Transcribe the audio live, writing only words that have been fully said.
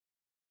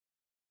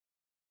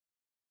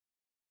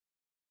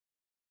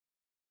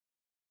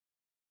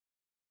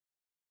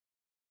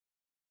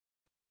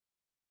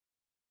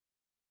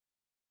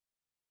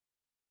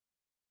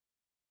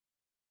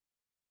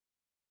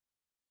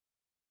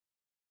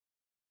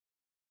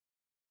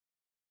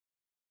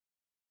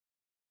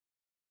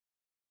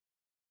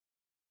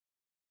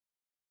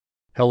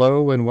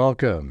Hello and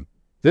welcome.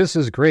 This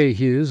is Grant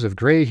Hughes of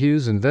Grant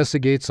Hughes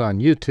Investigates on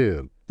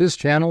YouTube. This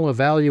channel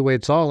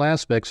evaluates all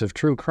aspects of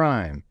true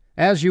crime.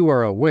 As you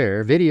are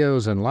aware,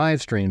 videos and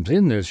live streams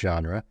in this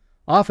genre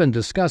often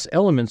discuss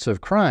elements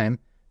of crime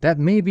that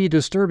may be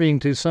disturbing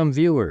to some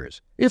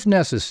viewers. If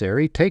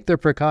necessary, take the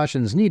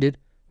precautions needed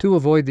to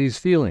avoid these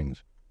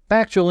feelings.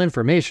 Factual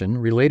information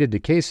related to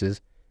cases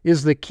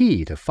is the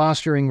key to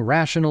fostering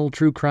rational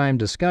true crime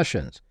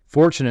discussions.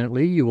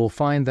 Fortunately, you will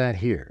find that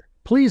here.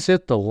 Please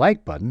hit the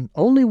like button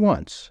only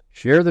once,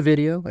 share the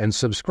video, and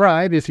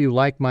subscribe if you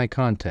like my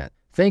content.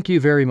 Thank you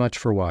very much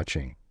for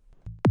watching.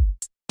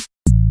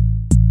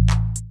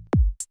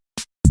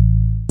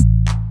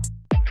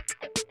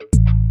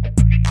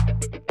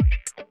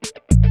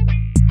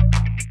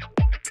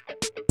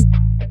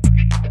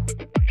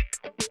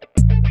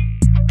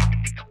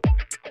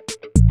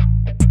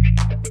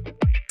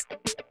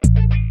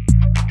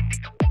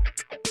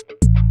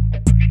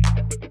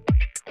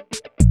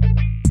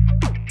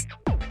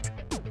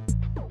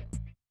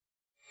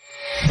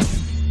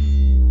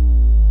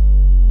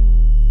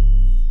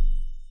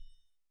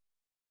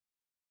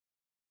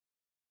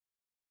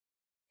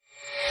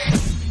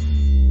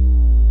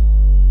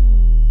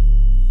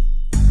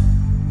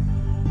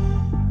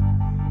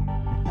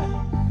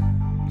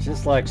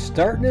 Just like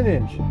starting an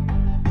engine.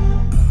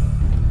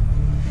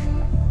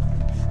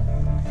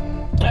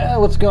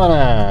 What's going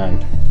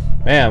on?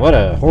 Man, what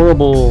a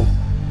horrible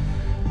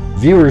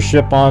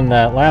viewership on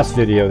that last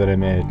video that I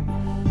made.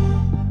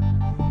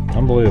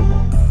 Unbelievable.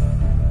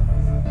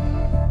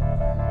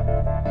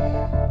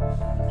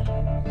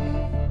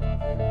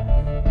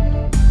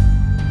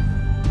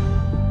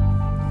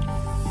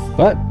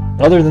 But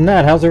other than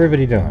that, how's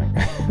everybody doing?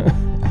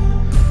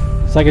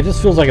 It's like it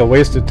just feels like a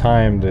waste of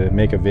time to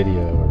make a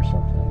video or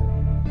something.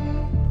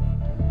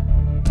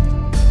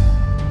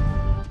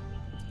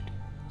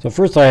 So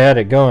first I had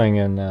it going,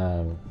 and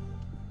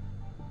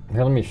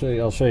here, let me show you.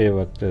 I'll show you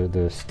what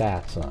the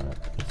stats on it.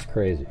 It's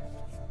crazy.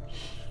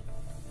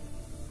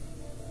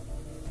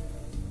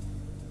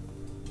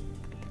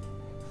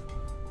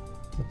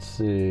 Let's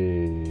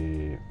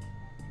see.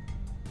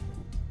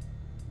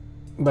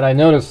 But I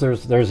noticed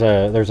there's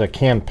a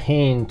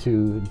campaign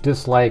to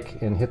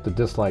dislike and hit the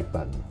dislike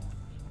button,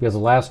 because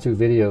the last two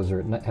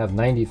videos have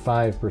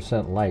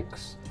 95%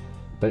 likes.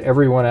 But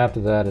everyone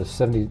after that is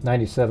 70,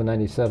 97,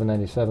 97,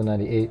 97,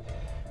 98.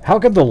 How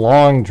could the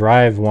long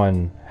drive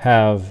one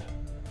have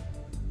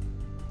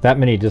that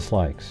many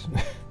dislikes?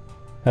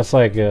 That's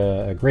like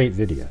a great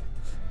video.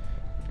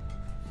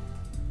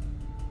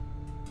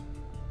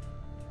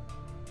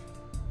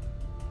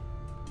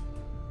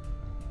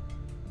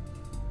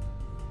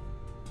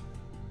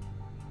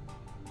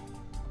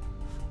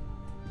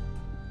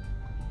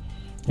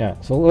 Yeah,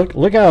 so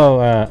look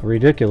how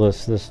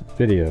ridiculous this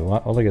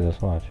video. Oh, look at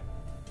this, watch.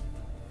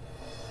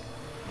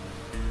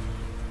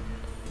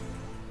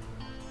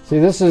 See,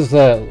 this is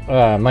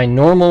my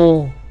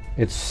normal.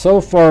 It's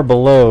so far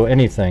below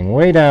anything,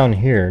 way down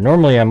here.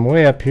 Normally I'm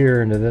way up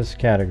here into this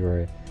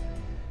category.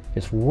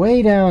 It's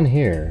way down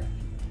here.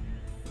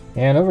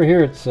 And over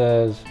here it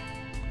says,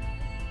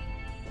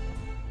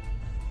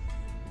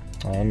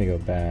 let me go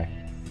back.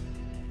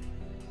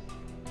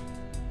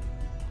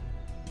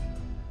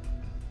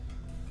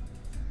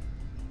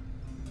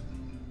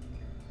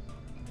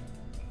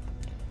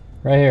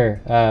 Right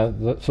here.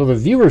 So the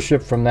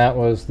viewership from that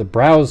was the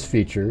browse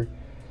feature.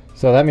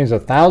 So that means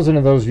 1,000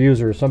 of those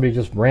views are somebody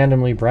just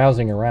randomly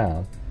browsing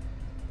around.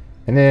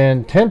 And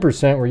then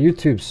 10% were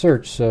YouTube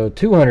search, so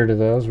 200 of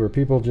those were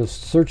people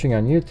just searching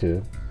on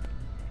YouTube.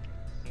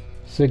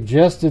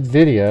 Suggested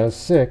videos,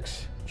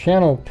 6.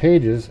 Channel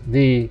pages,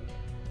 the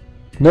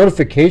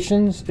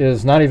notifications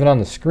is not even on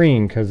the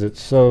screen because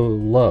it's so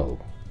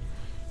low.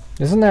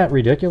 Isn't that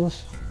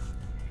ridiculous?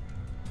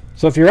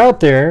 So if you're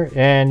out there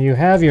and you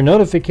have your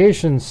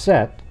notifications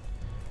set,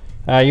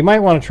 you might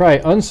want to try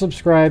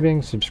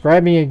unsubscribing,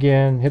 subscribing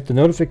again, hit the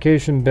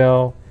notification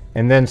bell,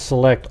 and then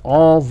select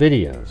all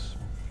videos.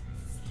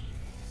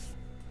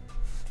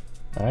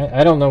 Alright,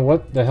 I don't know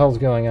what the hell's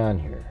going on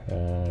here.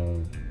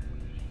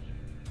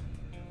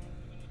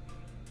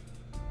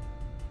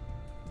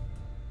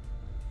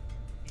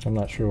 I'm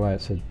not sure why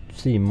it said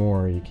see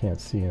more. You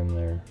can't see them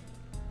there.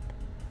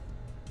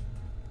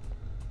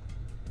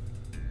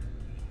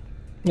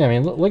 Yeah, I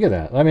mean, look at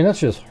that. I mean, that's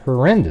just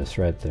horrendous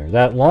right there.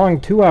 That long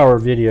 2-hour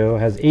video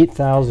has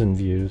 8,000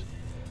 views,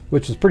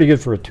 which is pretty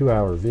good for a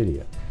 2-hour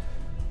video.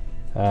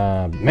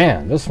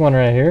 Man, this one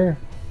right here,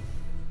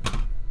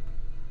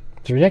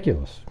 it's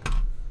ridiculous.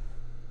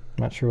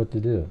 Not sure what to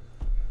do.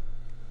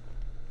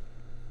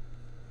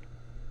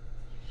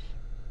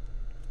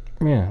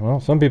 Yeah, well,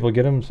 some people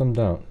get them, some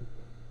don't.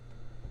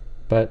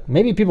 But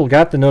maybe people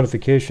got the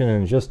notification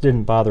and just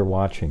didn't bother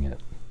watching it.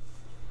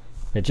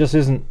 It just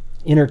isn't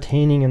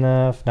entertaining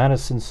enough, not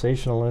as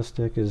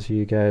sensationalistic as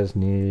you guys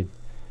need.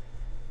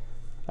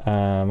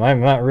 I'm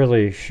not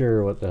really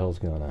sure what the hell's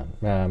going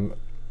on.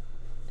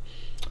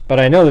 But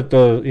I know that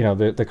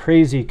the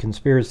crazy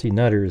conspiracy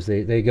nutters,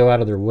 they go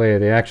out of their way.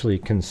 They actually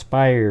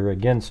conspire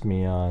against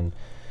me on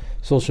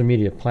social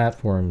media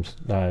platforms,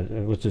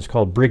 which is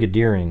called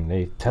brigadiering.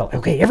 They tell,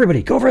 okay,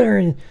 everybody go over there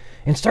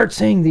and start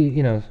saying the,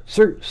 you know,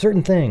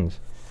 certain things.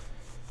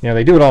 You know,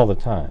 they do it all the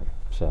time.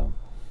 So,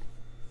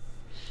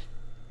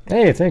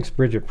 hey, thanks,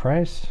 Bridget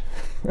Price.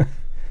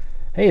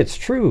 Hey, it's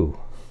true.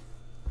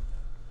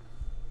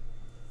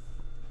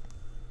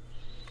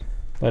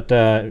 But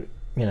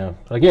you know,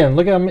 again,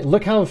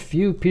 look how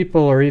few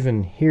people are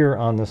even here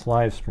on this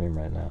live stream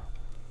right now.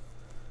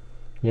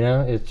 You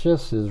know, it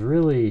just is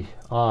really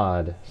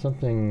odd.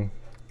 Something,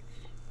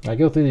 I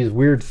go through these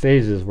weird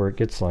phases where it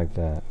gets like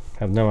that. I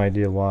have no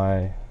idea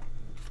why.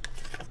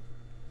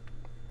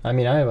 I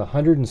mean, I have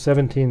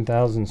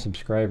 117,000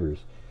 subscribers.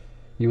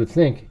 You would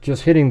think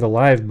just hitting the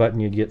live button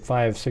you'd get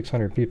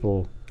 500-600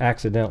 people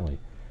accidentally.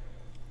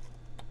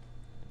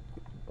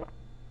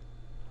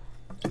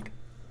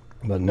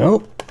 But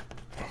nope.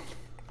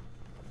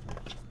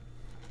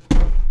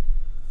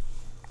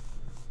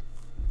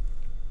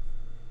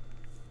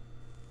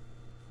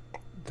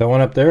 That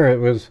one up there, it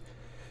was,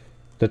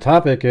 the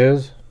topic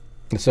is,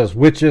 it says,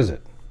 which is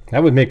it?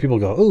 That would make people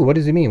go, ooh, what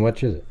does he mean?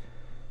 Which is it?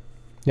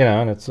 You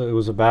know, and it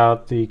was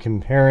about the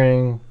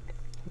comparing,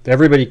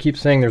 everybody keeps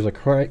saying there's a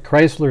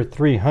Chrysler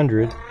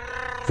 300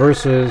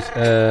 versus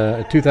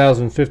a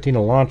 2015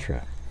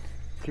 Elantra.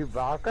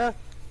 Chewbacca?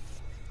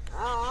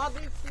 Oh, I'll do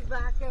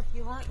Chewbacca if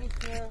you want me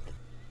to.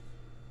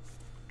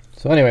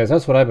 So anyways,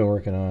 that's what I've been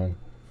working on.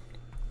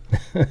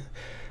 I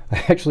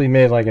actually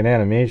made like an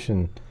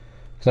animation,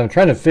 because I'm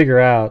trying to figure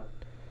out,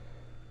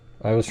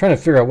 I was trying to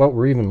figure out what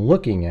we're even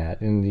looking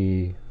at in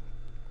the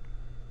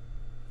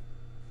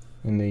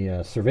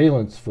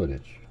surveillance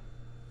footage.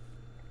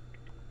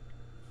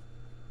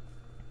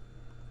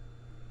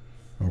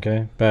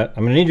 Okay, but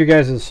I'm going to need you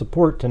guys'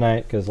 support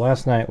tonight, because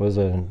last night was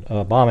an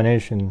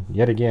abomination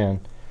yet again,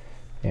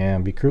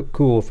 and it'd be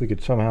cool if we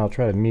could somehow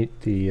try to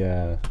meet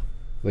the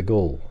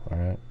goal. All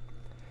right.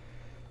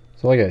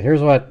 So look at,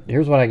 here's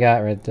what I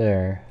got right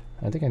there.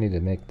 I think I need to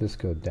make this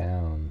go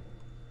down.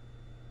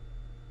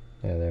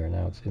 Yeah, there.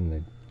 Now it's in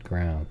the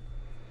ground.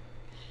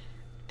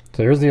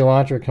 So there's the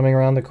Elantra coming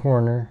around the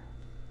corner,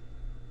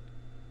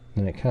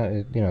 and it kind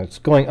of, you know, it's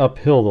going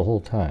uphill the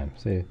whole time.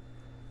 See.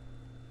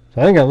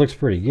 So I think that looks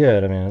pretty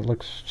good. I mean, it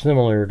looks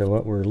similar to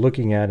what we're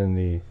looking at in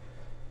the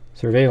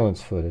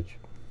surveillance footage.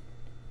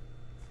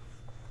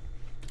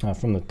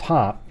 From the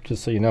top,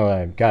 just so you know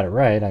I got it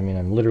right, I mean,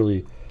 I'm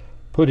literally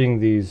putting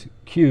these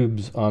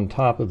cubes on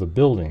top of the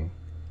building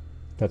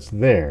that's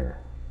there,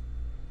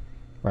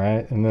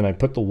 right? And then I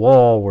put the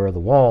wall where the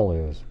wall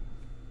is.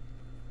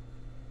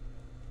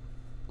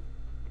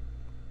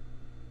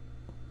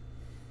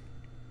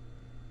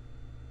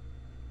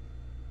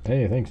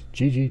 Hey, thanks,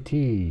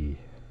 GGT.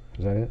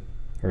 Is that it?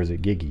 Or is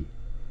it Giggy?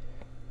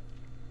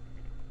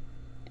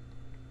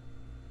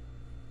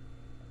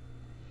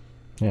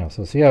 Yeah,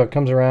 so see how it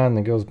comes around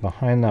and goes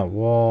behind that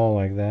wall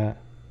like that?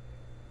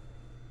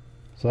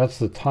 So that's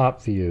the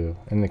top view.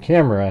 And the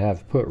camera I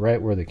have put right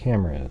where the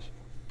camera is.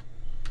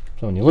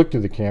 So when you look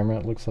through the camera,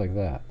 it looks like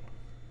that.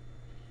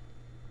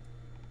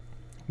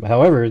 But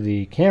however,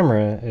 the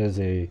camera is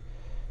a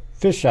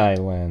fisheye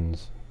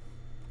lens.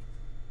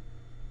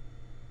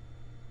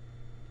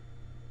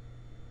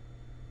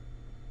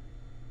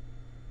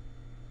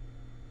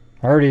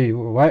 Why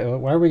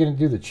are we going to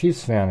do the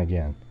Chiefs fan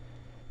again?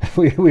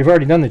 We've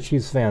already done the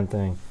Chiefs fan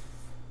thing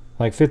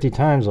like 50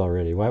 times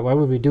already. Why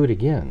would we do it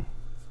again?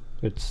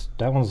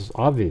 That one's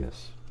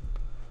obvious.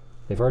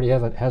 They already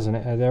have an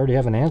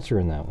answer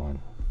in that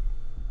one.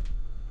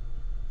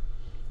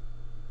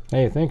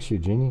 Hey, thanks,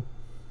 Eugenie.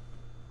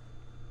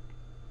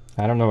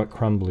 I don't know what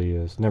Crumbly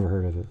is. Never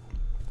heard of it.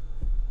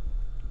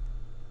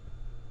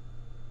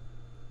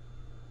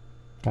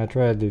 I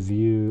tried to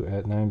view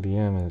at 9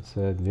 p.m. and it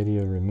said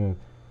video removed.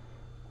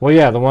 Well,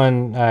 yeah, the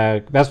one,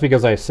 that's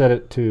because I set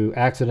it to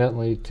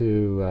accidentally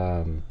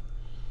to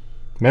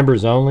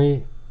members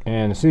only,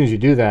 and as soon as you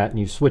do that and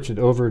you switch it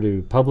over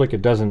to public,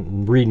 it doesn't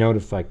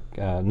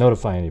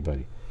notify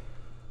anybody.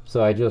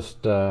 So I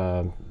just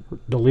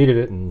deleted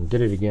it and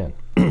did it again.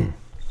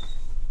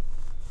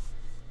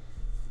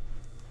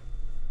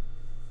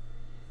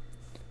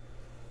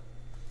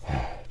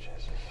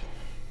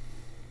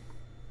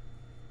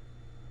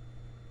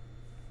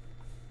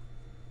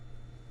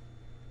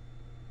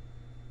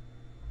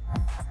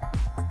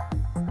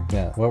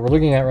 Yeah, what we're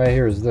looking at right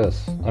here is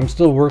this. I'm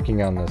still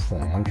working on this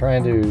thing. I'm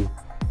trying to,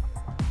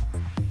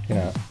 you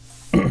know,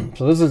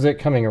 so this is it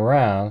coming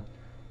around,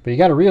 but you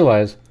got to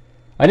realize,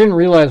 I didn't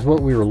realize what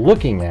we were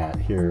looking at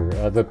here,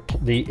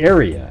 the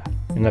area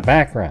in the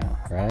background,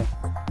 right?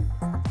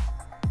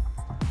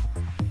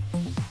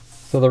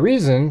 So the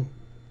reason,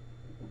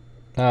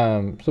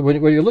 so what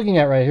you're looking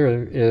at right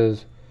here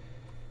is,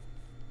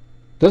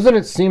 doesn't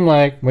it seem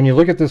like when you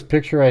look at this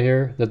picture right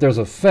here that there's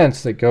a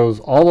fence that goes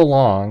all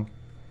along,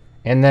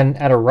 and then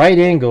at a right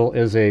angle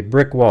is a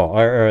brick wall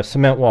or a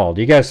cement wall?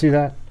 Do you guys see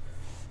that?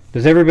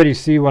 Does everybody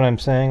see what I'm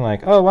saying?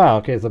 Like, oh wow,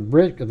 okay,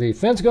 the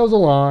fence goes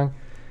along,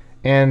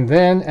 and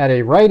then at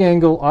a right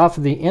angle off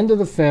of the end of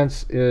the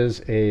fence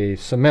is a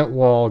cement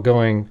wall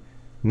going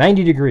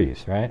 90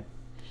 degrees, right?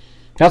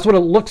 That's what it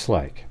looks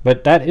like,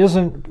 but that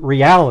isn't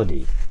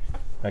reality.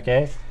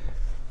 Okay,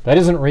 that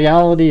isn't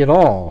reality at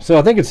all. So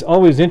I think it's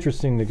always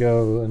interesting to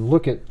go and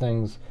look at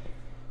things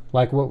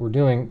like what we're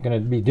going to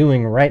be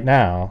doing right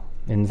now,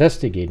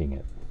 investigating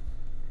it.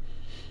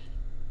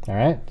 All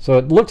right, so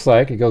it looks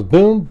like it goes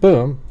boom,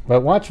 boom,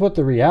 but watch what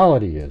the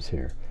reality is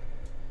here.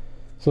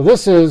 So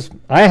this is,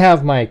 I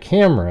have my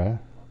camera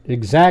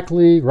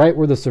exactly right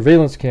where the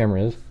surveillance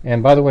camera is.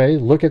 And by the way,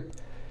 look at,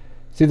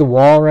 see the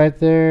wall right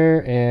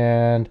there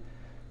and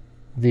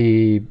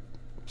the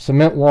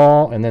cement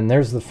wall, and then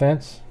there's the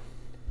fence.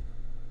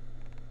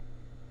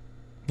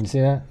 You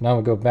see that? Now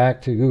we'll go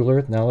back to Google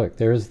Earth. Now look,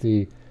 there's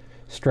the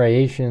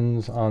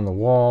striations on the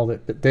wall.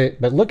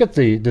 But look at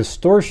the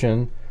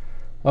distortion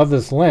of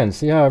this lens.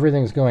 See how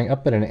everything's going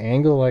up at an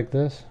angle like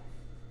this?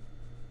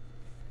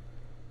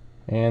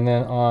 And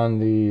then on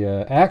the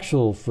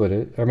actual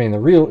footage, I mean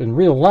in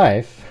real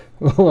life,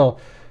 well,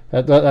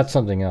 that's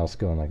something else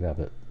going like that.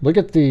 But look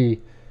at the,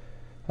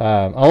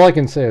 all I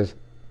can say is,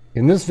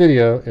 in this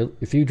video,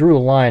 if you drew a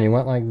line, you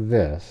went like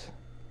this,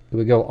 it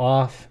would go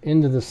off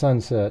into the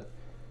sunset,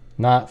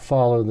 not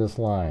follow this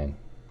line.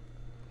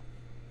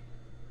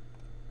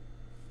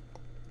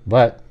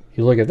 But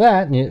you look at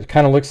that, and it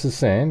kind of looks the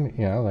same,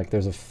 you know, like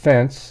there's a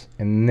fence,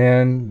 and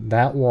then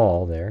that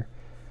wall there.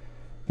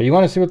 But you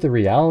want to see what the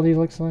reality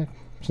looks like?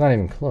 It's not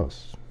even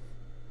close.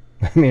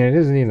 I mean, it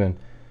isn't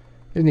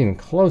even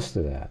close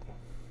to that.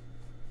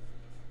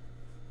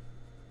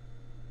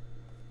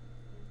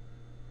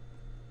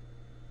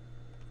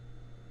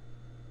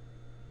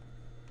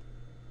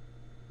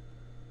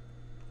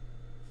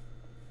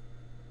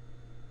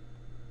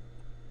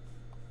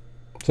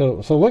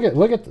 So look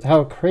at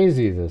how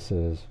crazy this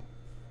is.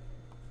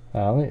 I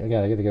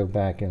gotta go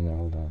back in there.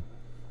 Hold on.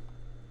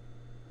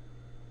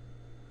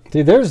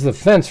 See, there's the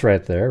fence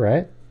right there,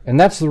 right? And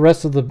that's the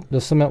rest of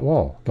the cement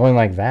wall going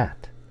like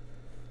that.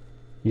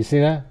 You see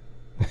that?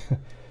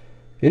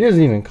 It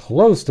isn't even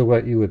close to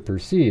what you would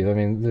perceive. I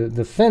mean,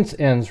 the fence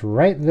ends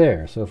right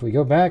there. So if we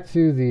go back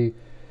to the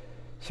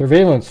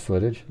surveillance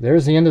footage,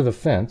 there's the end of the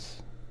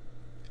fence.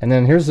 And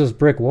then here's this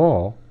brick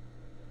wall.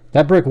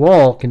 That brick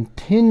wall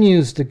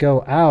continues to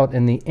go out,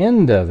 and the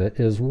end of it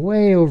is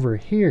way over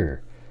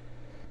here.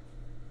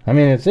 I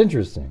mean, it's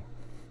interesting,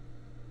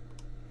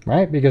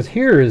 right? Because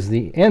here is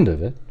the end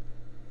of it.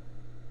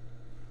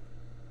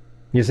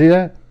 You see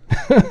that?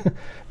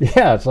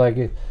 Yeah, it's like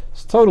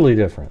it's totally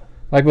different.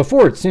 Like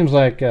before, it seems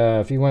like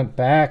if you went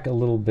back a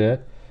little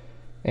bit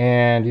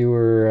and you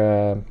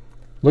were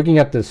looking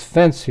at this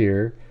fence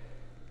here,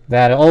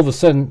 that all of a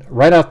sudden,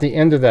 right off the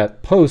end of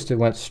that post, it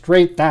went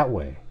straight that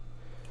way.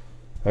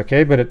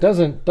 Okay, but it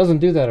doesn't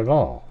do that at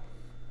all.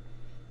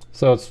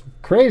 So it's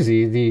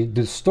crazy, the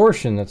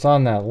distortion that's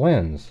on that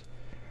lens.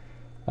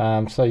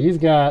 So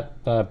you've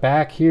got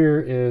back here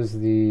is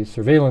the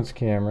surveillance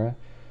camera,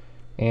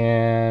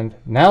 and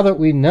now that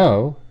we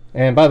know,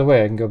 and by the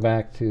way, I can go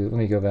back to, let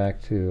me go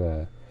back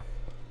to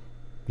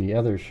the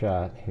other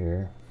shot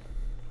here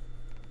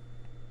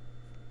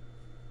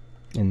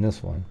in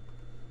this one.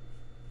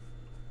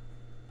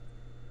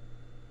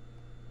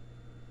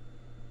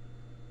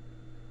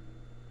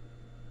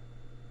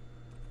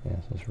 Yeah,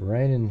 so it's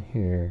right in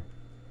here.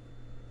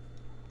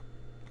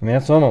 I mean,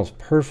 that's almost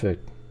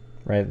perfect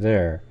right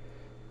there.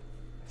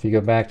 If you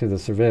go back to the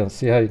surveillance,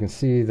 see how you can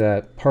see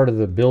that part of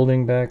the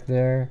building back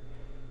there?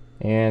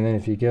 And then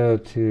if you go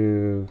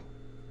to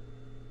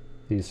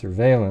the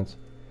surveillance,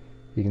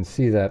 you can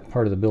see that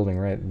part of the building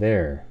right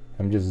there.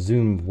 I'm just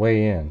zoomed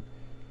way in.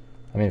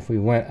 I mean, if we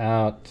went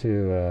out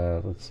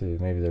to, let's see,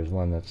 maybe there's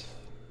one that's...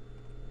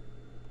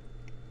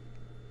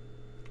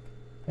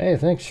 Hey,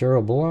 thanks,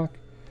 Cheryl Bullock.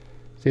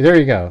 See, there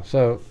you go.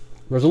 So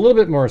there's a little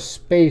bit more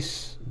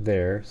space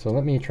there. So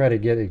let me try to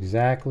get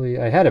exactly...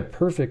 I had a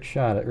perfect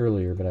shot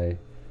earlier, but I...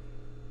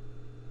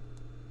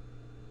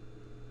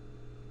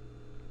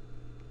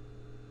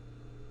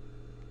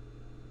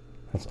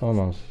 That's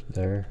almost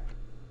there.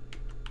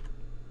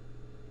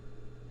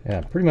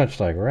 Yeah, pretty much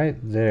like right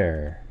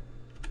there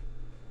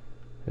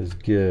is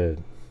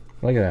good.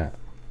 Look at that.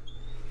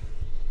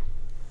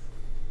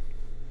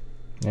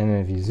 And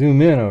then if you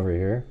zoom in over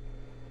here,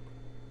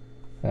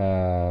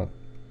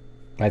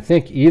 I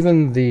think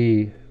even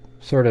the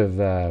sort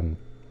of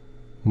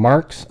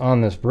marks on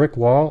this brick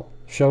wall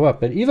show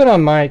up. But even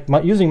on my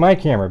using my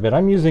camera, but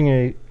I'm using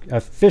a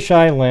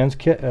fisheye lens,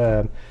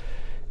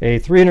 a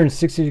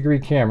 360-degree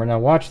camera. Now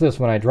watch this.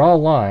 When I draw a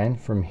line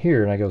from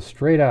here and I go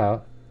straight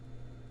out,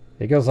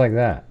 it goes like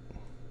that.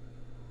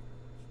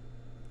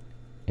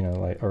 You know,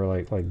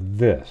 like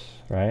this,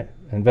 right?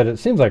 And but it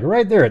seems like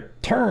right there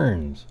it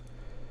turns,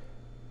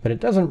 but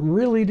it doesn't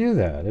really do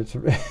that.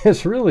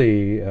 It's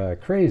really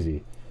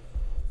crazy,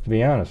 to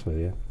be honest with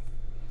you.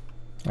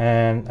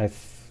 And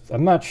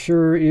I'm not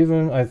sure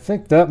even. I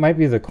think that might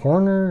be the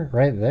corner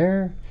right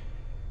there.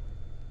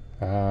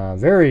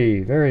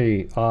 Very,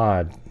 very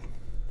odd.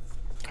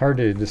 Hard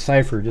to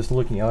decipher just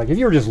looking at. Like if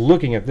you were just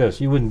looking at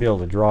this, you wouldn't be able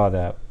to draw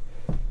that.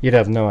 You'd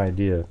have no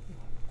idea.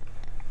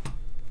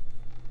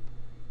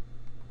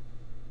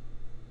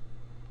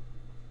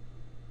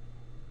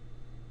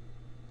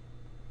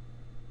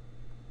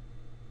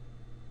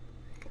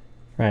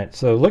 Right,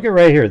 so look at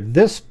right here.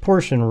 This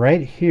portion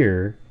right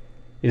here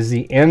is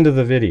the end of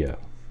the video.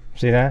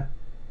 See that?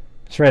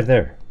 It's right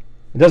there.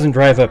 It doesn't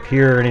drive up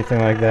here or anything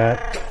like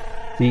that.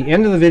 The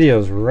end of the video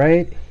is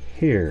right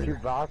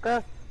here.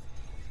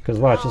 Because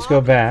watch, let's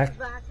go back.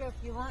 If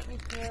you want me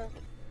to.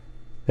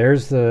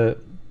 There's the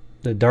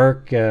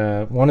dark,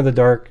 one of the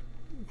dark,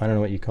 I don't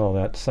know what you call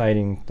that,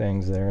 siding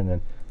things there, and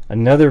then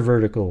another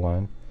vertical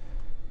one.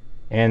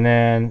 And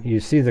then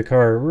you see the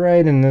car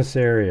right in this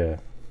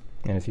area.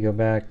 And if you go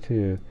back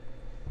to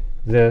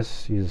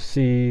this, you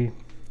see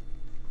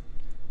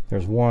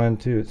there's 1,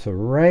 2. So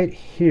right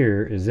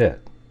here is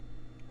it.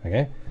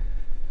 Okay?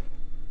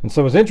 And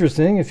so what's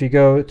interesting, if you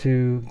go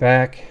to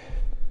back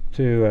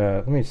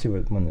to, let me see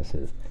what one this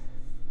is.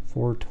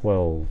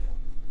 412.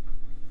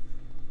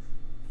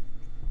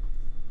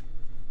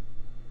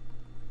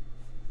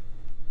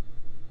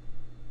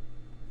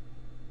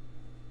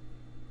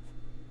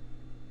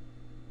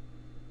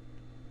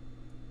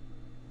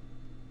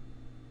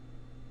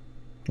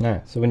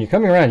 Alright, so when you're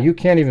coming around, you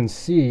can't even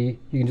see,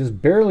 you can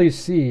just barely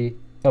see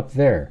up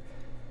there.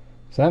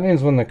 So that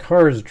means when the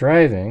car is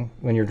driving,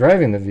 when you're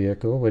driving the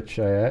vehicle, which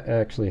I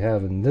actually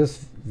have in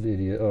this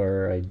video,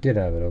 or I did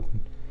have it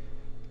open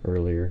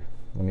earlier.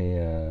 Let me,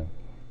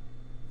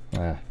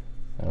 I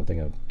don't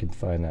think I can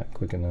find that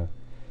quick enough.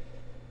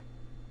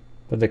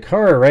 But the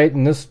car right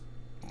in this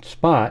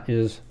spot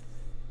is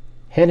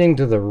heading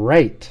to the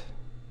right.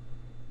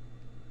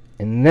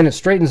 And then it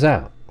straightens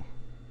out.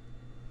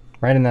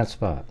 Right in that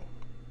spot.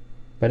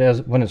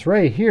 But when it's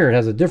right here, it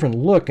has a different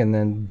look, and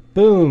then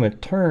boom,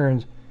 it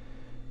turns,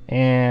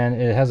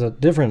 and it has a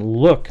different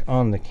look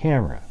on the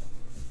camera.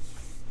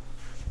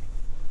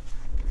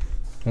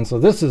 And so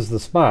this is the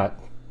spot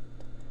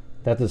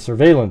that the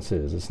surveillance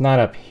is. It's not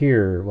up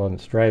here while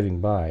it's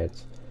driving by.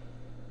 It's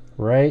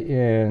right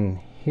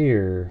in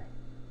here,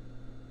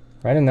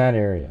 right in that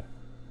area.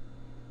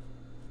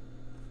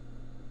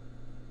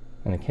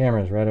 And the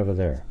camera is right over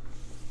there.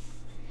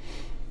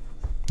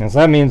 And so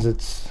that means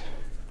it's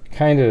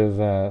kind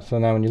of, so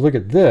now when you look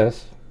at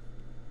this,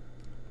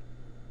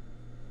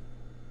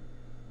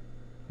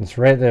 it's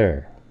right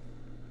there.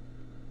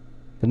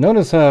 But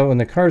notice how when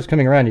the car is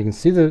coming around, you can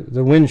see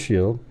the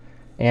windshield,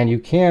 and you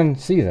can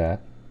see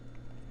that.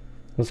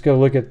 Let's go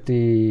look at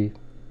the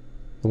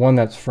one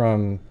that's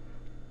from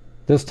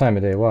this time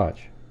of day.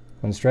 Watch.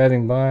 When it's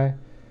driving by,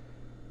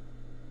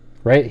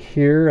 right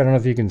here, I don't know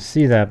if you can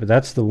see that, but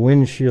that's the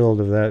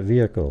windshield of that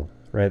vehicle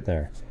right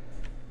there.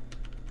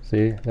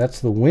 See, that's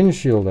the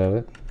windshield of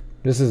it.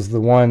 This is the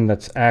one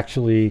that's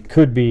actually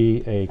could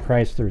be a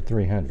Chrysler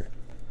 300.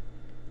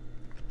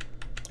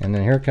 And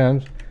then here it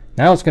comes.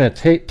 Now it's going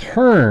to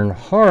turn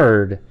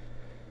hard.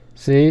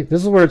 See,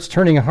 this is where it's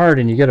turning hard,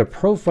 and you get a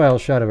profile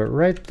shot of it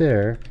right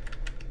there.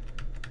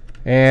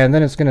 And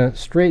then it's going to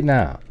straighten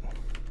out.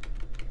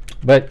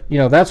 But, you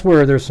know, that's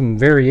where there's some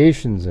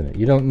variations in it.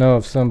 You don't know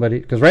if somebody,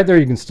 because right there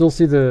you can still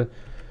see the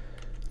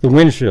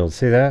windshield.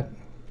 See that?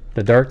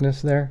 The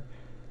darkness there.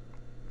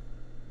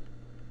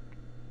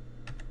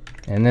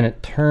 And then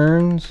it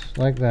turns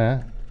like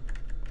that.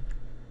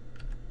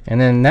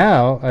 And then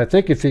now, I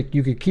think if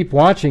you could keep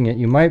watching it,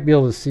 you might be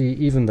able to see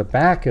even the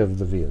back of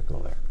the vehicle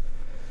there.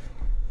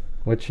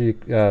 Which you,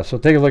 so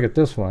take a look at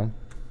this one.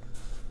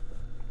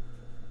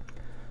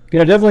 You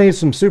know, definitely need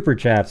some super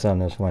chats on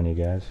this one, you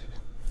guys.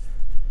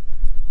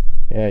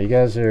 Yeah, you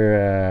guys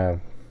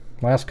are,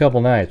 last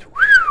couple nights.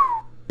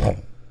 I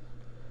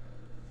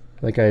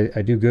think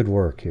I do good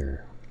work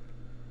here.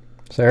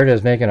 So there it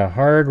is, making a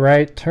hard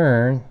right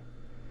turn.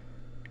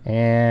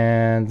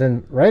 And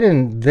then right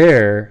in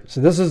there,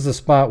 so this is the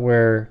spot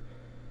where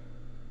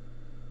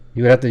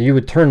you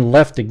would turn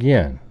left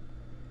again.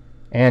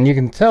 And you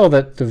can tell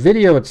that the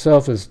video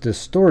itself is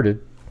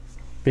distorted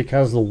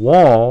because the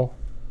wall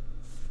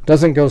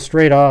doesn't go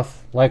straight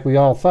off like we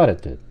all thought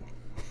it did.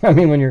 I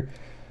mean, when you're,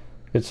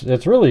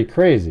 it's really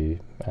crazy.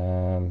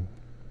 So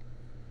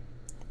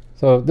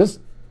this,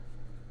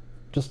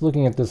 just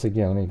looking at this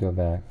again, let me go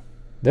back.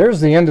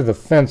 There's the end of the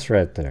fence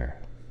right there.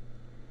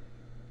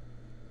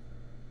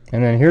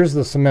 And then here's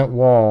the cement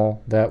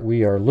wall that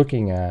we are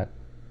looking at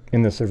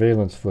in the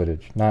surveillance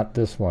footage. Not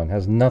this one.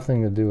 Has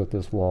nothing to do with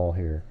this wall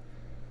here.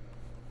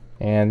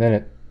 And then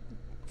it,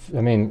 I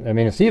mean,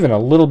 it's even a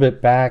little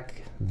bit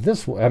back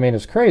this way. I mean,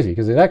 it's crazy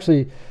because it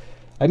actually,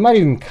 I might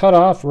even cut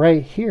off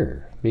right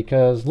here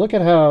because look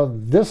at how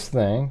this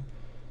thing,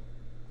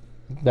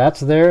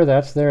 that's there,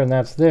 and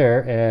that's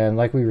there. And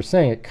like we were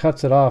saying, it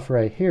cuts it off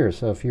right here.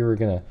 So if you were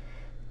going to,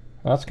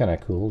 well, that's kind of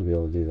cool to be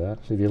able to do that.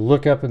 So if you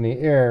look up in the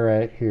air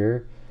right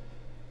here,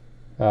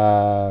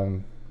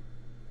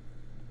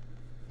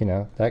 you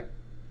know,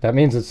 that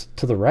means it's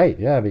to the right,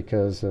 yeah,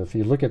 because if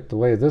you look at the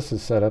way this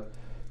is set up,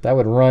 that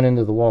would run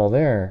into the wall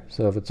there.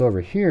 So if it's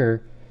over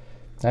here,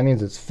 that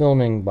means it's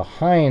filming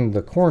behind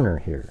the corner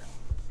here.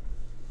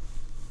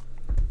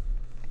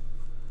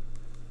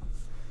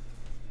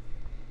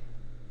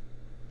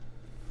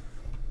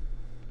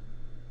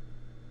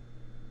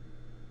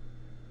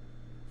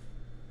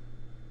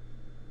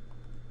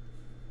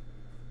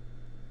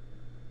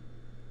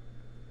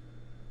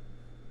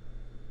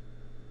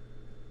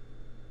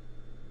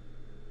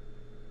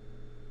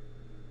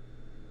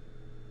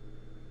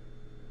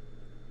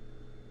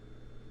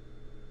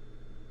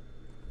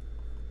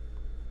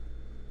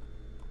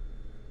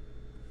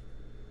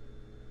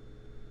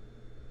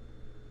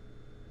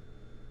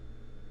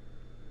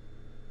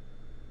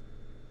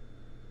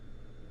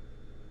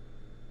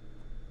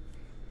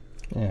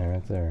 Yeah,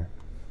 right there.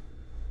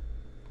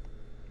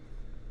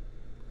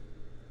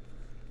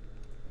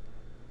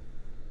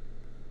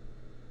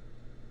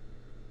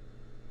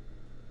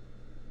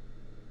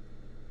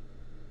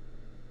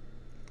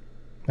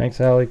 Thanks,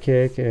 Alley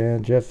Cake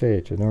and Jeff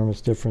H.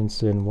 Enormous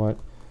difference in what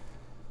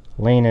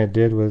Lena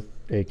did with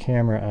a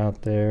camera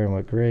out there and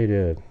what Gray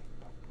did.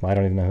 I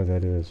don't even know who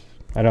that is.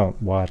 I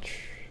don't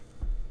watch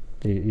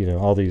the, you know,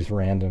 all these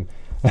random.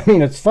 I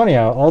mean, it's funny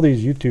how all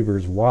these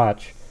YouTubers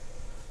watch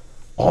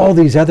all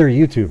these other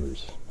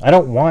YouTubers. I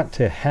don't want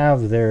to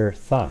have their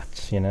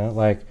thoughts, you know,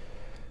 like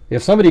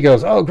if somebody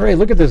goes, oh great,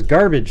 look at this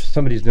garbage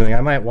somebody's doing,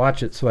 I might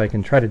watch it so I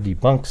can try to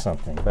debunk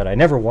something, but I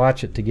never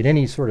watch it to get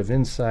any sort of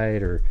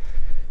insight or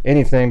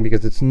anything,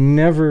 because it's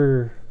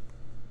never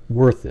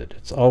worth it.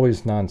 It's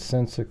always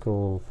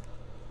nonsensical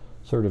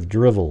sort of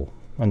drivel,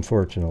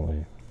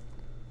 unfortunately.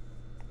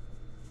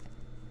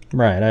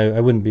 Right, I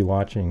wouldn't be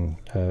watching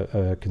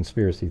a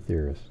conspiracy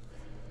theorist.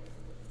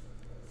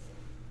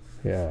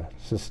 Yeah,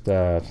 it's just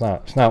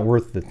it's not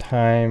worth the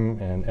time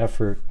and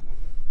effort.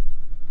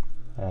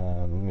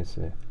 Let me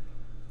see.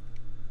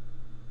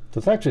 So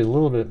it's actually a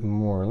little bit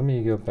more. Let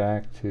me go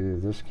back to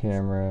this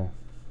camera.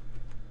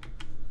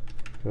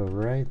 Go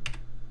right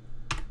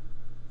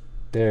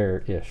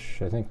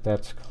there-ish. I think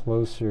that's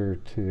closer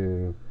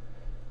to.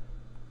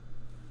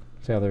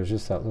 See how there's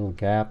just that little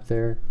gap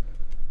there?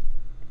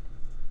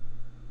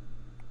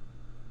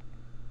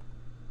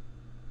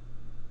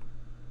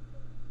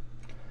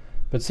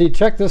 But see,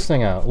 check this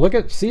thing out. Look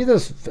at, see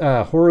this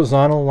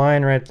horizontal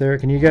line right there?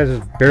 Can you guys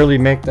just barely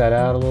make that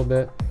out a little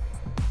bit?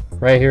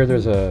 Right here,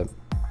 there's a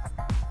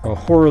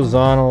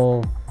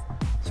horizontal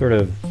sort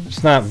of,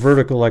 it's not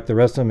vertical like the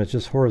rest of them, it's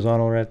just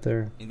horizontal right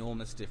there.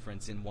 Enormous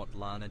difference in what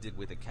Lana did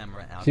with a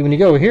camera out. See, when you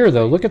go here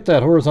though, look at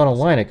that horizontal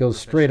line, it goes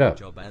straight up.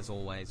 Job as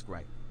always,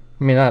 great.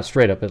 I mean, not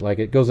straight up, but like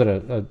it goes at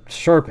a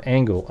sharp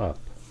angle up.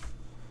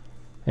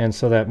 And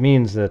so that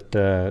means that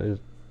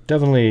it's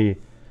definitely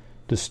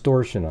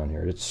distortion on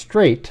here. It's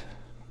straight,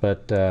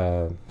 but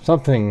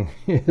something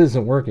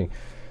isn't working.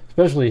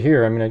 Especially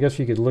here. I mean, I guess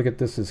you could look at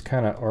this as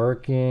kind of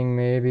arcing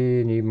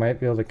maybe, and you might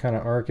be able to kind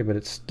of arc it, but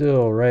it's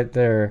still right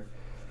there.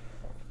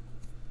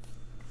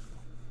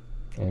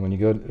 And when you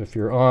go, if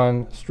you're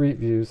on Street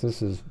Views,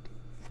 this is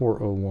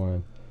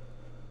 401.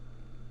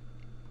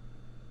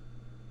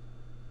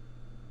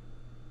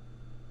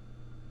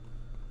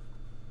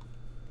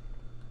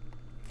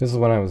 This is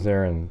when I was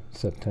there in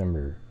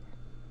September.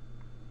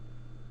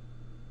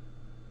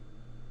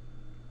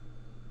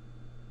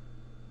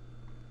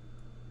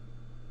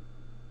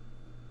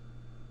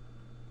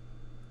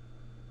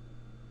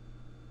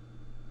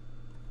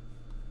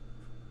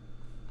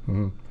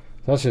 So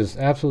that's just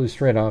absolutely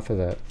straight off of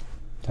that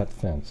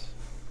fence.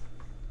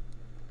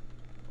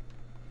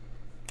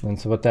 And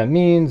so what that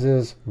means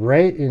is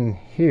right in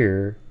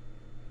here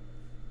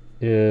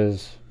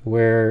is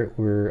where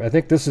we're, I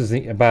think this is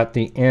about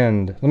the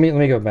end. Let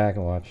me go back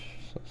and watch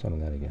some of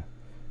that again.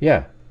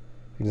 Yeah,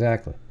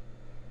 exactly.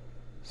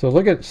 So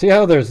look at, see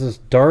how there's this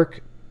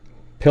dark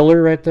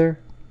pillar right there?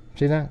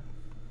 See that?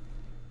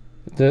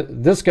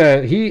 This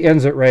guy, he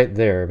ends it right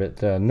there,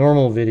 but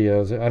normal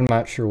videos, I'm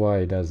not sure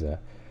why he does that.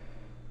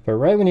 But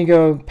right when you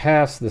go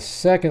past the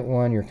second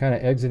one, you're kind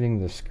of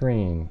exiting the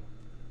screen.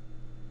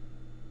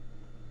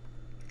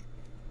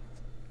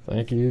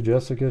 Thank you,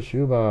 Jessica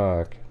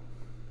Schubach.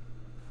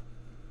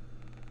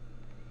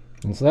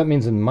 And so that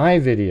means in my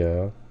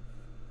video,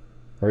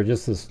 or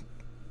just this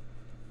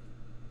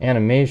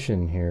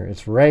animation here,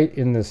 it's right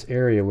in this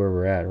area where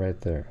we're at, right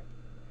there.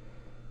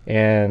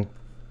 And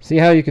see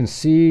how you can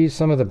see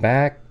some of the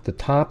back, the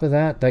top of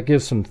that? That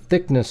gives some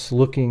thickness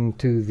looking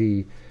to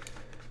the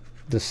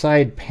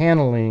side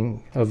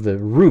paneling of the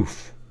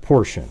roof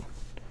portion,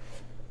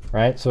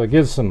 right? So it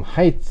gives some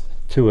height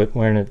to it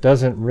when it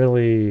doesn't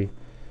really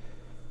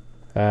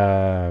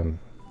I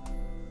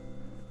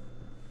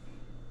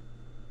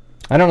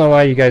don't know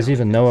why you guys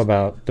even know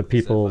about the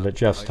people that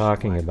Jeff's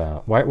talking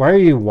about. Why are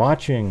you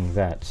watching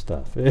that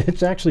stuff?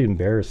 It's actually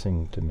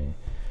embarrassing to me.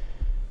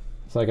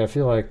 It's like, I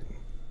feel like,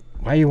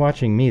 why are you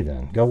watching me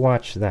then? Go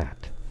watch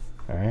that.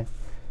 All right?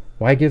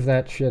 Why give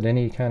that shit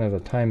any kind of a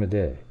time of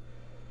day?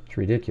 It's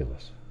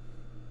ridiculous.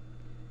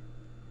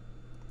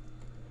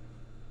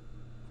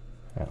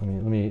 Let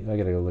me, I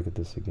gotta go look at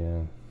this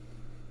again.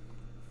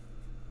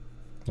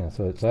 Yeah,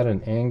 so it's at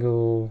an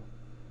angle.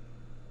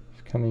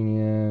 It's coming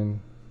in.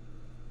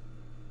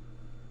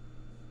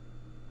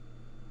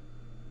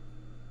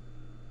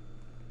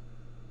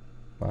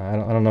 I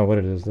don't know what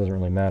it is. It doesn't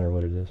really matter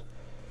what it is.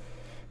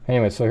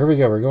 Anyway, so here we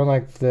go. We're going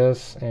like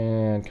this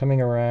and coming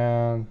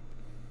around.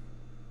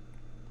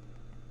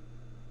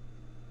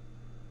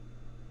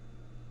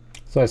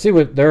 So I see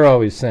what they're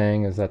always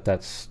saying is that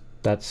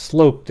that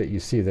slope that you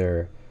see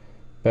there.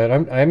 But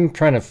I'm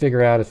trying to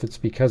figure out if it's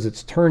because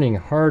it's turning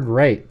hard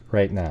right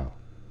now.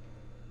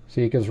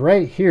 See, because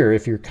right here,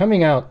 if you're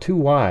coming out too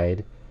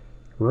wide,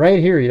 right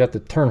here you'd have to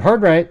turn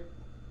hard right,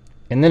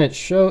 and then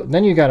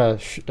then you got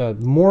a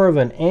more of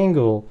an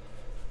angle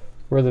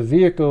where the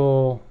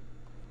vehicle,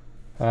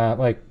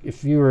 like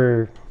if you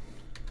were,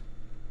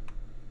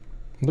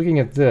 looking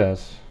at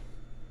this,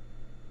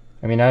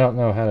 I mean, I don't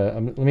know how to,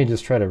 let me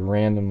just try to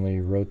randomly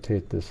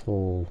rotate this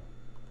whole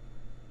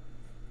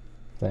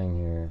thing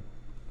here.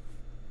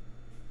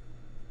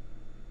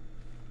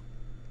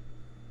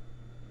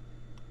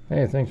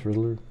 Hey, thanks,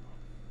 Riddler.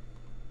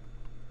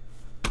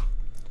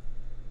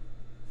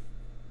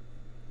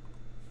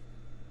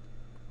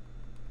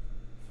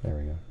 There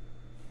we go.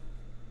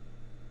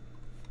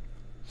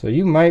 So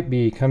you might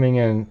be coming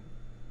in,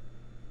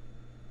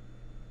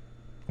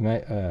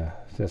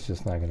 that's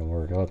just not going to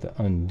work. I'll have to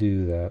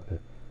undo that, but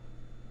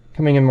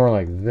coming in more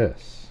like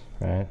this,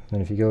 right?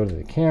 Then if you go to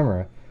the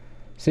camera,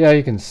 see how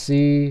you can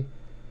see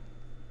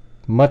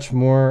much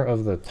more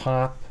of the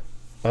top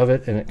of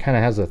it, and it kind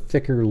of has a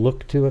thicker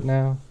look to it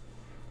now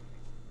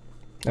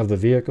of the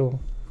vehicle.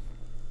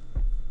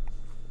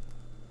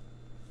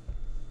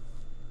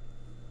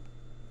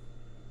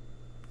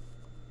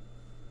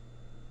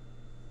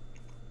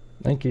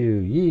 Thank you.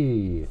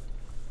 Yee.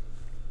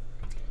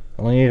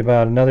 Only need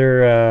about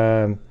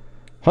another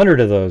 100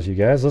 of those, you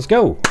guys. Let's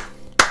go.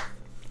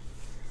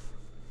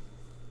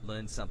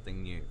 Learn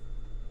something new.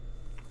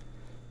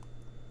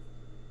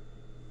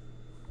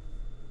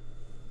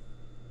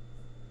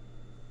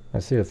 I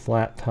see a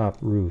flat top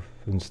roof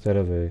instead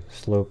of a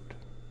sloped.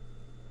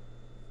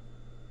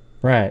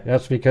 Right,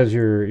 that's because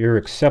you're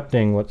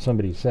accepting what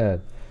somebody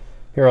said.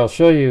 Here, I'll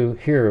show you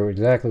here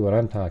exactly what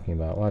I'm talking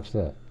about. Watch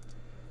that.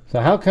 So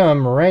how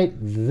come right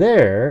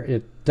there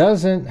it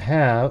doesn't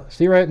have,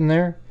 see right in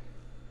there?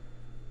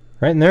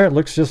 Right in there it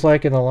looks just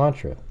like an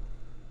Elantra.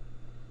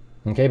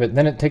 Okay, but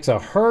then it takes a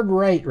hard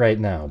right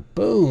now.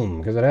 Boom!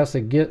 Because it has to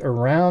get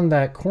around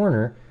that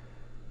corner.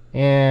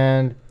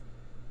 And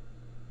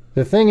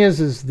the thing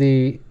is as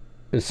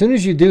soon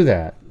as you do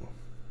that,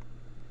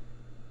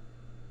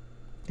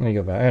 let me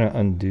go back. I'm going to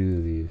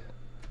undo these.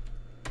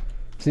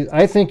 See,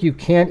 I think you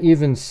can't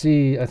even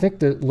see. I think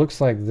that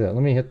looks like this.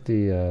 Let me hit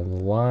the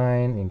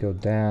line and go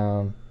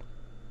down.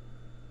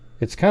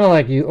 It's kind of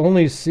like you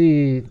only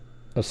see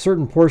a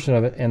certain portion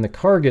of it, and the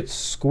car gets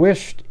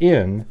squished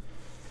in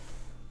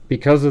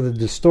because of the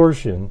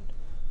distortion,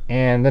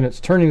 and then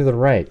it's turning to the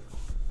right.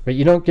 But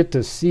you don't get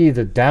to see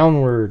the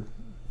downward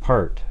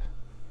part.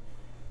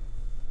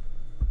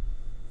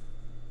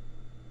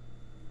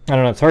 I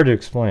don't know. It's hard to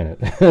explain it.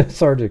 It's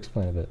hard to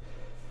explain a bit.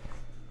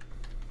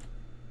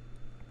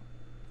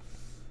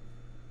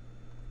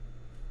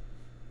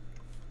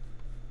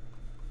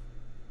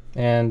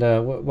 And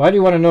why do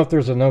you want to know if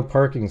there's a no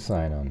parking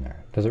sign on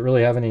there? Does it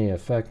really have any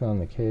effect on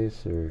the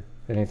case or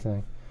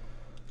anything?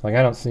 Like,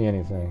 I don't see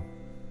anything.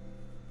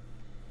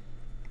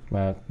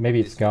 Maybe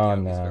it's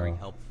gone now. Very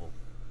helpful.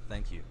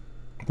 Thank you.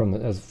 From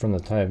the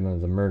time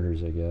of the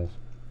murders, I guess.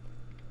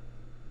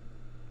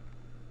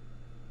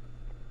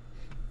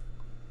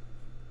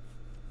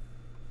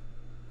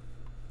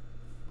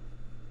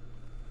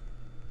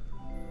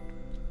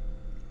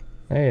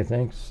 Hey,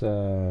 thanks,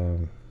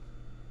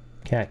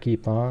 Cat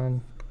Keep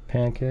On.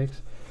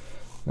 Pancakes.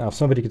 Now, if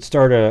somebody could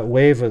start a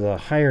wave with a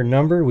higher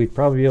number, we'd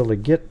probably be able to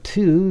get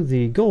to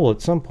the goal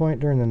at some point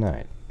during the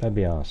night. That'd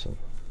be awesome.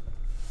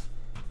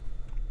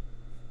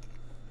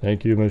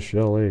 Thank you,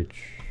 Michelle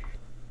H.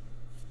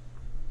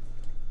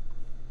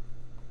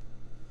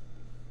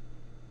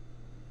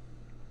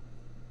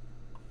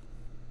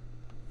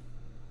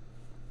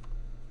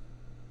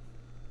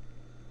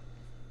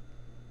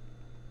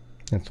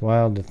 It's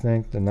wild to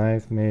think the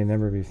knife may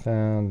never be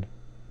found.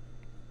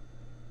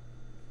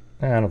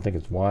 I don't think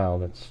it's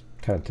wild. It's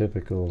kind of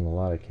typical in a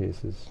lot of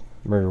cases.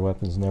 Murder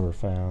weapons never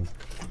found.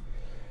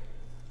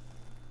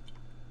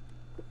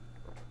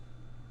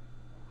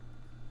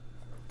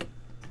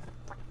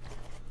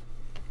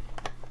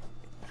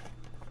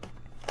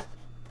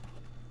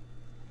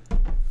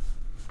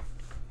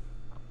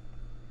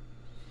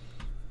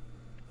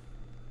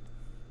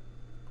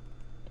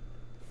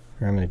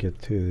 I'm going to get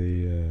to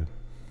the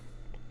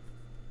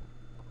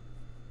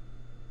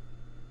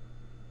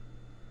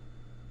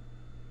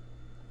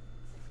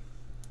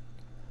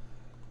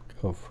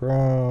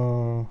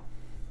GoPro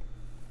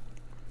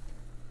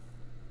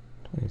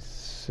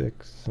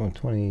 26,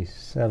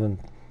 27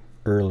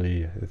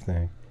 early, I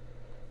think.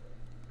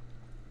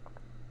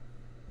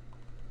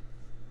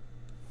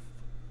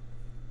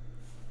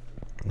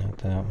 Not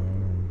that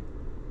one.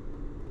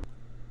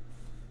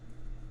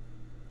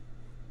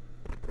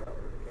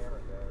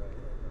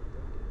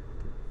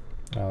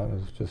 Oh, it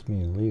was just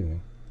me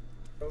leaving.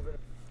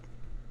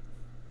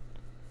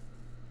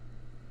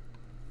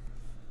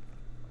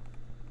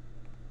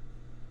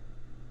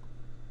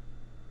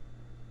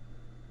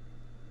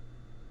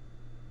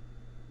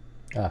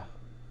 Ah,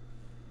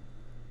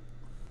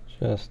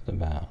 just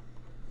about.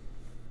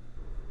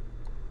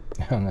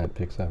 And that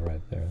picks up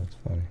right there. That's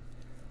funny.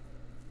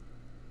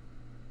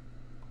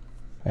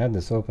 I had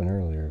this open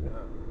earlier,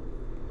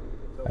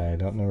 but I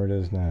don't know where it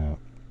is now.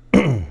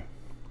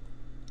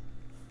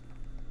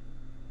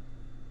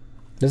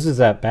 This is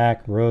that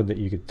back road that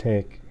you could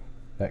take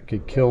that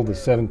could kill the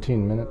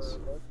 17 minutes.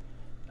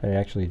 I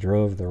actually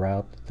drove the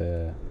route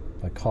that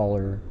the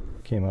caller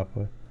came up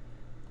with.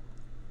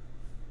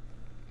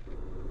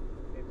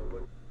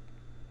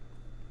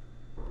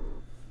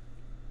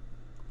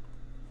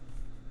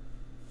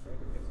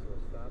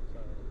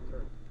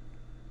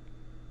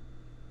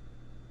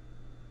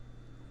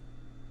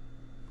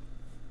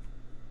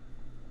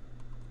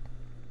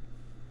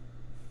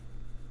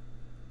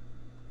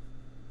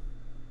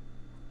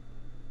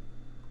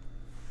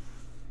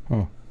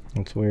 Huh.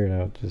 It's weird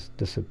how it just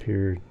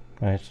disappeared.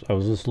 I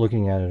was just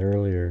looking at it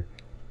earlier.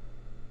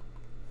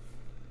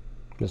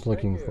 Just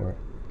looking for it.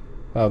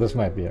 Oh, this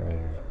might be it right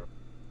here.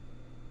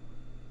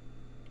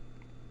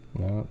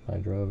 Nope, I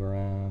drove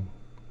around.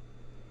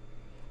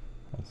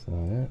 That's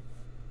not it.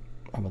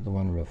 How about the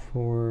one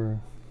before?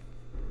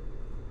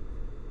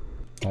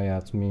 Oh yeah,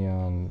 it's me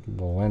on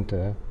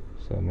Volenta,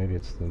 so maybe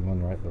it's the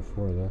one right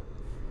before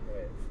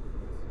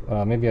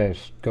the... maybe I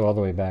go all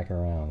the way back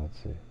around,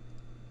 let's see.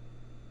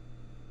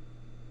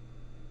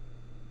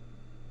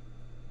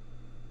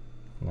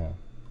 No.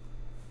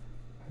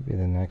 Maybe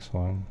the next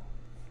one.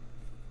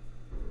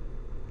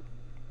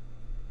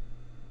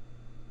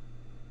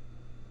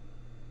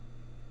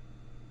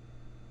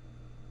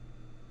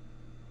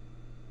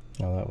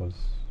 No, that was...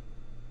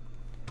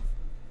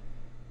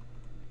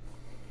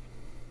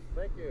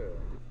 Thank you.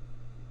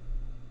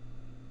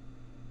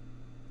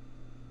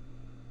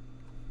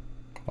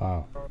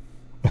 Wow.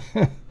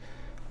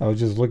 I was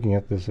just looking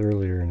at this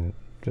earlier and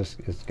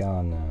it's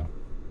gone now.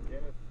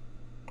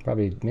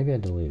 Probably, maybe I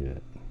deleted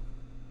it.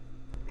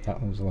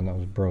 That was the one that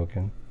was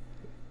broken.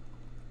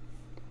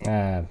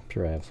 I'm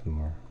sure I have some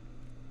more.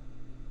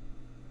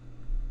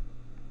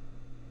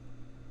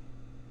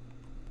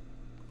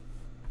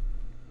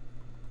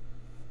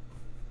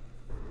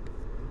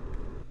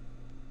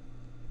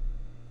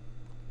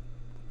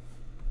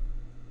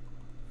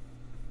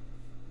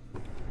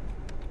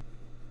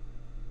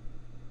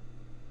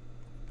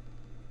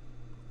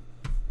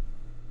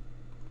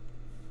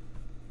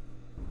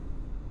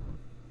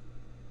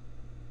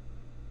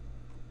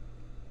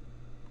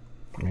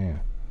 Yeah,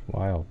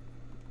 wild.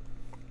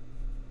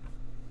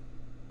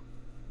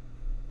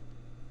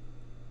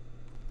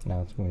 Now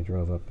that's when we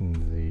drove up into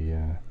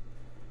the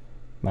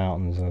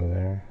mountains over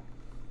there,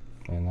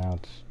 and now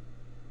it's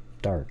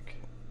dark.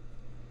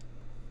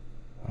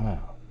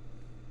 Wow.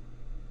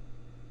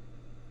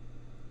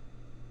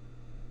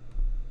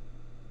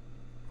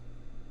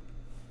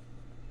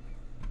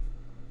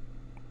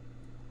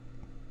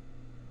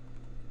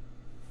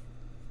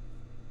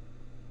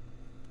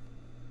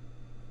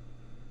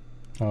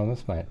 Oh,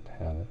 this might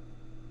have it.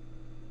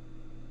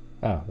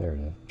 Oh, there it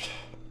is.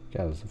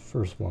 That was the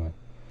first one.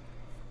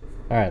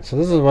 Alright, so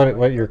this is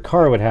what your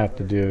car would have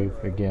to do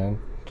again.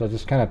 So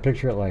just kind of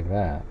picture it like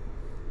that.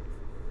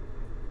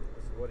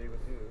 This is what he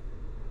would do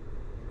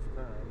each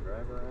time.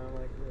 Drive around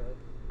like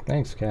this.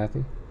 Thanks,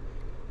 Kathy.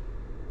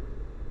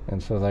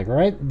 And so like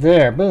right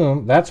there,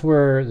 boom, that's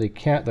where the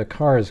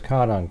car is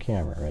caught on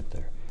camera right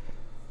there.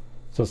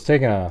 So it's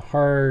taking a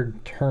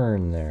hard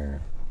turn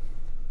there.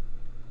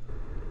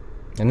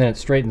 And then it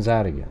straightens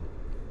out again.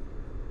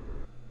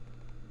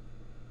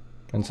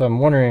 And so I'm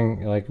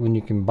wondering, like, when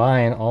you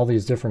combine all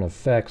these different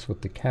effects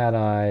with the cat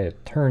eye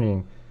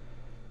turning,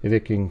 if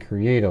it can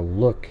create a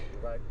look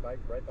right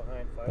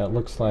behind that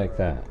looks like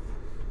that.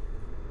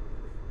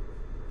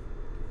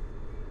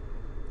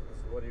 This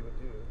is what he would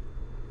do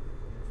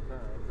each time.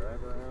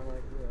 Drive around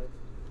like this.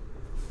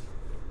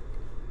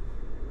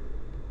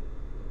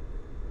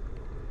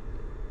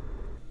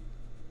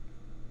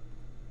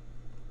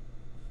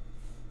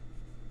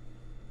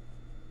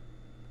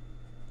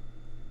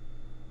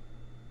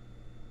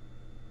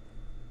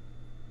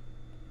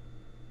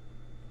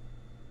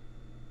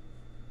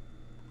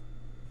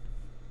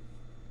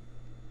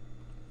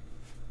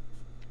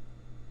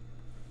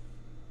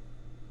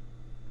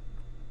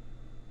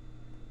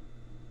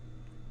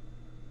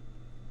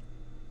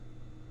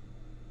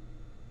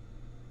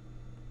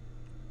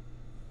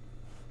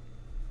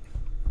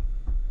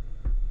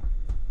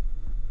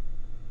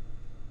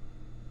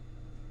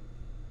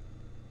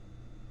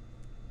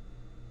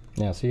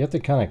 Yeah, so you have to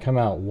kind of come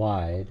out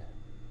wide,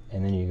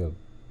 and then you go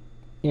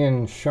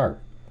in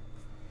sharp,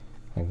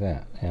 like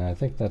that. And I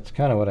think that's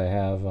kind of what I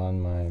have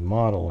on my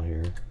model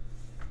here.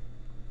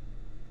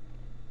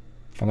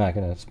 I'm not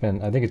going to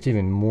spend, I think it's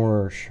even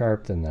more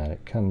sharp than that.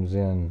 It comes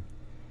in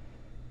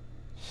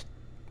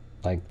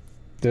like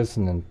this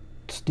and then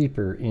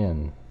steeper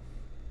in.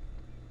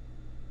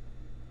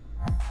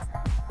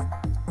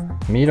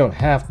 I mean, you don't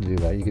have to do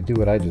that. You could do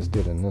what I just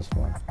did in this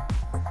one.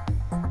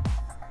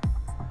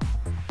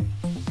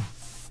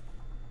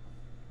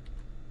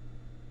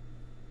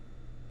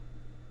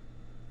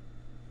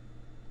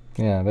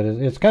 Yeah, but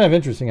it's kind of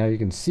interesting how you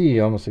can see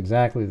almost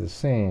exactly the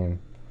same.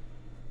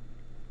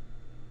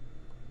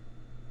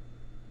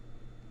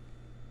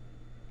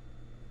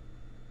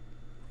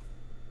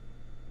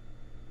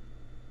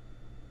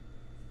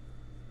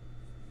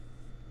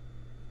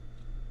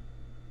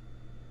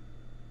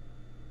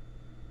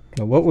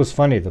 Now, what was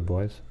funny, the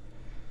boys?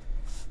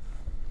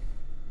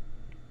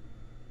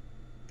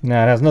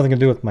 Nah, it has nothing to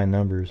do with my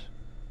numbers,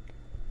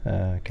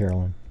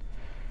 Carolyn.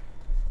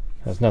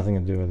 It has nothing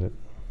to do with it.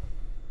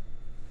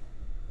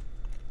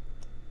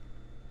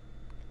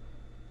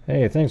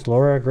 Hey, thanks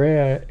Laura.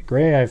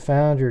 Gray, I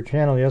found your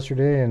channel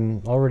yesterday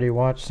and already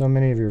watched so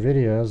many of your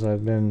videos.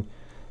 I've been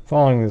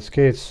following this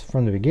case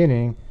from the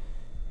beginning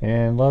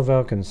and love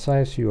how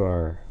concise you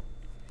are.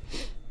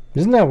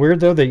 Isn't that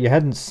weird though that you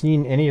hadn't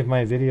seen any of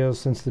my videos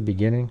since the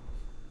beginning?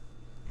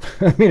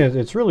 I mean,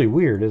 it's really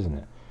weird, isn't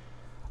it?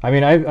 I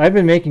mean, I've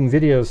been making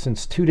videos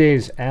since 2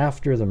 days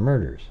after the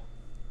murders.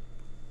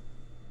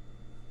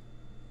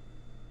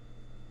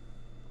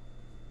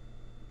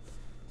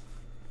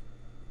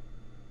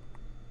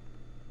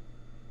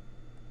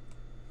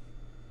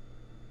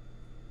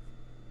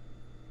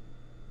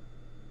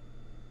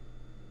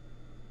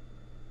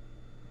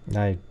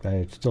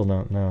 I still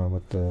don't know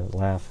what the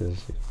laugh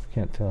is.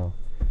 Can't tell.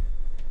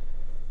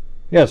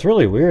 Yeah, it's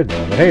really weird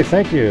though. But hey,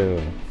 thank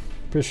you.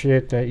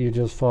 Appreciate that you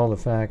just follow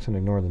the facts and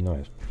ignore the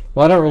noise.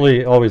 Well, I don't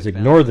really always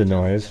ignore the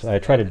noise. I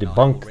try to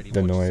debunk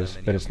the noise,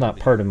 but it's not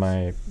part of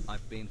my...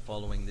 I've been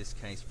following this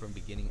case from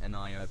beginning and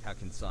I hope how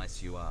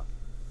concise you are.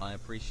 I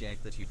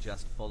appreciate that you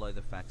just follow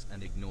the facts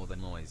and ignore the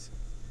noise.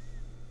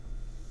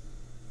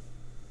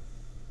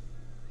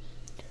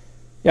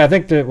 Yeah, I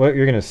think that what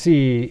you're going to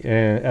see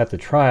at the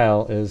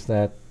trial is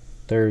that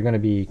they're going to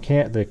be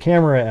the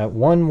camera at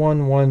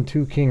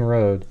 1112 King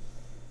Road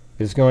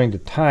is going to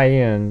tie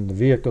in the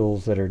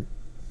vehicles that are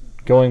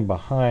going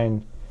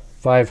behind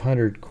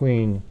 500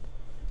 Queen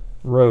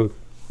Road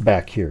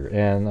back here.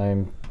 And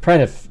I'm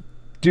trying to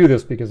do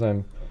this because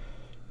I'm,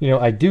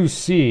 I do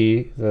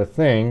see the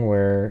thing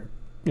where,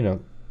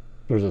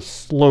 there's a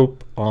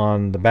slope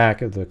on the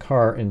back of the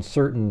car in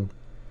certain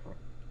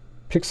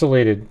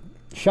pixelated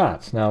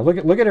shots. Now look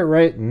at it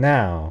right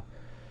now.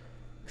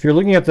 If you're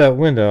looking at that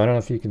window, I don't know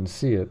if you can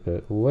see it,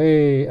 but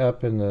way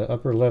up in the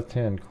upper left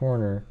hand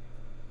corner,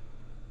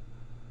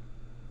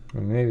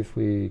 and maybe if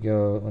we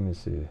go, let me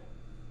see,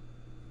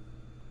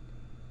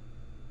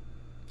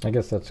 I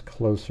guess that's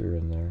closer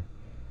in there,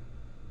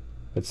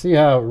 but see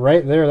how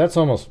right there, that's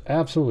almost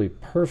absolutely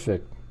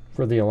perfect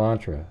for the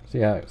Elantra. See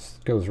how it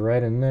goes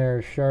right in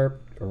there,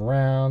 sharp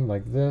around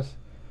like this.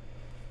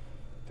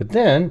 But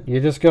then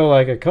you just go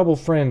like a couple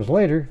frames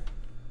later,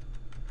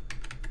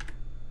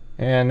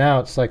 and now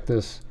it's like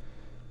this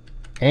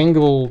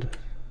angled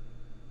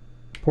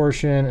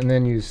portion, and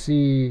then you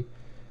see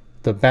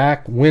the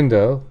back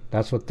window.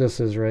 That's what this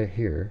is right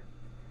here.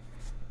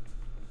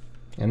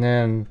 And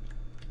then,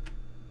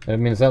 I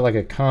mean, is that like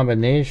a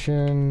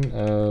combination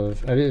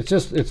of, I mean,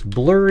 it's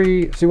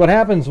blurry. See what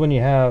happens when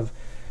you have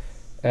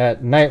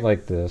at night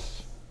like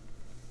this,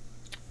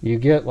 you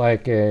get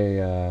like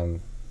a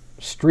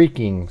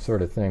streaking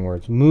sort of thing where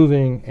it's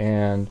moving,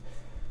 and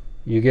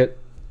you get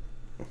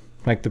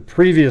like the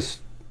previous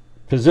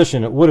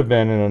position it would have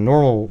been in a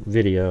normal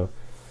video,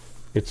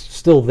 it's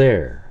still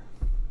there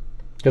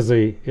because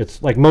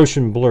it's like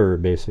motion blur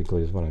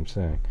basically is what I'm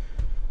saying.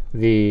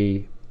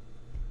 The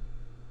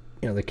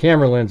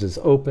camera lens is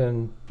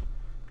open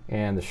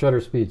and the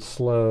shutter speed's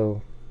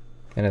slow,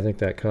 and I think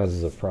that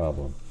causes a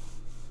problem.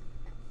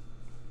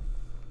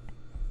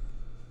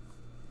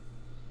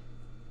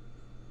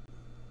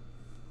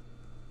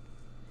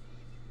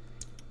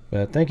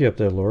 But thank you up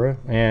there, Laura.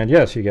 And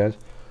yes, you guys,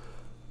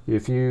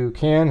 if you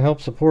can help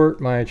support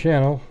my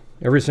channel,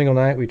 every single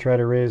night we try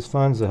to raise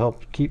funds to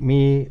help keep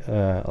me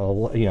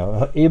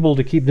able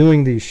to keep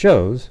doing these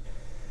shows.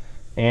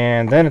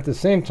 And then at the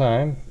same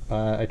time,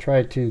 I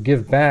try to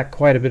give back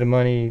quite a bit of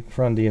money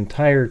from the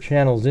entire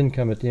channel's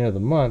income at the end of the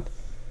month.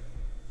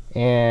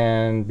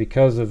 And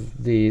because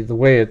of the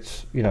way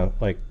it's,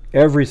 like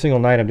every single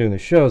night I'm doing the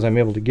shows, I'm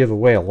able to give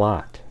away a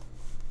lot.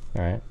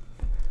 All right.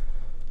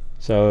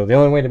 So the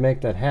only way to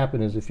make that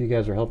happen is if you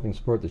guys are helping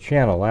support the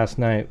channel. Last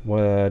night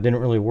didn't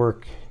really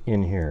work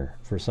in here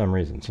for some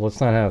reason. So let's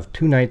not have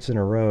 2 nights in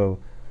a row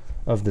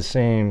of the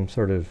same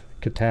sort of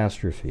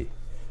catastrophe.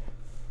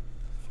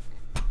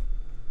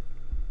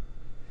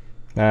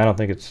 I don't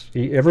think it's,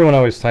 everyone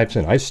always types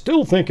in, I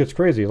still think it's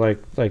crazy, like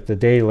the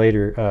day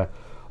later,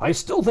 I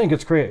still think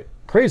it's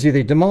crazy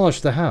they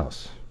demolished the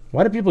house.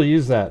 Why do people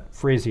use that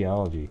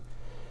phraseology?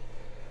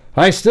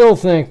 I still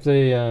think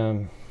they,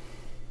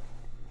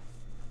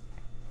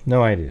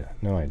 no idea.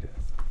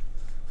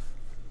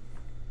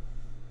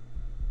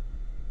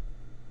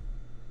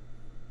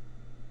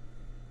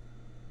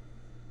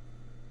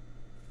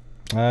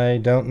 I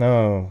don't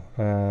know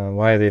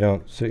why they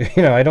don't,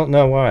 I don't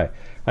know why.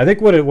 I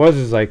think what it was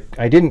is like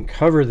I didn't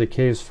cover the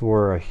case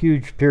for a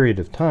huge period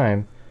of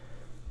time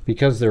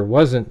because there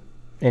wasn't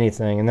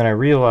anything, and then I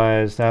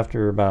realized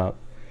after about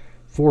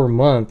 4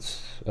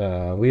 months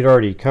we'd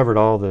already covered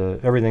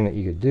everything that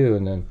you could do,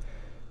 and then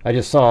I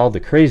just saw all the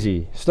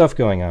crazy stuff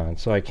going on,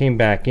 so I came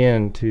back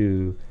in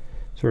to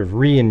sort of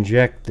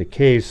re-inject the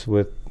case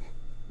with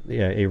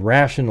a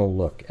rational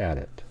look at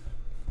it.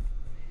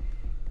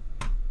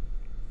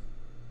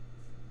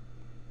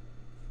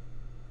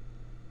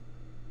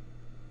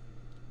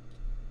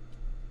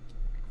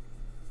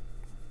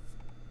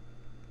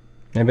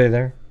 Anybody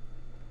there?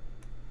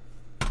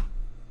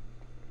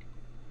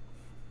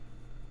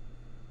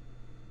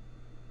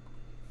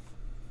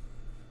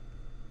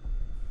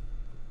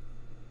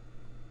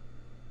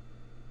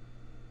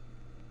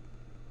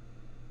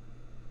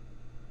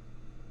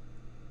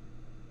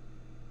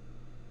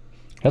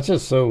 That's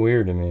just so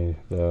weird to me,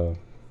 though.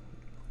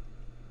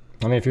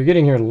 I mean, if you're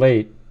getting here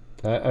late,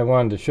 I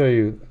wanted to show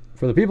you,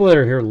 for the people that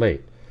are here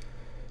late,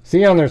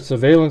 see on their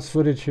surveillance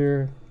footage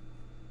here,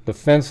 the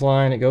fence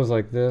line, it goes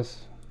like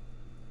this.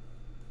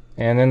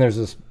 And then there's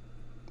this,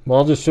 well,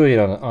 I'll just show you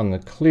on the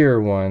clear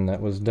one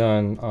that was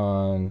done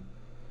on,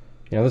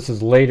 you know, this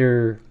is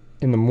later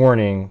in the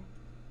morning,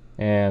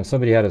 and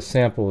somebody had a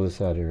sample of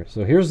this out here.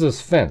 So here's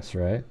this fence,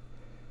 right?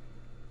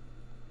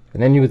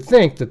 And then you would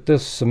think that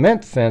this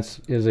cement fence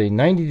is a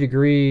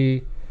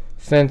 90-degree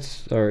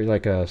fence, or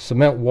like a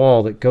cement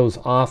wall that goes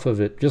off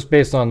of it, just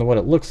based on what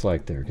it looks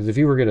like there. Because if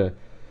you were going to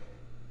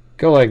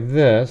go like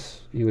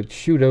this, you would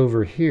shoot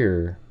over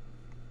here,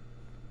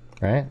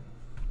 right?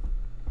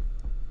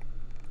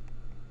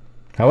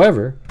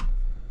 However,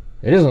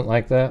 it isn't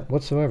like that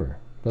whatsoever.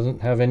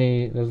 Doesn't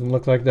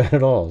look like that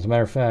at all. As a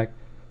matter of fact,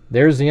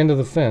 there's the end of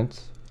the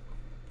fence.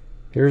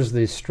 Here's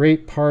the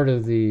straight part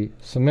of the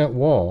cement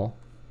wall.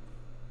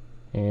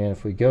 And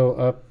if we go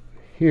up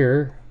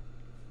here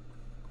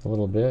a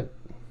little bit,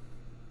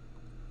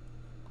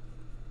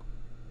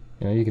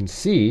 you know, you can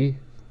see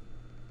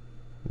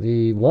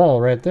the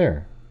wall right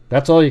there.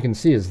 That's all you can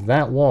see is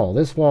that wall.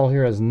 This wall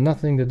here has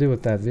nothing to do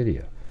with that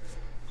video,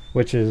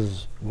 which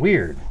is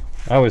weird.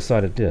 I always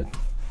thought it did.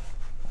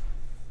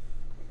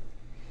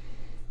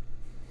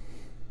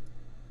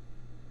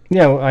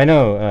 Yeah, I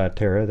know,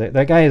 Tara.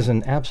 That guy is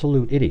an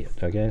absolute idiot,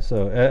 okay?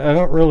 So I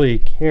don't really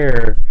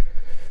care.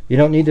 You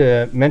don't need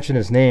to mention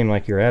his name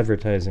like you're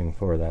advertising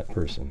for that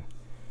person,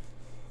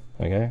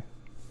 okay?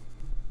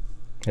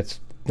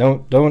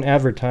 Don't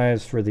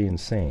advertise for the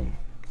insane.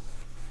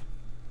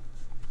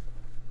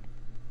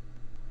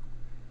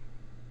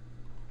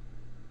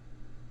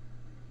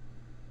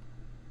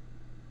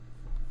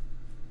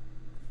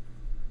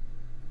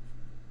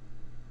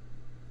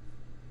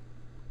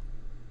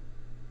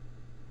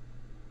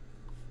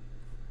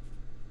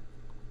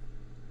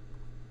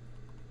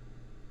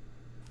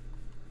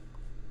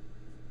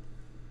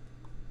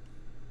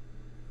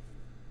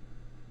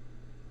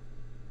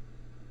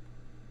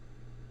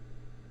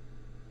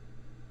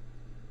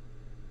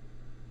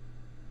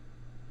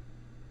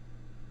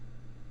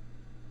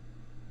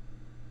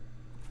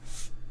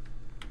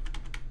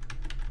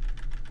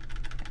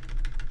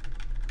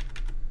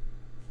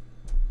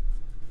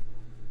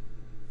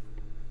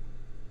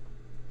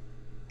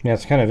 Yeah,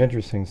 it's kind of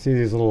interesting. See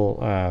these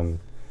little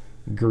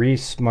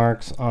grease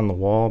marks on the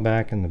wall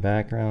back in the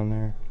background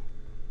there?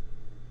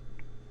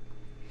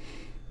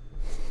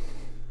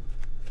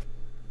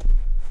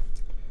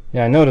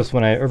 Yeah, I notice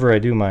whenever I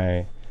do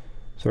my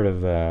sort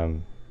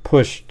of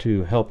push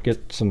to help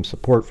get some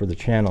support for the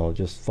channel, it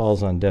just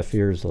falls on deaf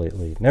ears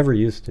lately. Never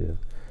used to.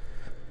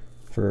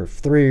 For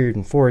 3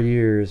 and 4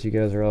 years, you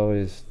guys are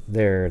always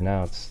there, and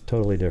now it's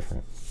totally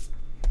different.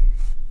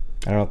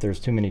 I don't know if there's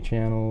too many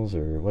channels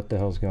or what the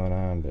hell's going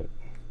on, but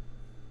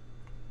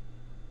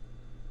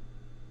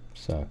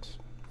sucks.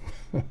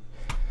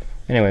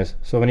 Anyways,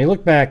 so when you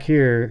look back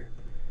here,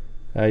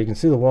 you can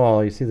see the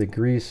wall. You see the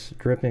grease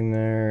dripping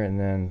there, and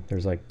then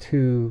there's like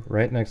 2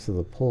 right next to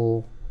the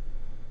pole.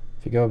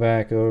 If you go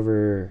back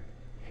over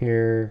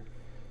here,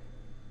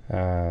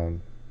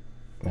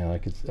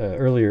 like it's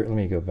earlier. Let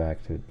me go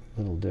back to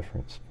a little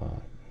different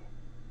spot.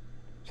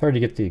 It's hard to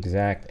get the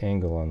exact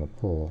angle on the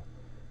pole.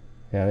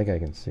 Yeah, I think I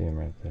can see him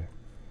right there.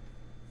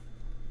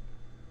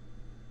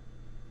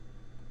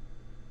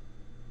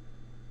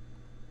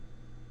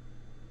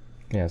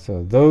 Yeah,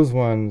 so those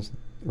ones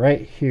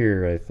right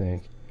here, I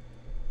think,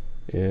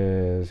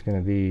 is going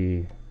to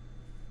be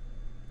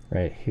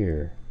right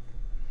here.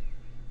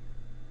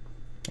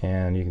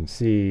 And you can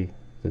see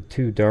the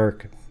 2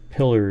 dark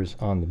pillars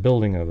on the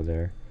building over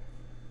there.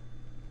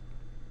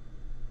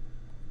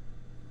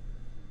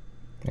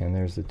 And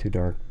there's the 2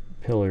 dark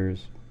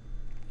pillars.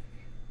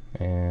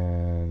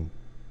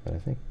 But I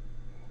think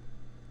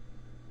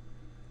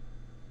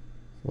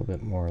a little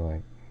bit more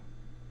like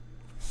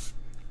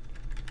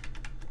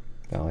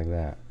about like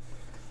that.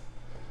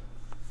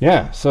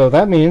 Yeah, so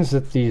that means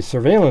that the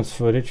surveillance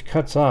footage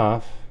cuts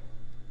off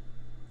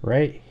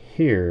right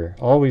here.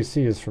 All we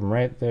see is from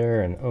right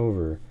there and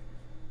over.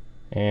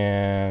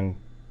 And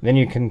then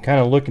you can kind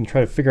of look and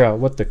try to figure out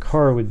what the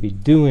car would be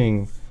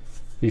doing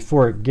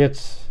before it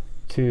gets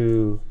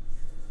to,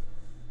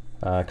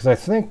 because I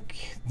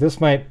think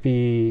this might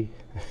be,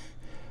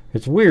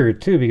 it's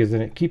weird too, because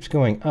then it keeps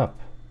going up.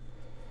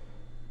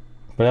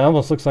 But it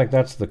almost looks like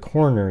that's the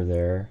corner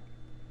there.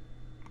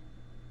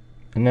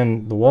 And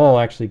then the wall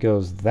actually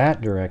goes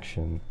that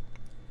direction.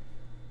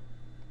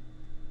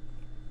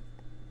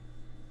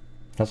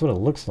 That's what it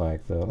looks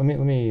like, though. Let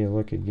me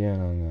look again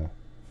on the.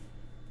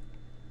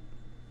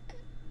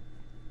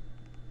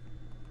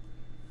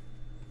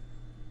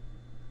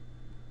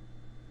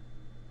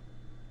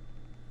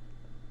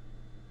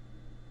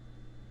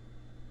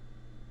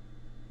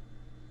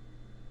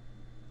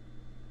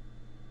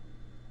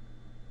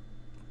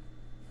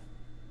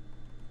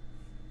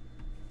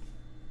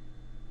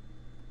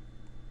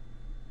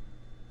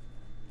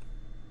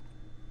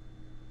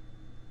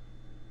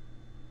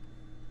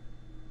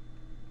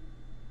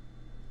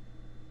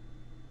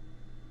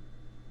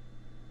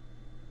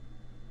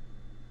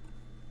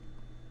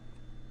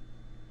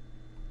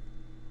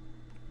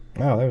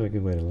 Oh, there's a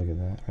good way to look at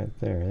that. Right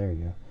there. There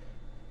you go.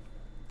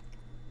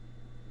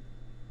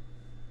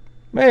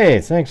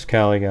 Hey, thanks,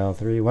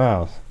 Caligal3.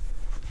 Wow,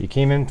 you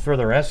came in for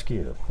the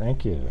rescue.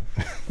 Thank you.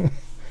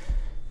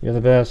 You're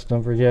the best.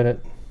 Don't forget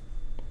it.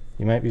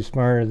 You might be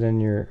smarter than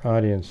your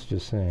audience,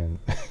 just saying.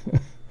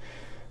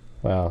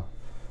 Well,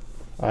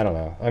 I don't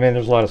know. I mean,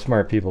 there's a lot of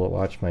smart people that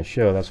watch my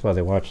show. That's why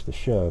they watch the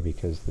show,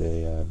 because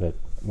they, but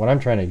what I'm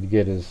trying to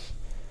get is,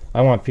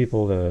 I want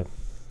people to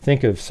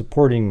think of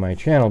supporting my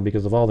channel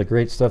because of all the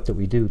great stuff that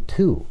we do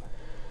too.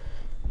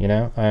 You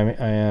know,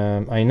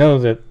 I know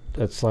that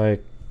it's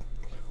like,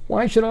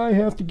 why should I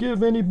have to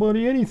give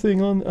anybody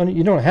anything on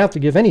you don't have to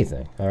give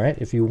anything, all right?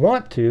 If you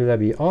want to,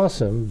 that'd be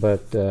awesome,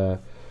 but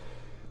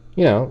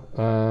you know,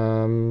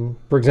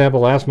 for example,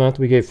 last month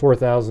we gave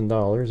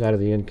 $4,000 out of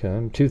the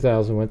income.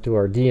 $2,000 went to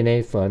our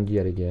DNA fund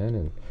yet again,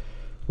 and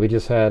we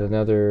just had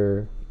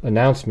another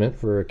announcement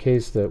for a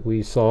case that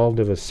we solved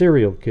of a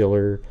serial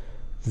killer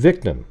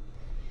victim.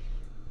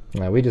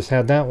 We just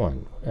had that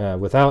one.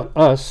 Without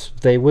us,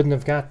 they wouldn't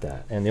have got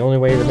that, and the only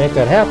way to make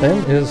that happen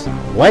is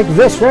like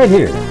this right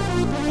here.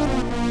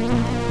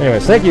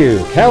 Anyways, thank you,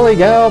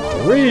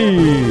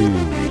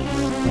 Caligal3.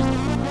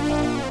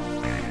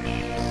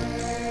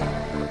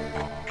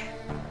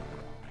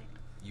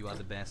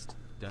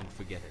 Don't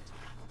forget it.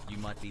 You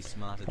might be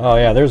smarter. Oh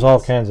yeah, there's all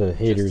kinds of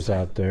haters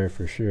out there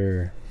for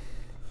sure.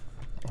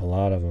 A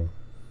lot of them.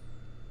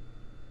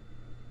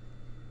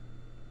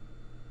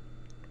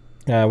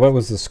 What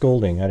was the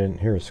scolding? I didn't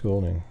hear a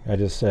scolding. I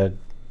just said,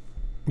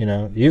 you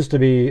know, it used to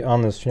be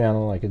on this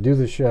channel, I could do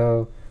the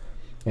show,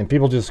 and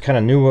people just kind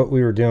of knew what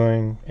we were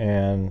doing,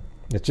 and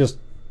it's just,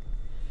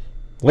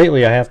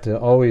 lately I have to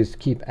always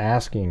keep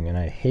asking, and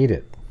I hate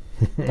it.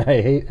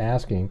 I hate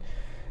asking.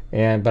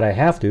 But I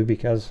have to,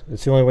 because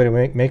it's the only way to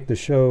make the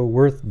show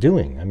worth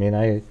doing. I mean,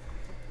 I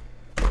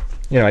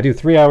do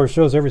 3-hour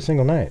shows every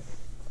single night.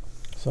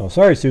 So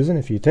sorry, Susan,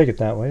 if you take it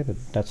that way, but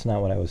that's not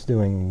what I was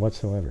doing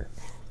whatsoever.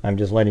 I'm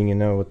just letting you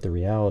know what the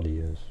reality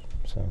is.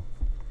 So,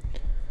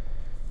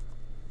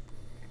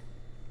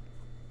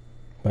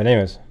 but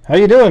anyways, how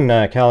you doing,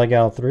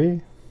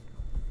 Caligal3?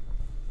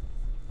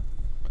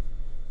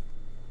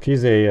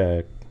 She's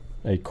a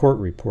court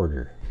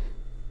reporter.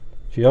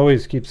 She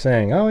always keeps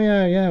saying, oh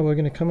yeah, we're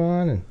going to come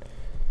on,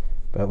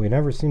 but we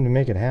never seem to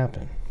make it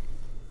happen.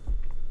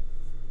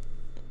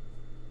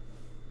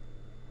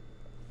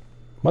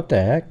 What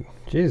the heck?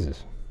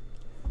 Jesus.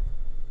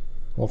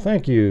 Well,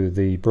 thank you,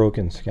 the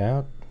Broken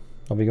Scout.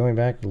 I'll be going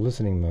back to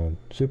listening mode.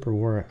 Super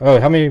war. Oh,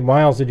 how many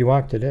miles did you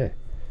walk today?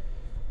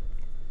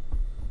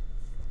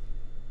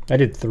 I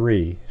did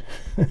 3.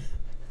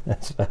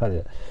 That's about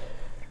it.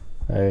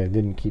 I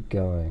didn't keep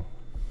going.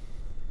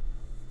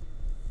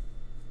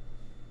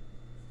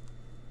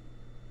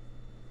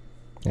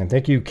 And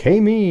thank you,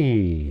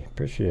 K-Me.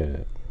 Appreciate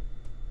it.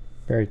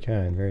 Very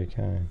kind, very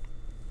kind.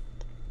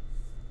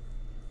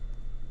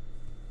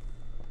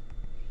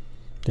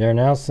 They are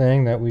now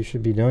saying that we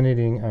should be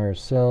donating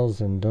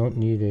ourselves and don't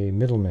need a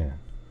middleman.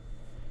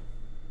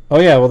 Oh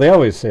yeah, well they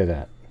always say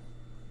that.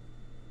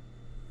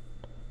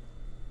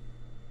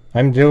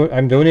 I'm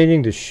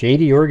donating to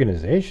shady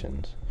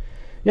organizations.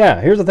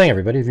 Yeah, here's the thing,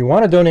 everybody. If you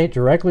want to donate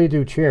directly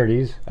to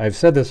charities, I've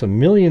said this a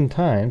million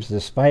times,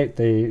 despite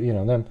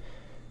them.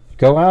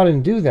 Go out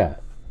and do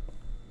that.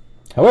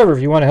 However,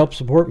 if you want to help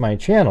support my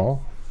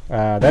channel,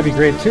 that'd be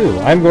great too.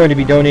 I'm going to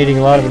be donating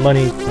a lot of the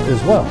money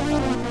as well.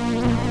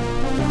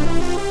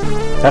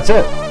 That's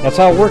it. That's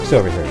how it works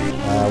over here.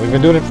 We've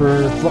been doing it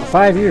for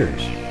 5 years.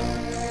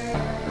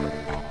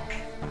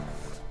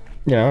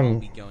 You know, I'll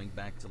be going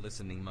back to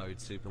listening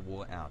mode. Super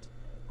war out.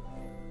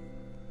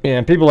 Yeah,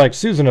 and people like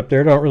Susan up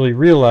there don't really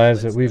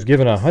realize that we've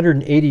given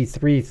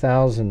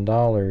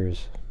 $183,000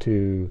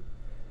 to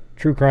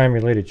true crime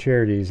related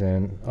charities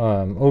and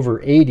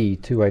over 80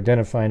 to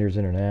Identifinders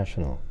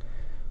International,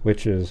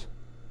 which is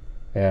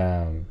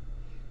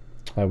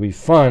we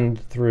fund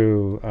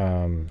through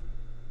I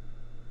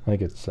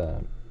think it's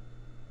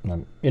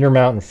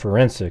Intermountain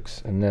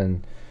Forensics, and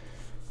then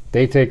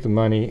they take the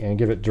money and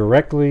give it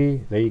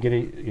directly. They get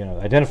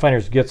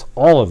Identifinders gets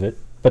all of it,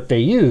 but they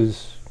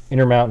use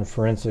Intermountain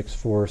Forensics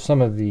for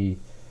some of the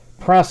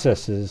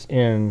processes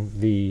in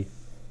the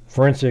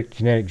forensic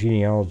genetic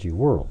genealogy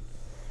world.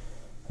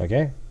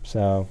 Okay,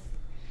 so,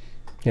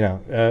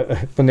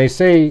 when they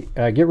say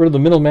get rid of the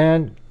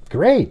middleman,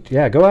 great.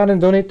 Yeah, go out and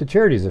donate to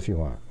charities if you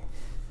want.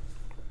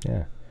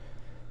 Yeah,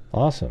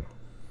 awesome.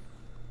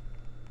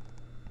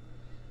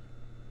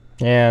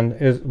 And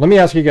let me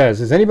ask you guys,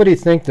 does anybody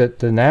think that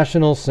the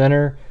National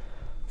Center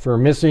for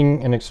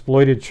Missing and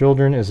Exploited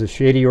Children is a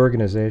shady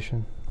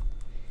organization?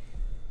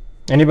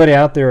 Anybody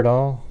out there at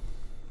all?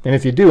 And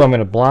if you do, I'm going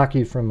to block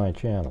you from my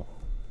channel.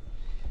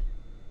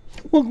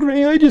 Well,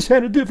 Gray, I just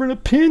had a different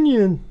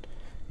opinion.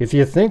 If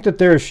you think that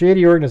they're a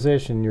shady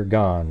organization, you're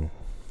gone.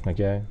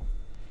 Okay?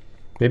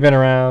 They've been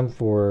around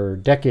for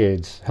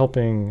decades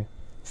helping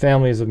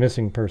families of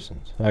missing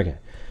persons. Okay.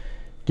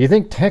 Do you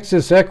think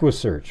Texas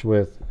EquiSearch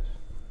with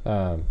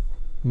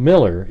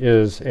Miller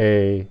is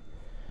a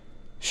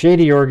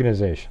shady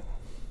organization?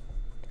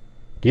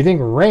 Do you think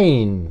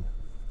RAINN,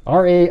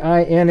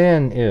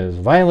 R-A-I-N-N, is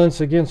Violence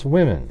Against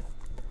Women?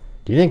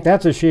 Do you think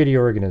that's a shady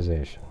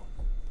organization?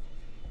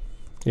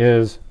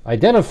 Is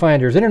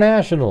Identifinders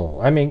International?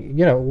 I mean,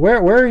 you know, where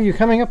are you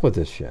coming up with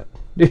this shit?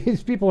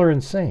 These people are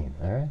insane,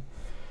 all right?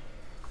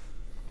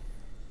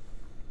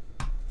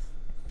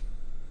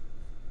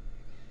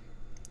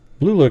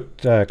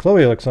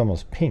 Chloe looks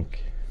almost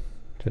pink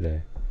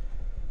today.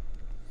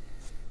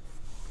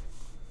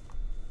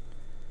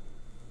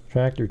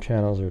 Tractor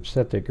channels are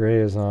upset that Gray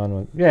is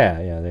on.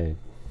 Yeah, they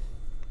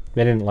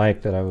didn't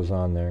like that I was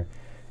on there.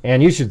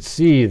 And you should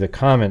see the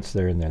comments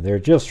that are in there. They're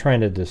just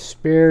trying to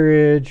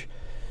disparage,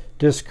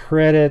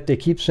 discredit. They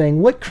keep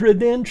saying, what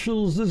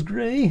credentials does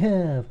Gray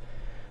have?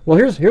 Well,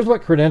 here's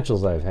what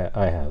credentials I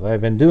have.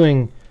 I've been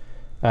doing,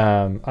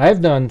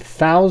 I've done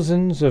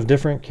thousands of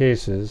different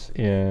cases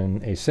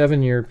in a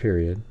 7-year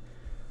period.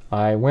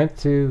 I went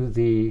to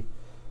the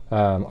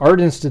Art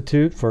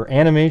Institute for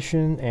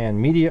Animation and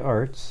Media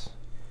Arts.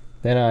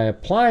 Then I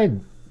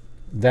applied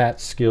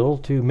that skill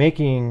to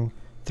making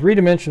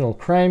three-dimensional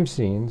crime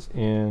scenes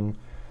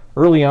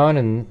early on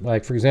in,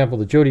 like, for example,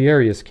 the Jodi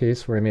Arias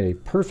case, where I made a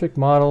perfect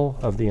model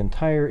of the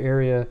entire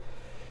area,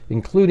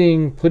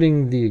 including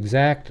putting the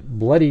exact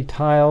bloody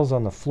tiles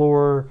on the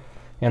floor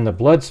and the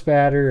blood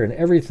spatter and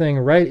everything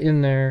right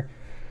in there.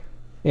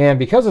 And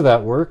because of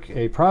that work,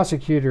 a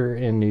prosecutor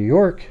in New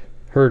York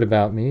heard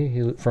about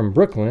me from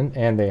Brooklyn,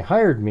 and they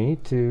hired me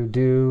to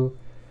do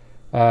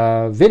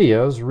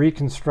videos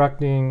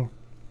reconstructing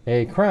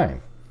a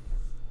crime.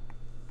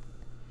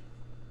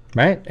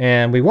 Right?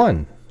 And we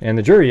won. And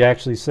the jury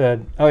actually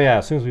said, oh yeah,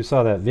 as soon as we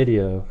saw that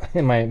video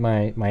in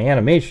my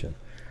animation,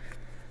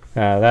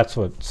 that's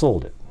what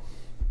sold it.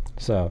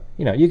 So,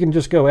 you know, you can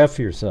just go F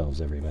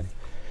yourselves, everybody.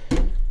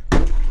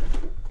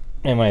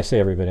 And when I say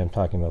everybody, I'm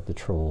talking about the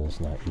trolls,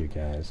 not you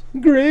guys.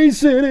 Gray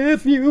said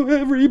F you,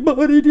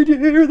 everybody. Did you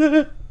hear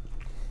that?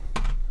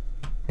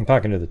 I'm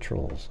talking to the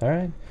trolls, all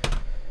right?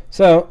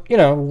 So, you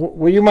know,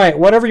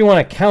 whatever you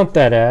want to count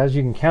that as,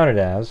 you can count it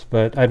as.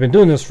 But I've been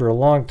doing this for a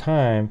long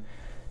time,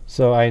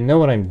 so I know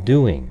what I'm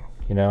doing.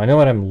 You know, I know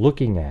what I'm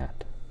looking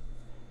at.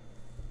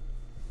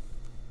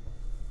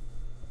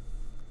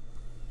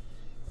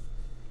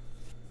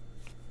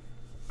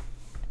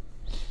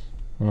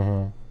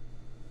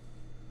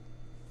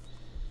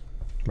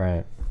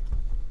 Right.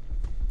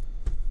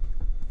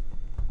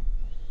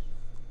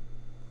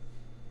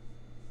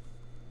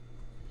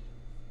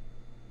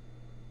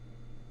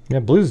 Yeah,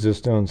 blue's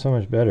just doing so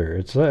much better.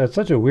 It's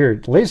such a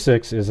weird...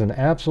 Lasix is an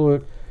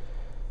absolute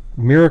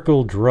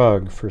miracle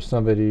drug for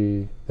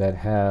somebody that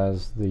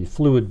has the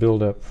fluid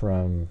buildup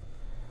from...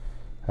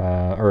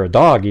 or a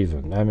dog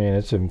even. I mean,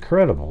 it's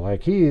incredible.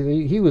 Like,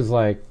 he was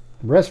like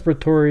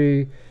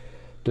respiratory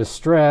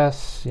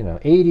distress, you know,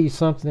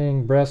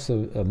 80-something breaths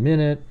a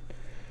minute.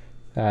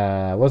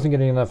 Wasn't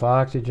getting enough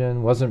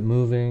oxygen, wasn't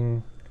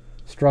moving,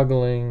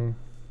 struggling,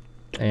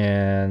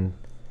 and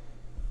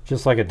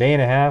just like a day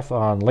and a half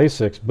on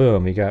Lasix,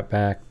 boom, he got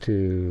back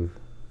to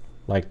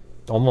like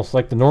almost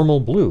like the normal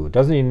blue. It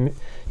doesn't even,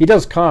 he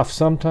does cough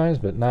sometimes,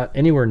 but not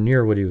anywhere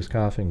near what he was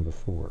coughing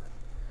before.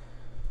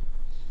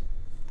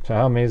 So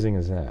how amazing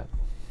is that?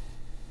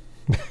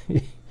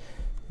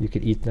 You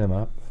could eat them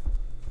up.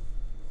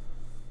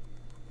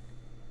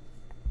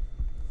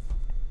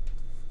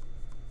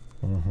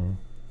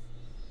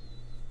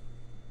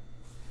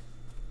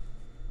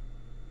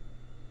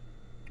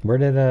 Where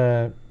did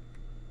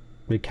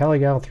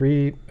Caligal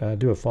 3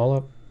 do a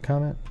follow-up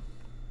comment?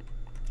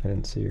 I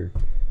didn't see her.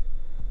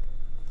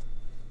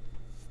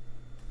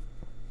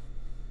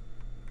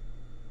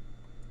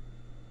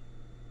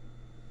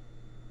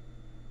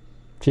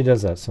 She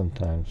does that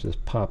sometimes.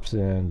 Just pops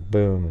in,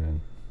 boom,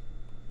 and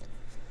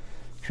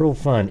it's real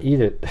fun. Eat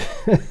it.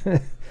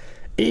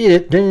 Eat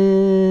it.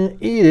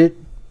 Eat it.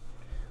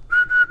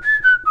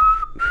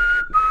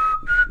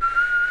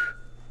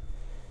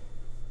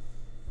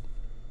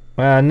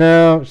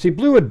 No, see,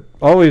 Blue would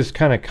always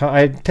kind of...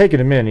 I'd taken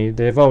him in.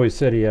 They've always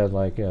said he had,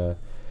 like, a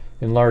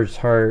enlarged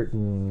heart,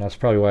 and that's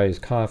probably why he's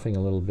coughing a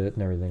little bit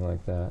and everything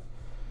like that.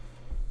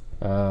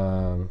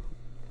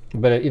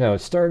 But, it, you know, it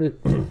started...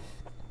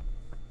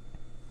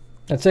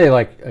 I'd say,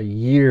 like, a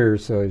year or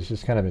so he's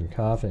just kind of been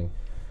coughing.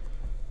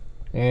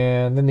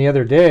 And then the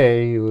other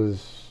day, he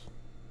was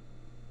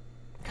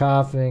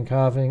coughing,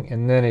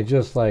 and then it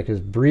just, like, his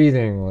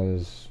breathing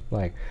was,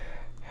 like...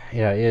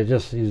 Yeah, it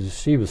just...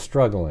 he was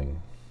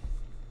struggling.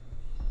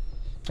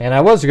 And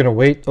I was going to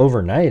wait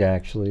overnight,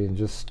 actually, and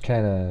just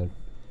kind of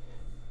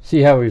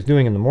see how he was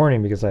doing in the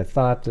morning, because I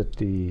thought that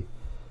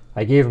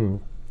I gave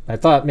him, I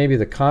thought maybe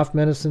the cough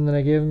medicine that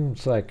I gave him,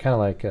 it's like kind of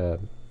like, I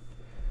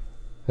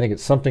think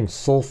it's something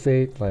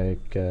sulfate,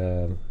 like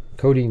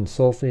codeine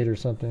sulfate or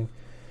something.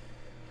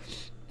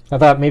 I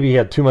thought maybe he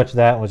had too much of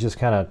that and was just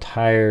kind of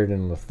tired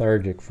and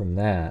lethargic from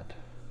that.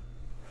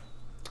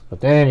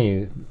 But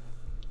then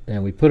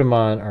we put him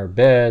on our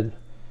bed,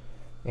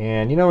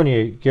 and you know when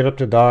you get up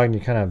to the dog and you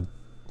kind of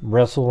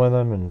wrestle with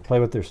them and play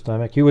with their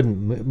stomach, he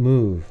wouldn't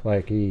move.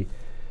 Like he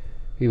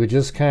would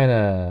just kind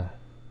of,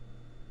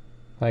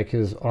 like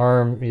his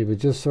arm, he would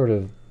just sort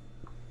of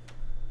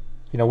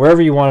you know,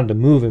 wherever you wanted to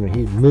move him,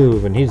 he'd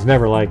move, and he's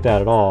never like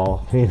that at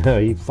all. You know,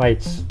 he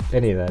fights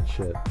any of that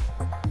shit.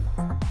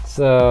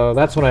 So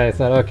that's when I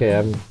thought, okay,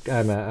 I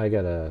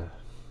gotta,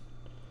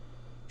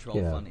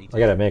 you know, I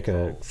gotta make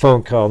a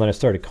phone call. And then I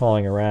started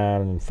calling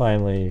around, and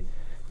finally,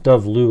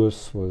 Dove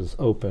Lewis was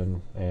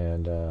open,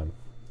 and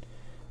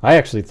I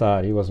actually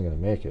thought he wasn't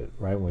gonna make it.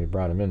 Right when we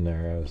brought him in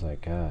there, I was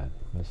like, God,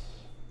 this.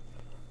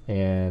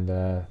 And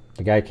the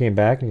guy came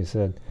back and he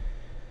said,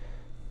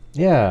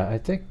 yeah, I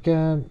think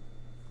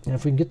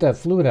if we can get that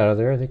fluid out of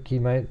there, I think he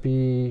might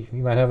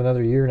have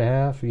another year and a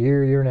half.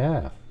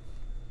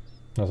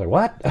 I was like,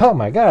 what? Oh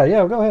my God, yeah,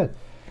 well, go ahead.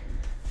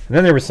 And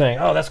then they were saying,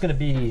 oh, that's going to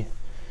be,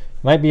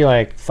 might be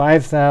like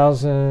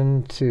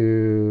 5,000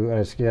 to, I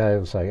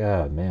was like,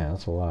 oh man,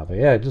 that's a lot. But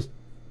yeah, just,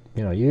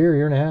 you know,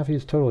 year and a half,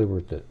 he's totally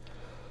worth it.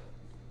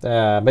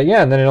 But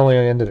yeah, and then it only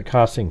ended up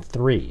costing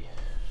 3,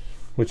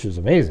 which is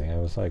amazing. I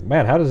was like,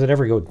 man, how does it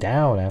ever go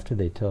down after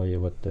they tell you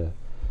what the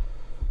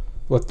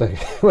what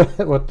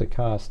the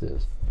cost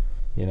is,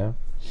 you know?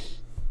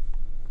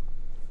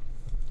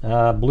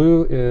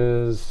 Blue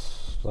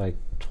is like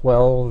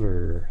 12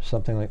 or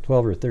something, like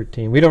 12 or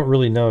 13. We don't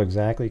really know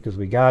exactly because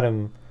we got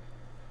him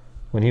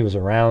when he was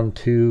around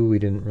 2. We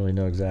didn't really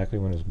know exactly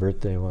when his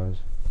birthday was.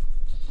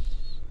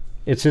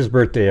 It's his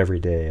birthday every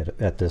day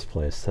at this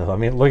place. So I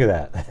mean, look at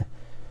that.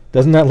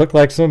 Doesn't that look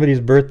like somebody's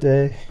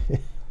birthday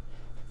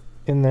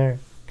in there?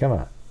 Come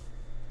on.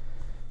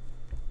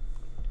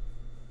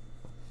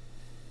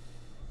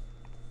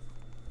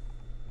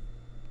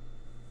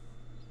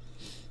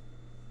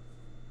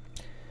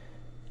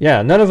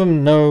 Yeah, none of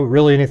them know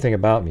really anything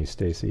about me,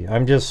 Stacy.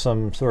 I'm just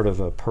some sort of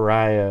a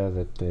pariah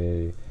that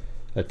they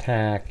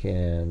attack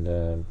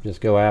and just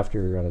go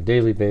after on a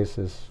daily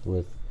basis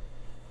with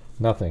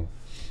nothing.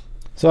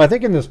 So I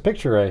think in this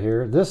picture right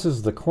here, this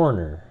is the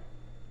corner.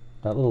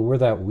 That little, where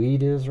that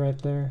weed is right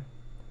there.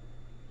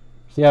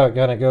 See how it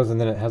kind of goes,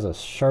 and then it has a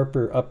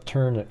sharper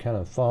upturn that kind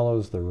of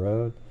follows the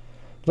road.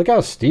 Look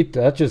how steep,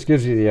 that just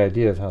gives you the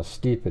idea of how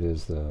steep it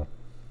is though.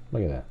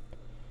 Look at that.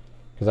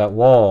 Because that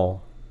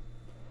wall,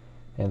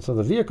 and so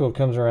the vehicle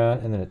comes around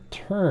and then it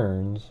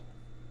turns.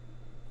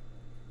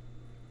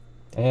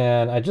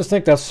 And I just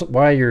think that's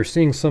why you're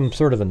seeing some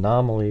sort of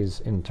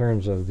anomalies in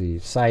terms of the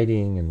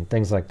sighting and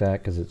things like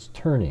that, because it's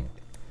turning.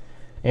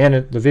 And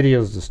the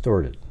video is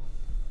distorted.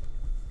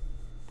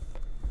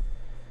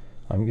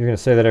 You're going to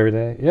say that every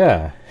day?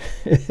 Yeah,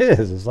 it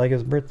is. It's like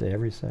his birthday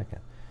every second.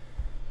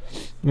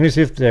 Let me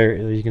see if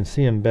you can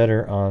see him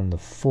better on the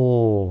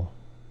full.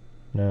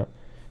 No.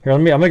 Here,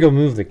 I'm going to go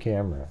move the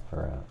camera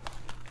around.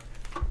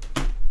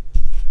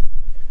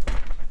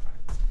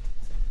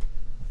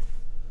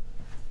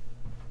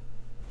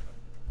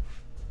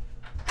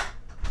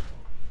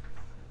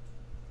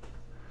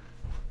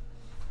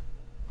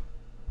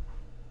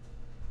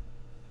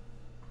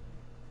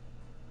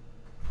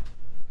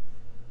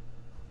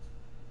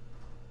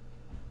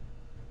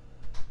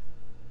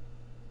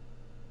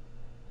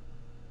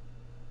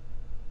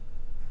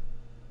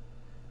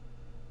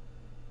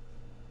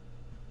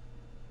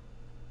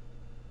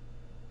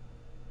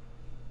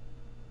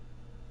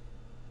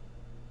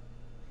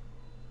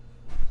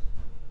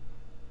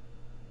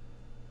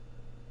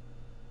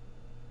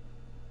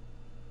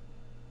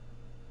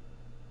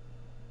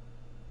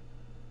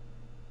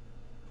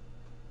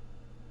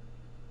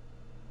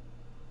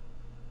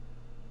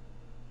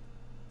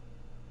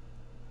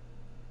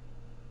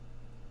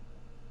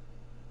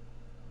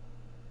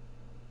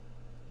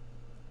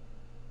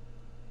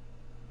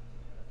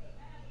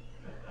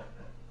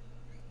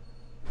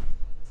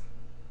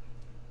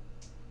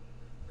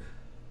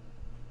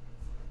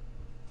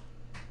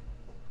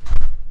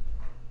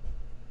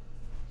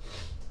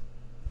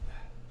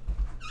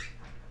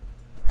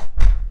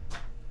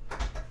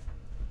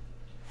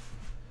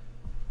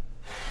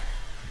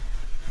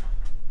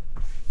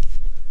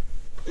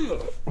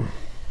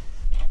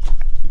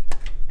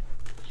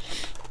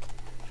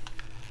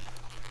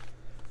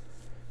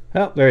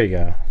 Oh, there you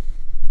go.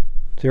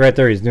 See right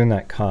there, he's doing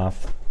that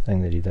cough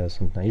thing that he does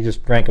sometimes. He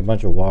just drank a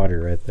bunch of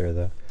water right there,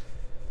 though.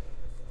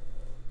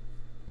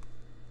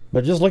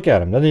 But just look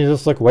at him. Doesn't he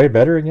just look way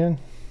better again?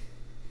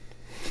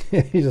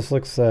 He just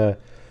looks, you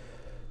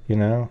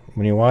know,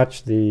 when you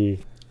watch the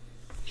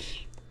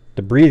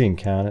breathing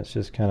count, it's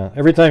just kind of,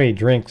 every time he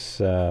drinks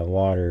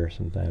water,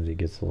 sometimes he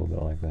gets a little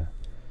bit like that.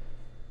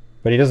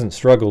 But he doesn't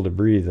struggle to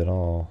breathe at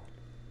all.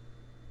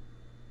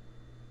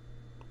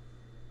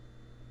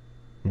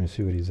 Let me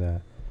see what he's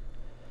at.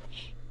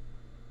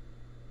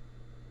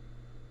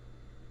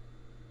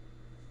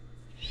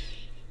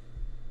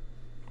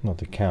 I'll have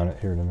to count it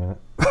here in a minute.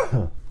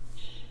 I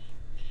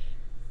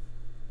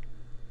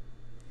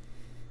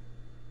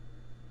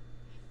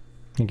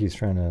think he's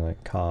trying to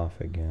like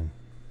cough again.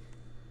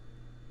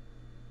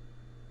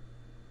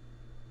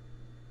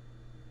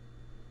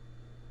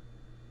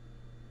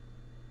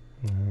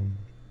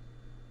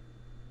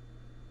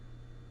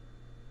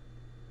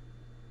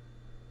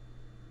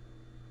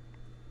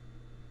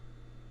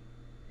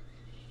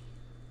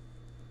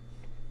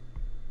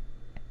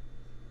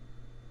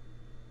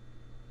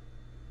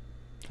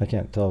 I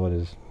can't tell what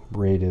his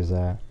rate is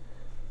at.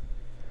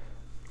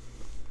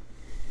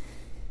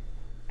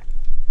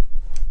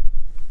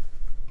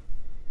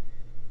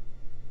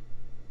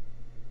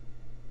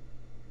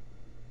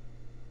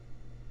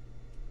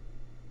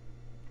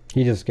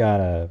 He just got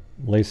a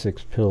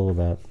Lasix pill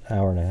about an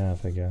hour and a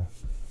half ago.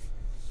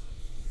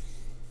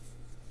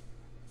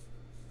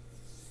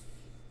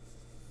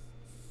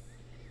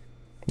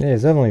 Yeah,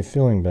 he's definitely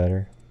feeling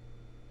better.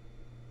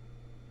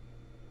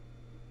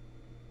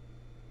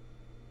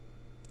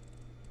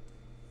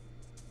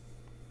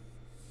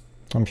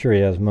 I'm sure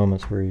he has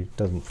moments where he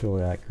doesn't feel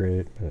that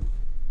great, but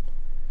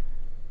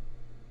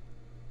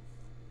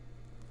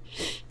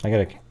I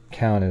gotta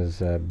count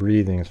his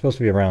breathing. It's supposed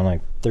to be around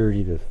like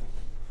 30 to...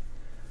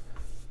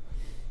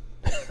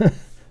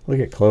 Look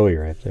at Chloe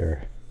right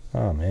there.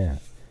 Oh man,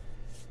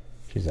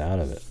 she's out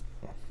of it.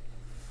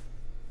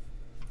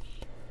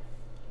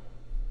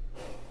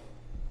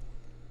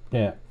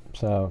 Yeah,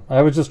 so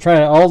I was just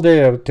trying all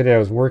day today. I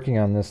was working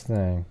on this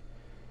thing,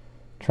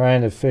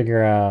 trying to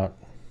figure out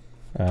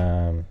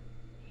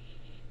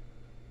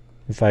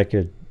if I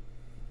could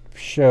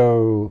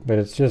show, but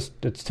it's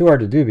too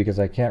hard to do because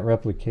I can't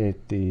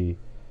replicate the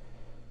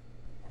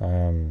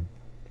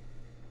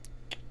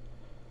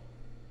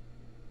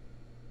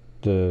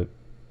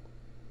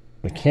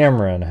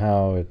camera and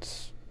how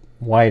it's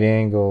wide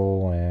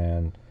angle,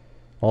 and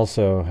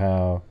also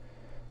how,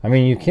 I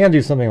mean, you can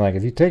do something like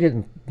if you take it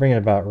and bring it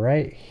about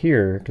right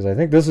here, because I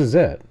think this is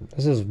it.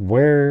 This is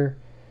where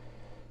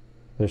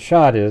the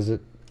shot is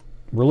that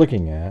we're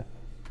looking at,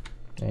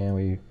 and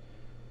we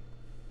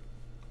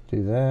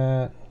do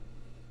that.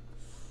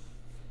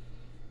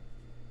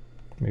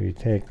 Maybe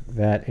take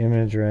that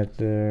image right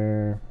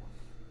there.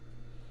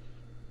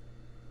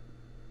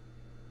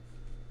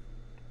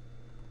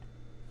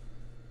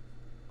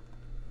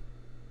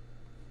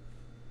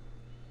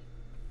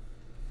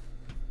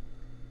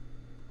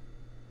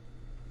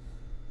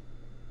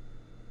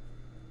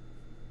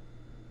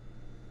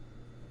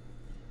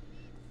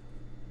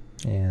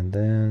 And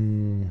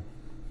then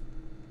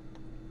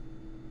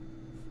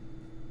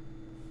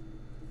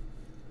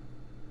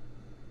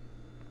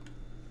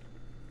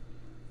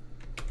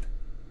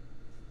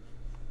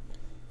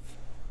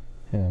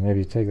yeah,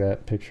 maybe take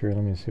that picture.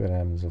 Let me see what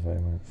happens if I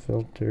want to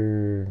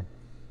filter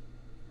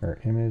or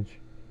image.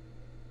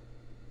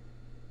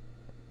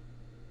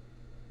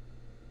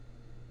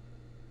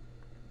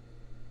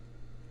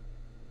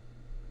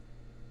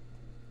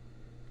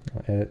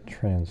 Edit,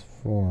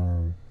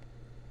 transform.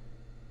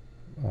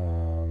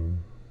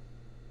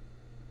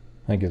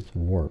 I think it's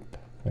warp.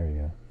 There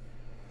you go.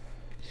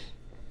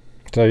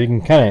 So you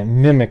can kind of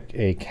mimic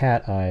a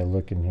cat eye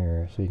look in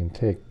here. So you can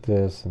take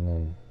this and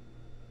then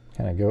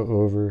kind of go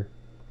over,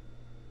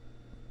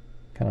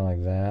 kind of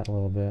like that a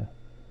little bit.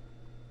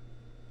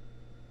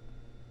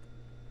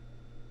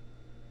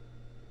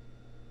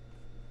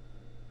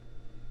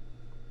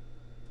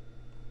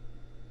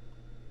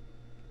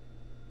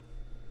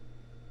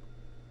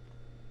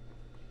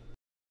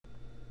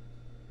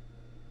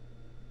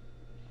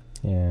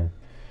 Yeah.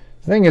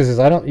 The thing is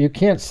you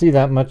can't see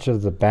that much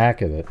of the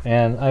back of it,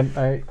 and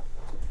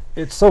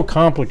it's so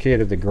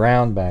complicated, the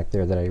ground back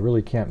there, that I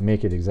really can't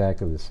make it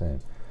exactly the same.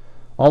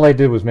 All I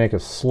did was make a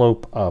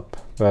slope up,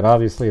 but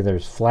obviously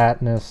there's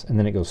flatness, and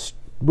then it goes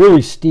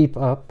really steep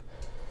up.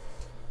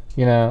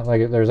 You know,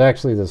 like there's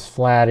actually this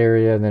flat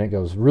area, and then it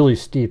goes really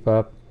steep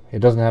up. It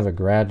doesn't have a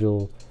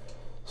gradual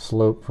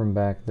slope from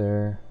back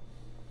there.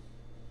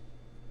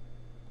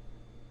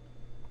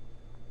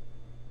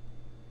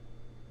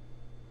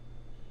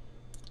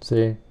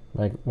 See,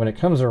 like when it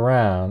comes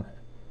around,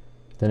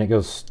 then it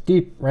goes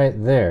steep right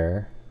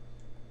there,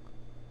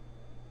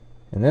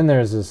 and then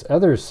there's this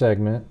other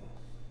segment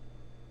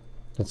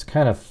that's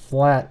kind of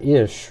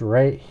flat-ish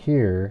right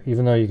here,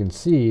 even though you can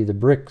see the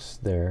bricks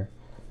there,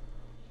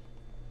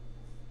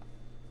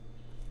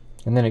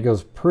 and then it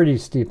goes pretty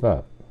steep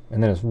up,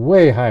 and then it's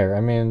way higher.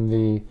 I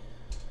mean,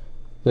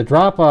 the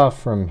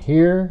drop-off from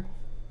here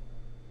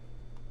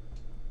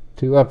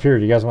to up here,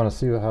 do you guys want to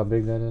see how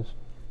big that is?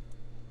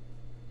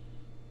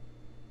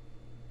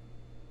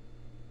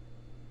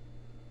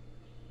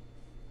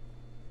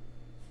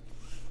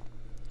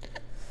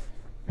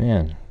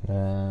 Man,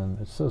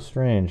 it's so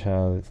strange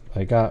how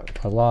I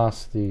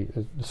lost the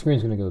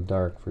screen's going to go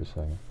dark for a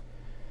second.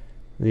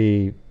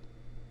 The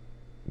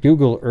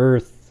Google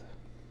Earth,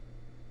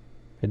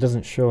 it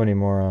doesn't show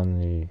anymore on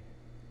the,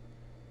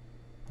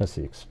 let's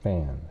see,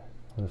 expand.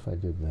 What if I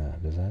did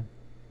that? Does that?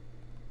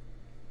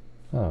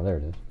 Oh, there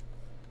it is.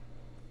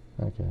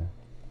 Okay.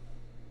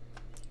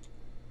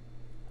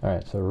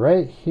 Alright, so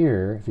right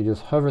here, if you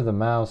just hover the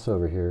mouse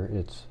over here,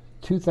 it's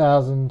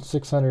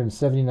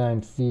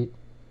 2,679 feet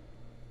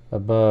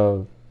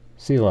above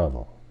sea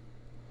level.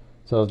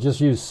 So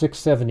just use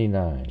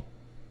 679.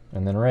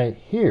 And then right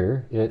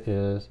here it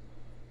is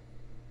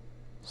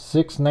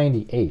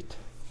 698. So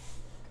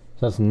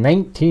that's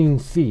 19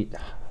 feet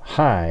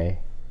higher.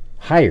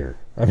 I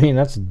mean,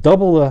 that's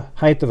double the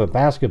height of a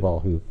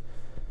basketball hoop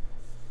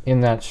in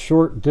that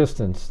short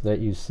distance that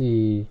you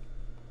see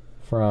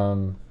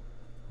from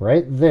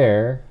right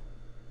there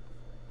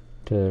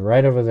to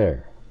right over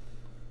there.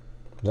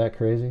 Is that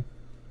crazy?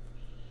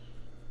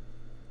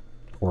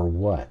 Or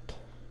what?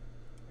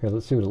 Here,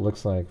 let's see what it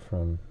looks like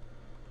from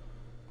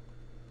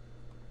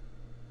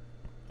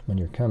when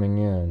you're coming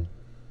in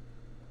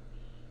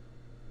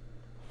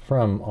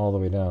from all the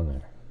way down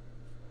there.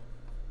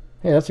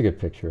 Hey, that's a good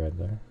picture right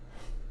there.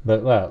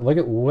 But look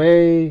at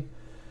way,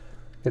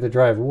 get the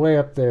drive way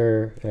up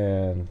there,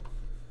 and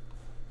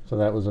so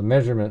that was a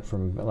measurement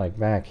from like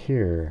back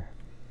here.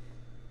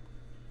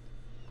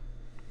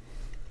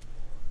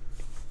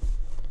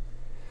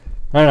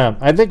 I don't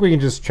know. I think we can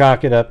just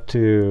chalk it up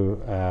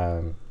to,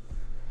 I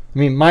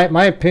mean,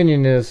 my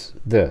opinion is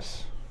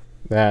this,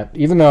 that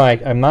even though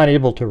I'm not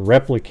able to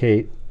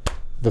replicate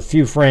the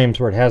few frames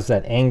where it has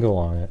that angle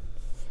on it,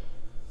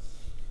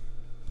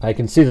 I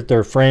can see that there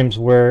are frames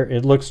where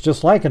it looks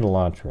just like an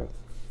Elantra.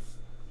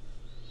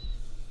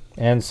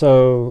 And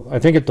so I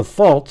think it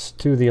defaults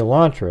to the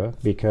Elantra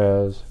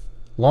because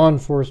law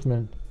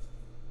enforcement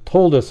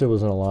told us it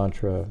was an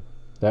Elantra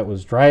that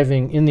was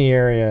driving in the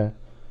area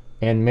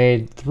and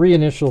made 3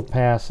 initial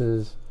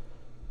passes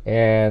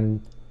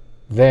and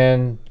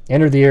then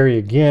entered the area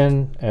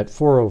again at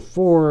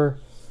 404,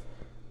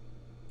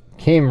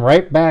 came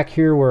right back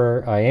here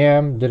where I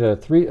am, did a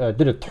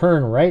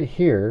turn right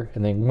here,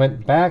 and then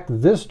went back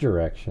this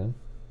direction.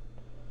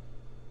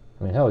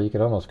 I mean, hell, you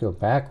could almost go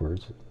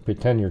backwards,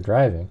 pretend you're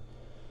driving.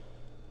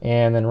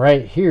 And then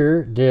right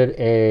here did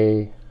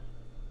a,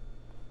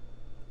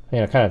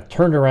 kind of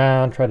turned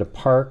around, tried to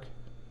park.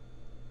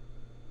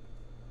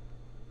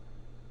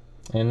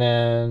 And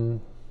then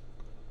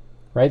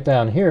right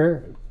down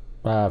here,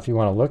 if you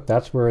want to look,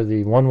 that's where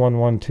the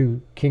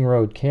 1112 King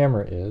Road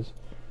camera is.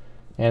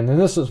 And then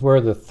this is where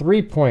the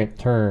 3-point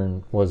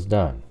turn was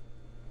done.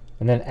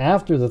 And then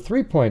after the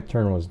 3-point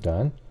turn was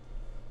done,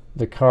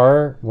 the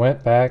car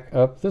went back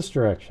up this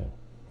direction,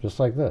 just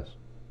like this.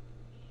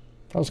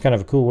 That was kind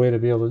of a cool way to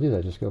be able to do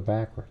that, just go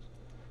backwards.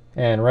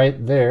 And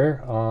right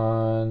there,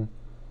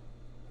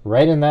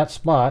 right in that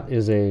spot,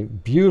 is a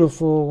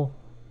beautiful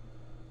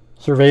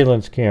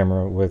surveillance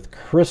camera with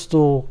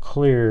crystal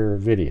clear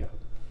video.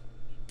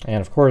 And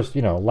of course,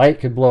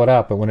 light could blow it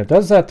out, but when it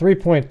does that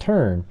 3-point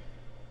turn,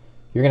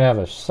 you're going to have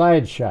a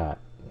side shot,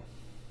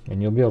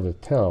 and you'll be able to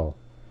tell.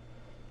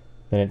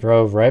 Then it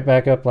drove right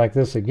back up like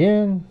this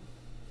again,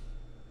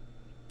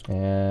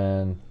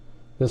 and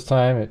this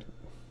time it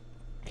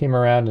came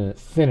around and it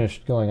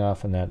finished going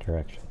off in that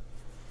direction.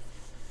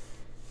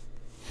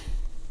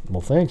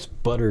 Well, thanks,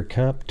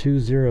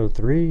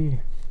 Buttercup203.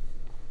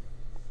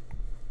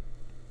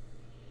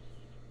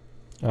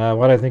 Why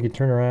do I think he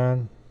turned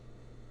around?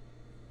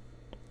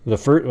 The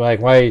first,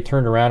 why he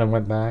turned around and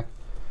went back?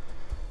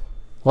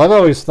 Well, I've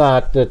always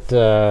thought that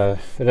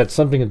it had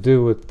something to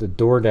do with the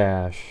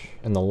DoorDash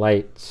and the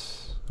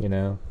lights,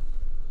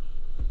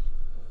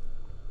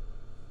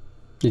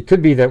 It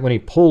could be that when he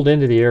pulled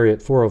into the area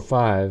at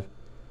 405,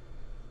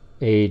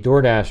 a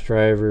DoorDash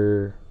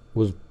driver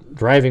was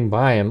driving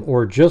by him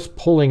or just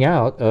pulling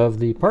out of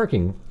the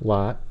parking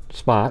lot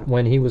spot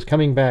when he was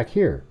coming back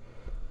here.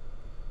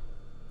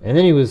 And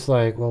then he was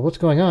like, well, what's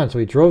going on? So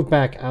he drove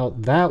back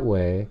out that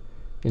way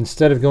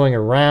instead of going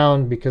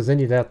around, because then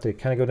you'd have to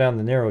kind of go down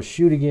the narrow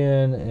chute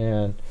again.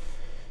 And,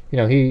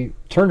 he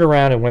turned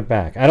around and went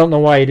back. I don't know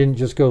why he didn't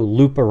just go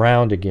loop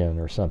around again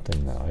or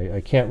something, though.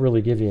 I can't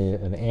really give you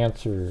an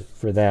answer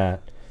for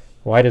that.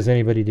 Why does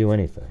anybody do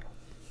anything?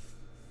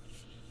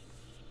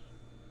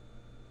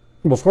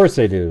 Well, of course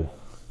they do,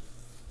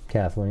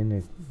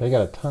 Kathleen. They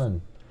got a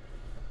ton.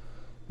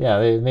 Yeah,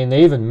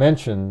 they even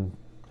mentioned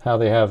how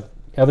they have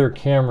other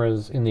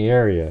cameras in the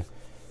area.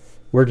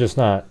 We're just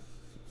not,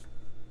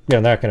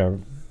 not going to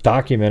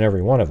document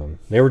every one of them.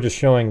 They were just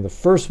showing the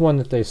first one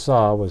that they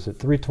saw was at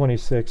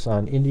 326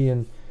 on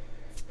Indian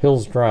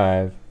Hills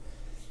Drive.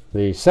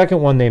 The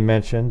second one they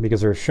mentioned,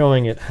 because they're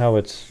showing it how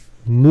it's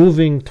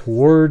moving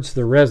towards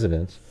the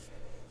residence,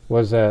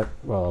 was at,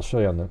 well, I'll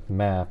show you on the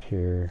map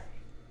here.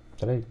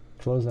 Did I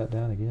close that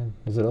down again?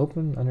 Is it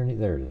open underneath?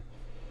 There it is.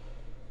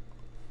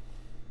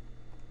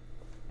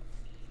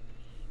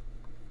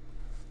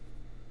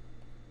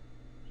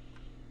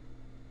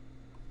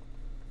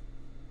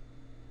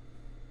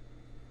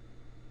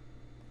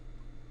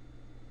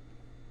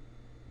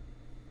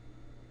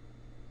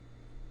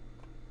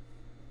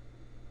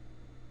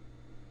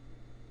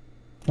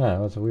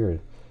 Oh, that's weird.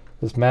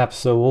 This map's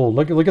so old.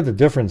 Look at the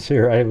difference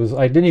here. I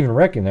didn't even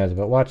recognize it,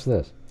 but watch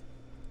this.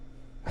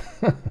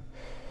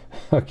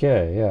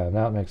 Okay, yeah,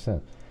 now it makes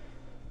sense.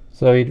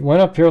 So he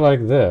went up here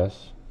like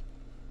this,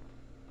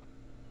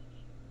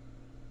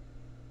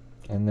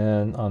 and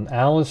then on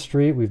Alice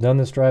Street, we've done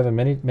this drive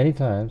many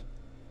times,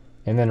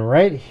 and then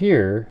right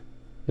here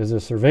is a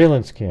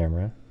surveillance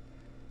camera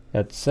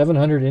at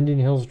 700 Indian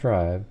Hills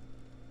Drive,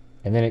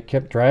 and then it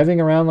kept driving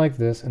around like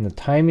this, and the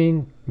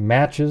timing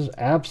matches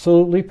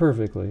absolutely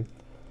perfectly.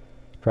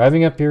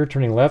 Driving up here,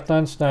 turning left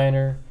on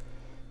Steiner,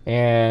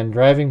 and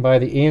driving by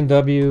the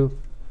A&W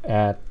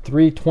at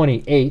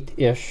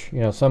 3:28-ish,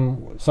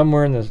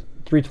 somewhere in the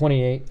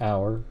 3:28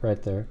 hour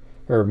right there.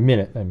 or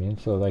minute, I mean.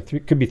 So like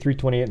could be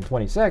 3:28 and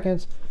 20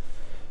 seconds,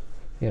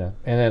 you know.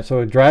 And then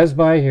so it drives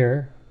by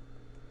here,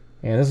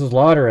 and this is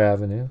Lauder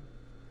Avenue.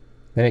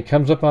 Then it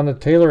comes up on the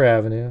Taylor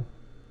Avenue,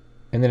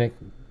 and then it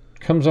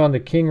comes on the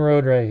King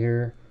Road right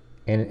here,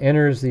 and it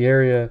enters the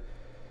area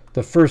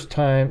the first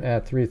time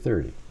at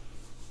 3:30.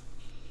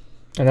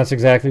 And that's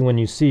exactly when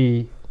you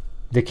see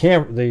the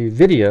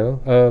video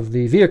of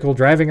the vehicle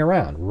driving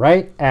around,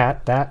 right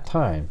at that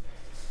time.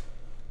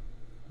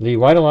 The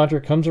Wide launcher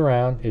comes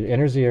around, it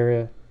enters the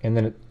area, and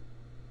then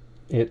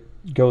it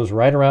goes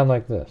right around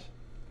like this.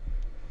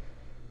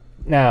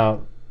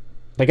 Now,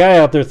 the guy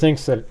out there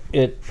thinks that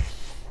it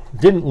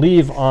didn't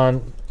leave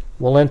on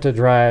Walenta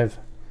Drive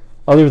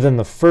other than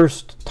the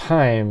first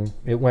time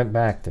it went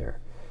back there.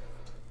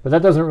 But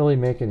that doesn't really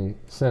make any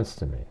sense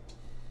to me.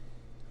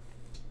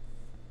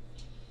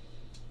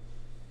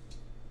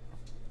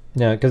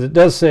 Yeah, because it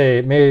does say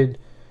it made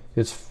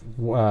its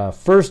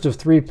first of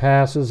 3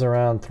 passes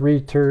around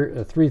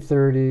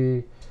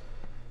 3:30.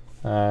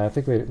 I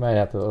think we might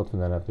have to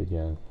open that up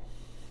again.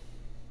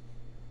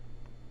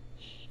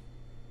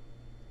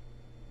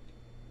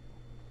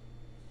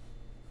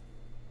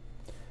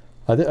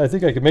 I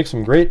think I could make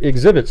some great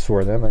exhibits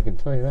for them, I can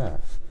tell you that.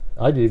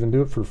 I'd even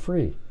do it for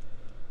free.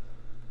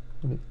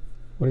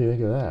 What do you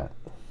think of that?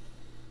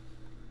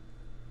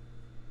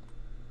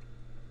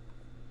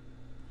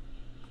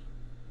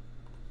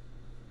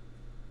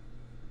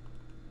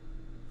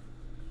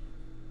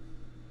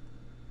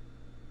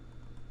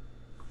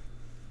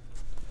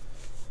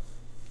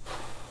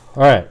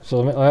 All right,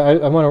 so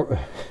I want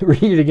to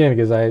read it again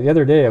because the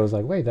other day I was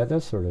like, wait, that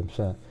does sort of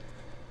upset.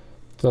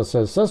 So it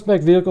says,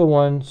 suspect vehicle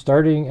 1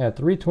 starting at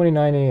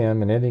 3:29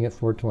 a.m. and ending at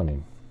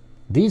 4:20.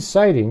 These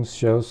sightings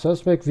show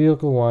suspect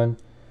vehicle 1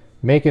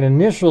 make an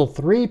initial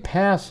 3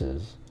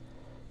 passes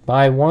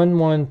by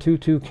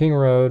 1122 King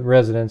Road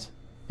residence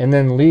and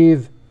then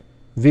leave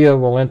via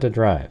Walenta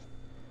Drive.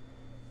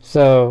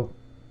 So,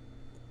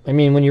 I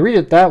mean, when you read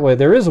it that way,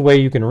 there is a way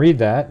you can read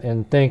that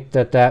and think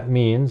that that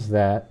means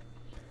that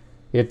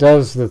it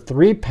does the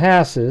 3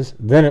 passes,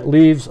 then it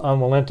leaves on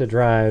Walenta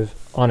Drive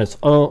on its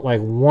own, like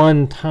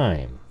one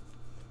time,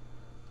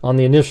 on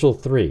the initial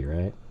 3,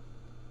 right?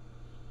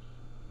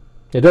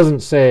 It doesn't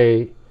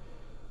say,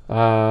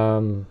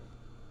 let's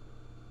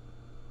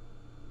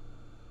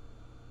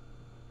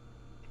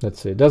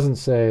see, it doesn't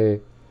say,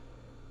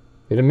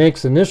 it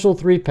makes initial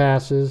 3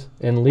 passes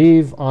and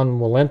leave on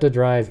Walenta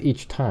Drive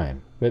each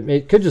time.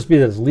 It could just be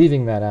that it's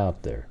leaving that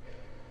out there.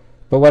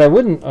 But what I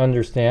wouldn't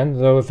understand,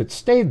 though, if it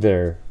stayed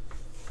there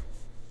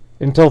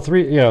until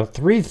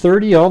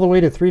 3:30 all the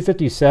way to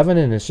 3:57,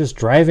 and it's just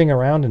driving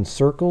around in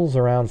circles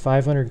around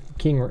 500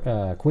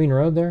 Queen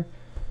Road there.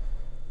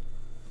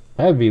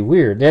 That would be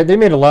weird. They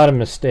made a lot of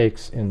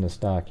mistakes in this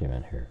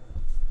document here.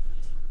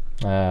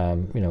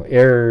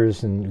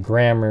 Errors in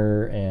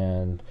grammar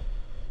and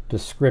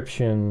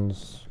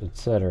descriptions,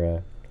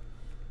 etc.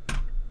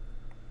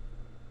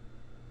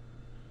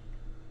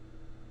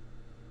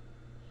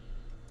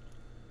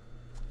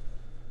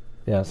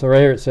 Yeah, so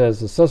right here it says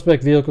the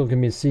suspect vehicle can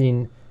be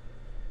seen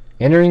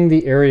entering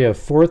the area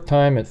 4th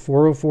time at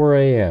 4:04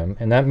 a.m.,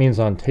 and that means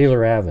on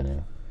Taylor Avenue.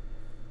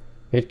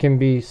 It can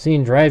be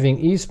seen driving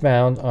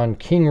eastbound on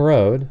King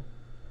Road,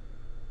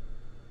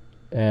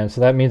 and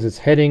so that means it's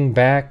heading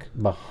back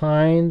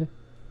behind.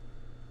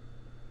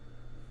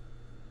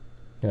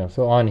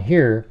 So on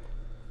here,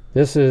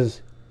 this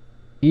is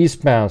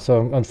eastbound.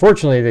 So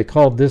unfortunately, they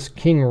called this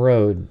King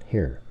Road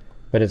here,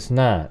 but it's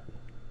not.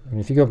 I mean,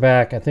 if you go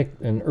back, I think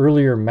in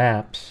earlier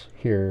maps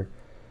here,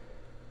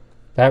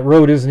 that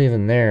road isn't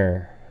even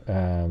there.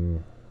 I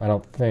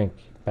don't think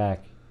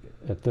back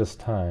at this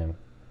time.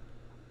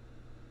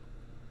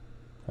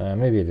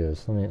 Maybe it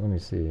is. Let me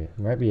see. It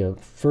might be a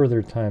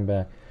further time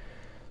back.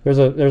 There's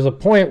a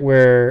point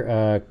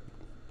where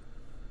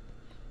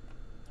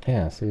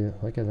yeah, see,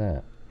 look at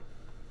that.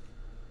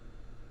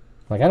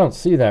 Like, I don't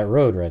see that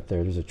road right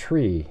there. There's a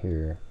tree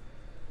here.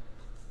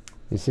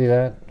 You see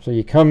that? So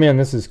you come in,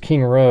 this is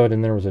King Road,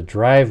 and there was a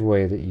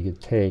driveway that you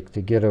could take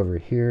to get over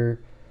here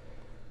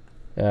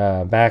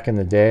back in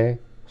the day.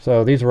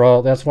 So these were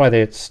all, that's why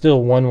it's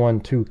still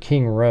 112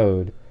 King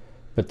Road,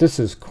 but this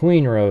is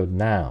Queen Road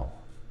now.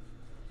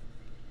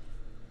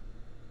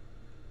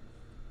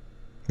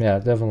 Yeah,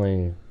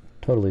 definitely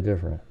totally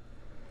different.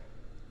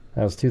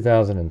 That was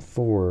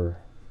 2004.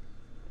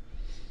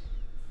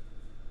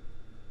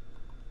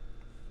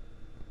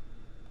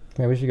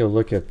 Yeah, we should go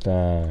look at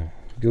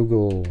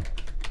Google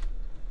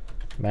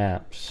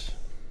Maps.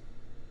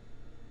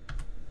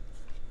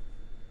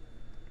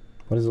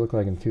 What does it look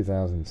like in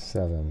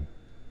 2007?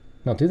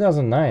 No,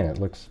 2009. It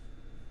looks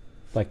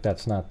like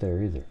that's not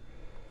there either.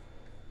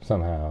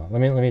 Somehow,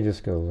 let me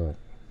just go look.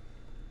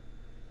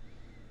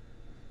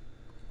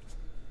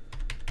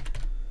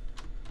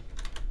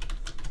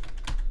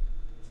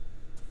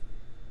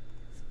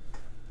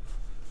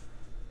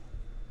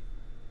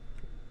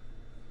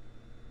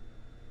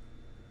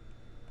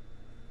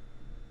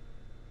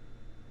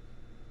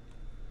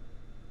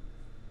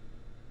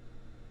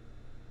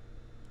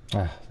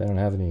 They don't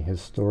have any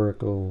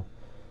historical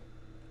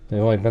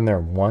They've only been there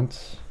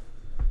once.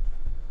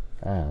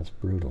 Ah, that's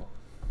brutal.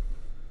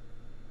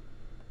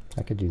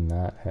 How could you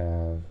not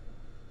have...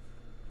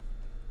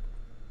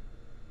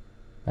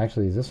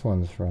 Actually, this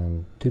one's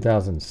from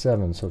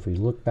 2007, so if we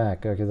look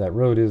back, okay, that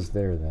road is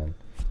there then.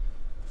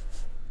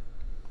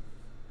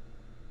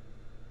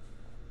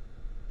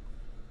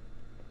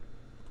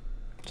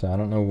 So I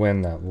don't know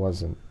when that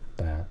wasn't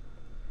that.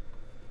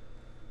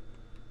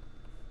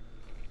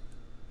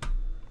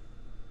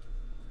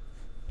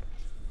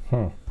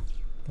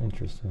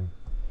 Interesting.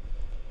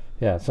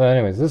 Yeah, so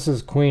anyways, this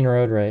is Queen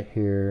Road right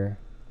here,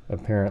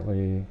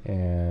 apparently,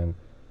 and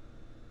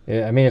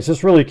I mean, it's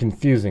just really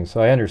confusing,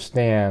 so I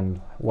understand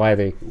why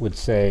they would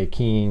say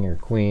king or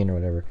queen or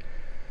whatever.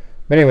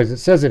 But anyways, it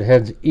says it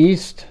heads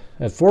east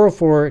at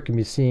 404. It can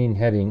be seen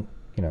heading,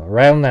 you know,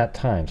 around that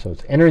time. So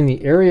it's entering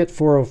the area at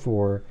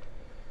 404.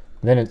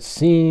 Then it's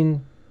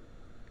seen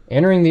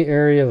entering the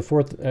area the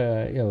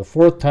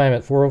fourth time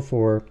at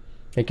 404.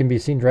 It can be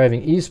seen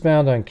driving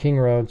eastbound on King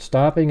Road,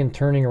 stopping and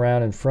turning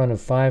around in front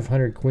of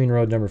 500 Queen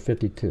Road number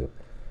 52.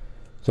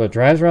 So it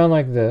drives around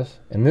like this,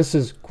 and this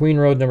is Queen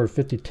Road number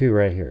 52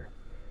 right here.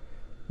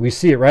 We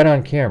see it right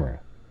on camera.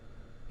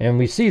 And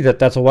we see that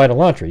that's a wide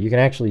Elantra. You can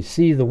actually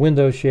see the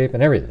window shape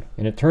and everything.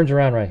 And it turns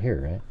around right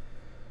here, right?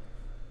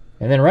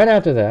 And then right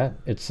after that,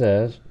 it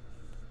says,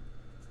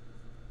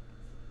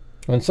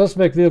 when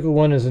suspect vehicle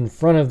 1 is in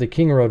front of the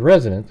King Road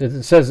residence,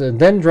 it says, and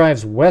then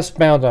drives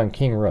westbound on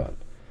King Road.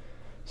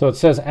 So it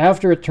says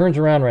after it turns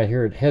around right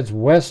here, it heads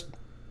west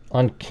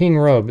on King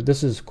Road, but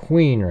this is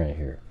Queen right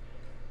here.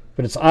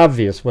 But it's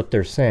obvious what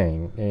they're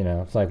saying. You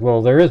know, it's like,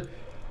 well, there is...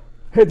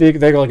 Hey, they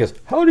go like this,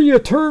 how do you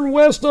turn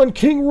west on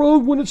King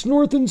Road when it's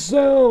north and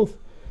south?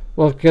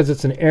 Well, because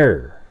it's an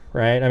error,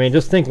 right? I mean,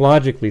 just think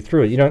logically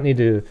through it. You don't need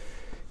to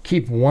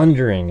keep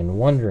wondering and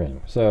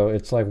wondering. So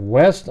it's like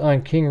west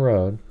on King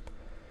Road,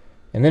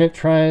 and then it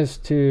tries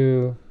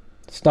to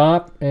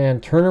stop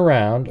and turn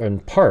around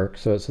and park.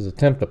 So it says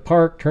attempt to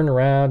park, turn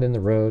around in the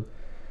road.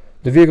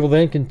 The vehicle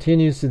then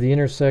continues to the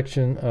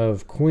intersection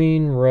of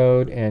Queen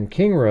Road and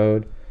King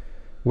Road,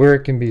 where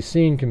it can be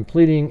seen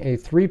completing a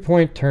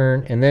 3-point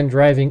turn and then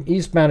driving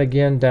eastbound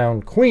again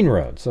down Queen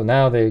Road. So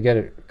now they get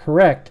it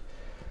correct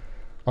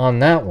on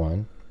that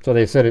one. So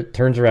they said it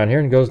turns around here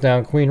and goes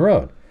down Queen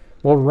Road.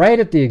 Well, right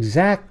at the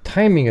exact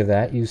timing of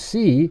that, you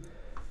see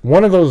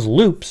one of those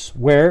loops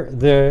where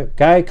the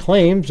guy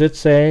claims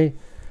it's a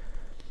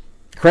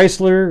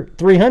Chrysler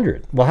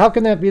 300. Well, how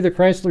can that be the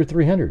Chrysler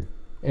 300?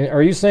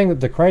 Are you saying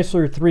that the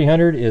Chrysler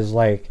 300 is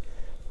like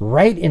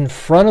right in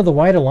front of the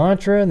white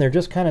Elantra and they're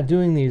just kind of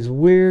doing these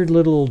weird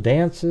little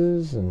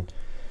dances and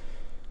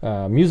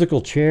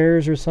musical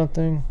chairs or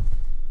something?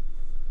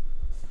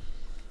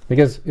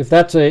 Because if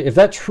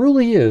that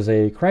truly is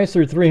a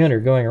Chrysler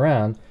 300 going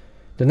around,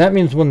 then that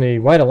means when the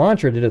white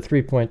Elantra did a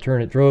 3-point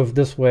turn, it drove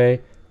this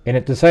way and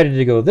it decided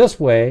to go this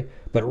way,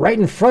 but right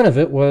in front of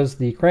it was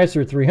the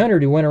Chrysler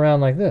 300 who went around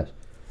like this.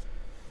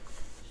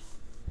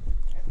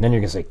 And then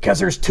you're going to say, because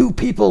there's two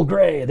people,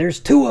 Gray. There's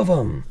two of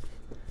them.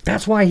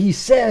 That's why he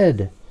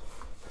said.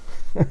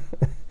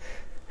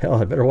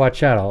 Hell, I better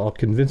watch out. I'll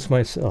convince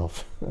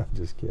myself. I'm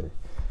just kidding.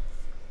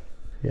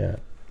 Yeah.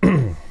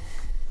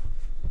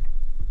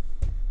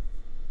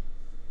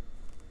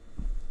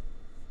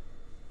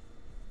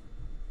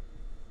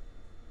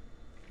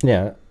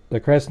 Yeah,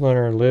 the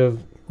Chrysler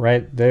lived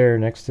right there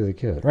next to the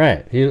kid.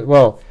 Right.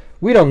 Well,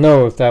 we don't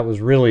know if that was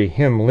really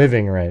him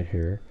living right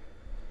here.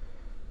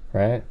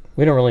 Right?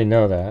 We don't really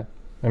know that.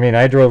 I mean,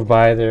 I drove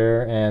by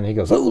there, and he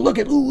goes, "Oh, look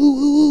at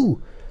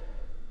ooh."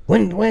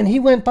 When he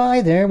went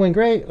by there, when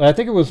Gray, I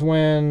think it was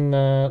when.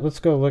 Let's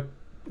go look.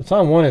 It's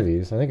on one of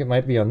these. I think it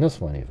might be on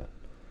this one even.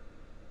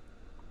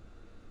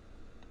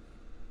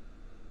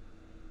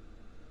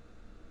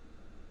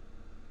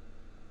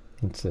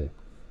 Let's see.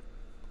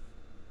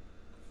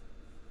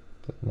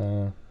 But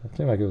no, it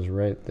seemed like it was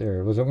right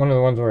there. Was it one of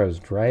the ones where I was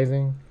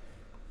driving?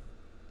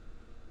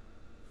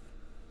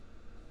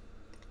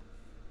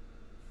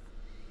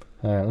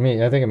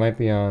 I think it might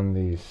be on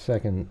the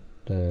second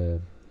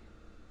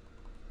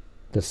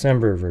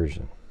December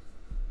version.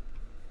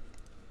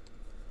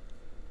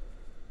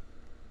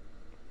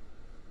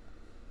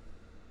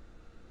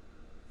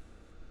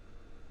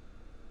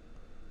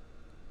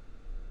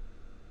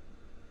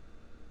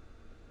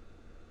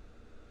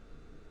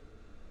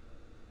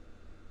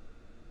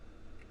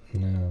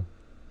 No.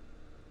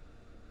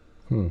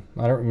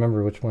 I don't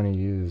remember which one he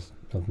used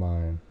of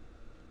mine.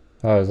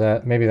 Oh, is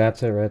that, maybe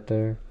that's it right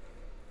there?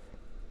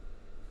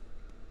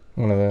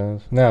 One of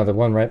those? No, the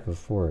one right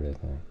before it, I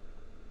think.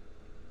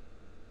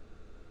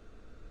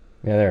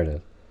 Yeah, there it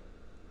is.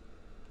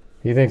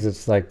 He thinks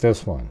it's like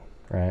this one,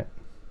 right?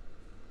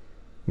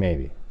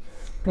 Maybe.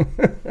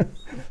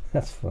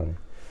 That's funny.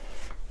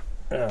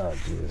 Oh,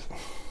 jeez.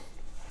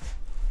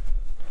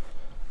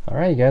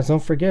 Alright, you guys,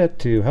 don't forget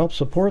to help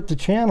support the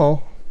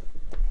channel.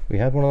 We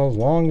had one of those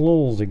long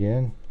lulls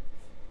again.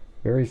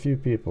 Very few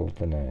people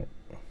tonight.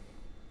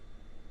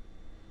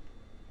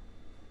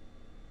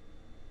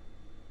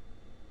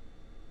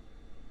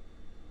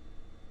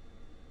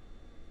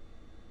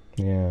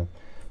 Yeah.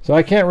 So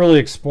I can't really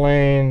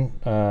explain,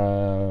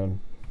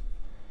 you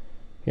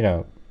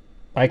know,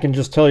 I can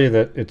just tell you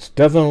that it's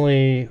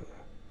definitely,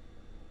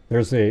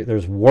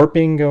 there's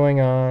warping going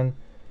on.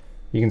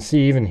 You can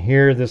see even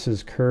here this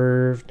is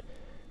curved,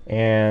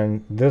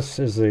 and this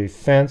is a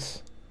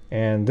fence,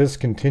 and this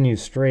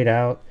continues straight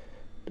out,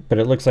 but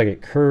it looks like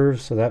it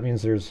curves, so that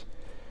means there's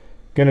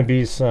going to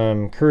be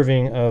some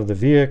curving of the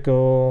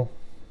vehicle.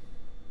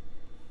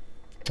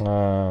 You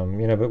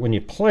know, but when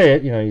you play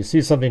it, you know, you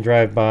see something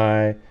drive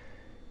by,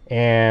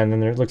 and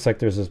then it looks like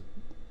there's this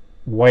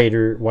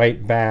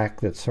white back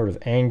that's sort of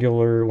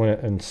angular when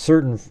it, in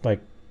certain,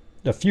 like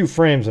a few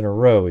frames in a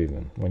row,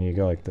 even when you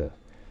go like this.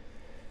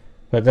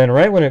 But then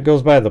right when it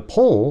goes by the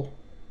pole,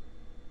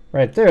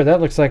 right there, that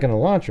looks like an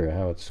Elantra,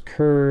 how it's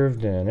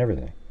curved and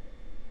everything.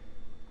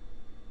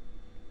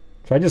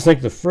 So I just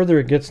think the further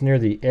it gets near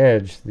the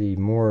edge, the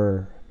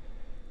more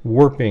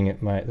warping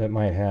that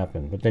might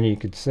happen. But then you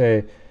could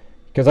say,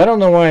 because I don't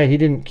know why he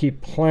didn't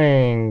keep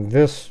playing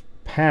this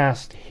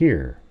past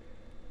here.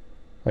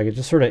 Like it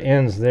just sort of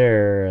ends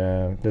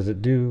there. Does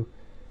it do?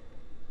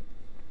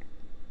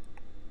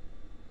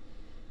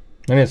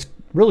 And it's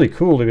really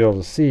cool to be able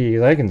to see.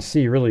 I can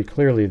see really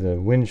clearly the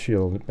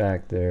windshield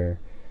back there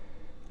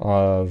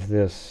of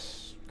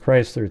this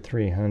Chrysler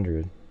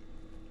 300.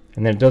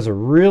 And then it does a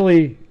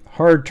really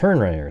hard turn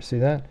right here. See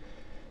that?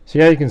 See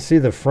how you can see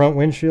the front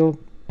windshield?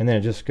 And then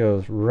it just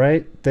goes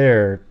right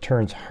there,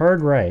 turns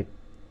hard right.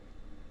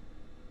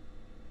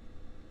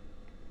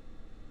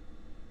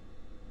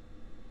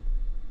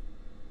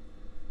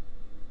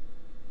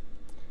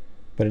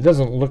 But it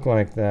doesn't look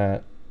like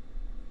that.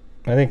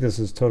 I think this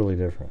is totally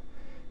different.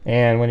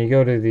 And when you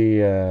go to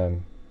the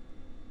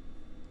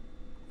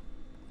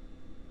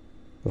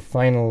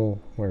final,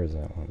 where is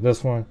that one?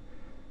 This one.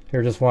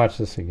 Here, just watch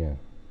this again.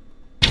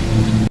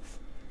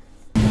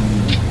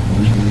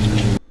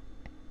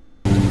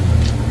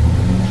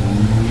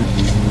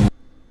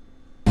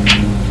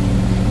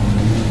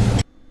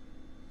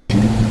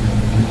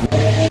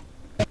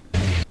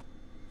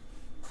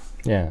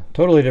 Yeah,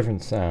 totally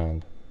different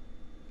sound.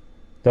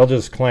 They'll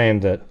just claim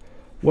that,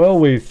 well,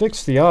 we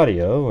fixed the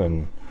audio,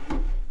 and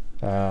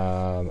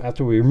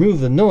after we remove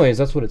the noise,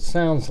 that's what it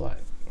sounds like.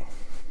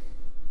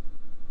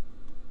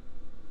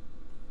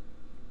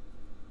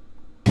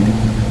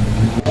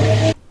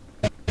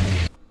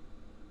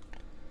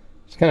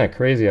 It's kind of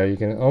crazy how you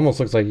can, almost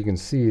looks like you can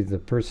see the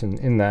person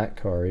in that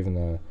car, even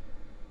though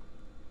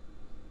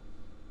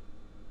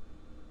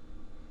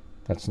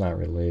that's not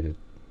related.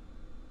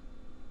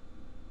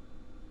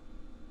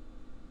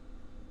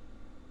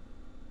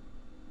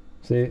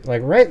 See,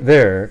 like right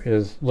there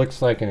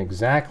looks like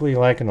exactly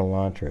like an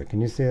Elantra.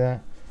 Can you see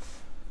that?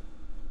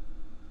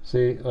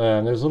 See,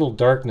 there's a little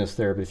darkness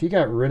there, but if you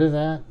got rid of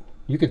that,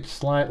 you could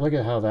slide. Look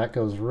at how that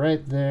goes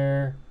right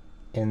there,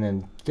 and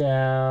then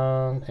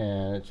down,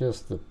 and it's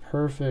just the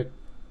perfect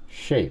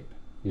shape.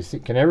 You see?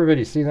 Can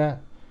everybody see that?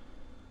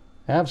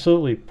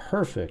 Absolutely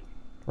perfect,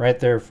 right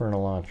there for an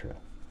Elantra.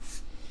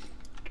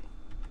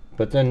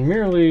 But then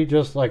merely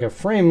just like a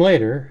frame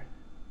later.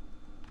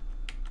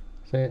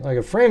 Like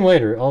a frame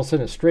later, all of a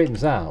sudden it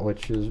straightens out,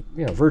 which is,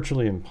 you know,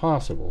 virtually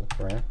impossible,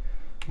 right?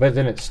 But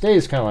then it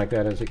stays kind of like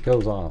that as it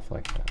goes off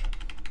like that.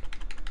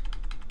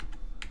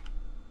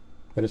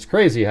 But it's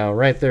crazy how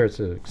right there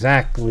it's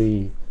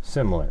exactly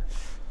similar.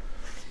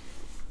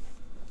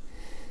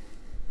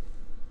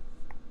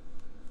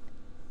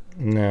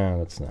 No,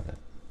 that's not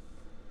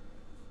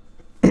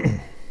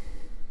it.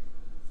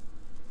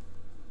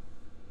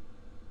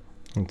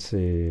 Let's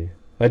see.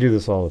 I do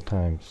this all the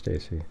time,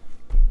 Stacy.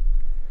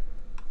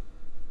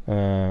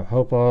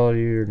 Hope all of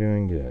you are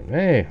doing good.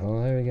 Hey,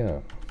 well, there we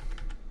go.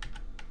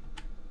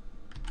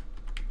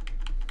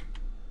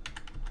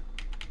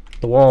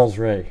 The wall's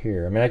right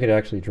here. I mean, I could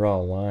actually draw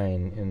a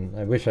line, and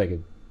I wish I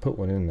could put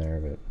one in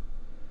there,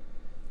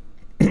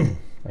 but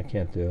I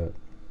can't do it.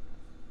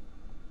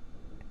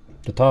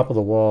 The top of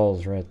the wall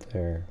is right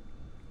there.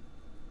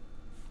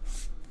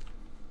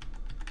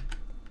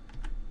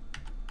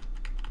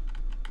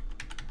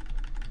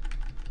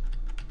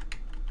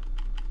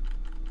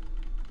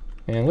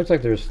 And it looks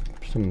like there's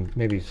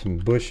maybe some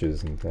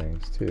bushes and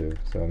things too,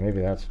 so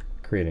maybe that's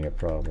creating a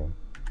problem.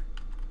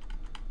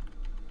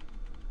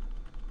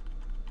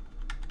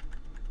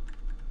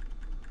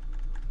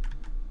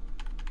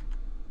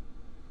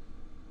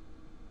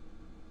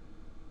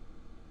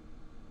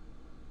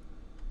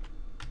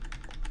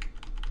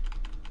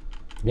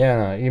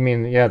 Yeah, you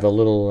mean, yeah, the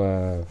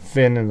little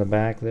fin in the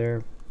back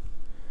there?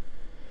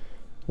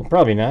 Well,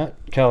 probably not,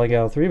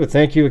 Caligal 3, but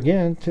thank you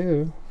again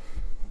too.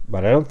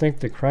 But I don't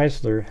think the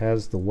Chrysler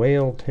has the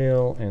whale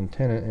tail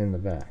antenna in the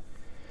back.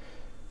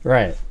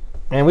 Right.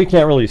 And we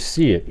can't really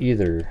see it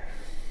either,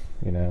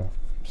 you know,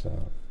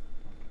 so.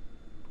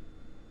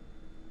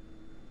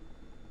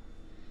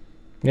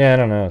 Yeah, I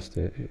don't know.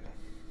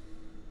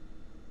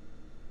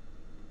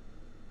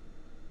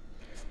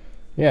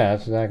 Yeah,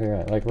 that's exactly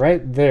right. Like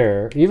right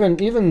there,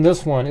 even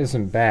this one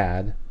isn't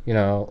bad, you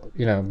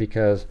know,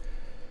 because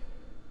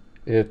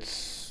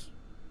it's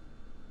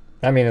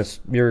I mean,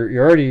 you're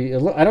already.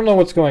 I don't know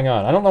what's going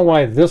on. I don't know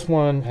why this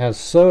one has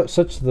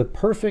such the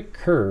perfect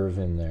curve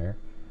in there.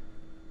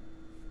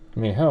 I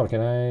mean, hell, can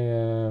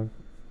I?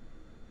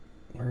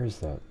 Where is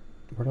that?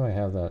 Where do I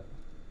have that?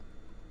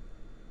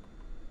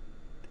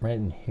 Right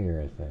in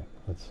here, I think.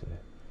 Let's see.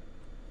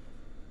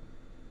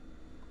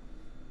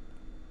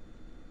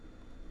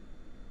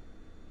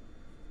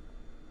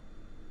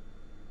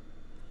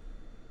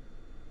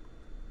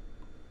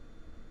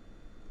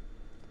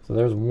 So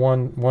there's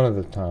one of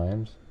the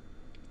times.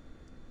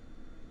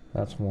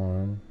 That's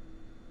one.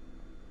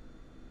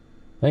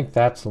 I think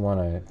that's the one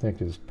I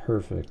think is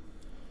perfect.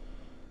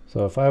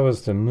 So if I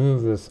was to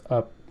move this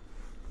up,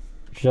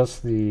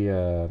 just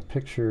the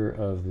picture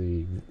of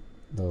the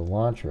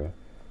Elantra,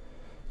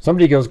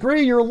 somebody goes,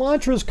 "Gray, your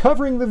Elantra is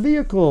covering the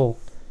vehicle,"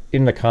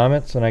 in the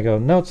comments, and I go,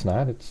 "No, it's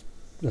not.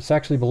 It's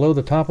actually below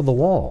the top of the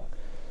wall."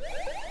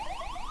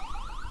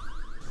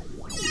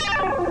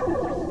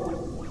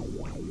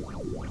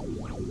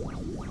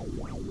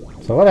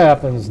 So what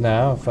happens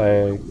now if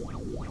I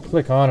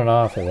click on and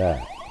off of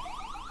that?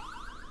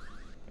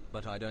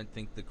 But I don't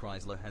think the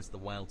Chrysler has the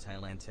whale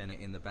tail antenna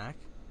in the back.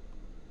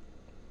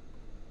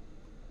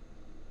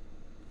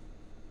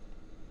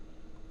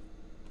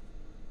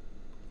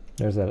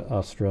 There's that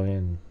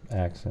Australian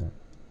accent.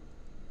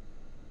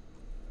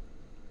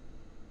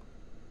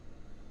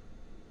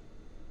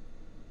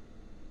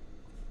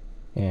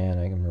 And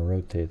I'm going to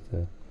rotate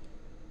the...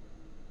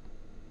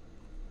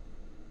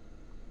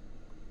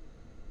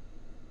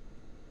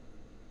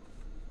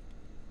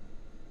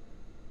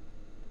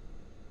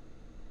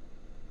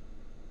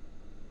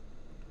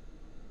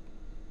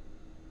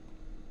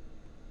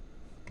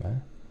 Okay.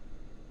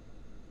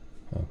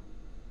 Oh.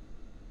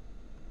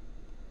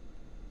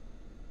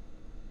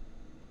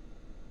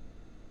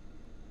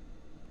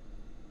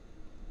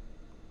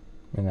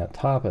 And that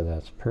top of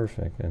that's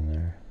perfect in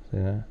there. See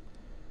that?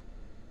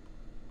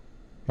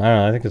 I don't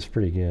know, I think it's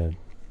pretty good.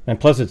 And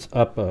plus it's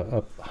up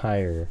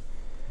higher.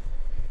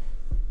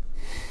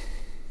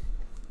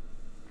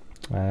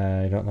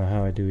 I don't know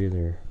how I do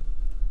either,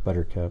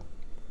 Buttercup.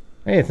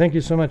 Hey, thank you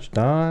so much,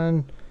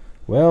 Don.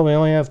 Well, we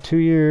only have 2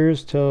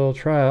 years till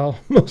trial,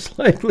 most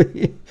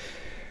likely.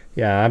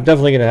 Yeah, I'm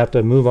definitely going to have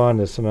to move on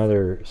to some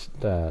other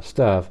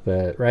stuff,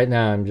 but right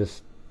now I'm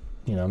just,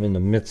 I'm in the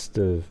midst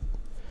of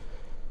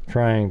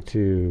trying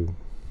to,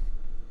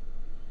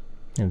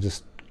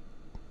 just,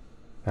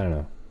 I don't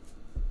know,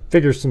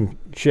 figure some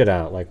shit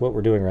out, like what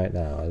we're doing right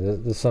now. This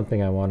is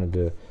something I wanted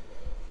to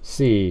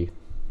see.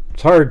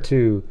 It's hard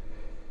to,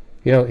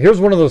 here's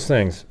one of those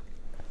things.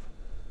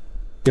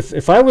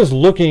 If I was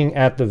looking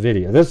at the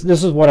video, this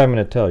is what I'm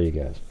going to tell you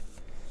guys.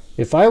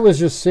 If I was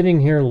just sitting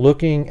here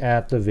looking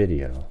at the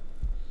video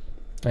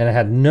and I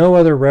had no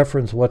other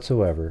reference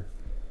whatsoever,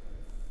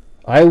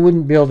 I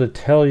wouldn't be able to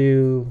tell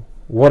you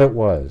what it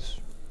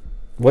was,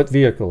 what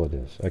vehicle it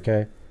is,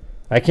 okay?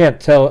 I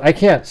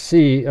can't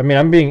see,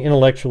 I'm being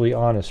intellectually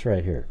honest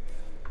right here.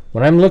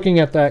 When I'm looking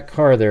at that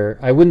car there,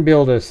 I wouldn't be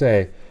able to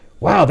say,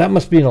 wow, that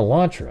must be an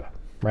Elantra,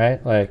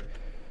 right? Like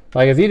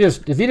if you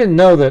didn't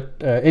know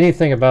that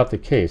anything about the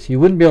case, you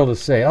wouldn't be able to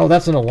say, oh,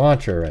 that's an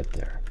Elantra right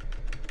there.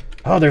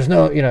 Oh, there's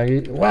no,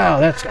 wow,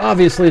 that's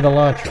obviously an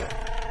Elantra.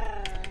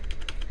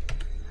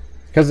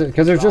 Because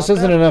there just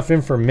isn't enough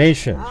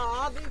information.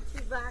 I'll be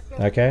back if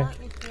Okay. you want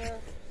me to.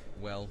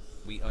 Well,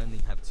 we only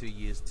have 2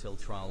 years till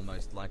trial,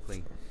 most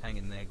likely. Hang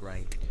in there,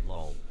 Gray.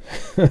 Lol.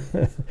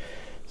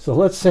 So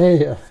let's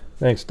say,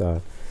 thanks,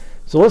 Don.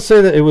 So let's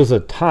say that it was a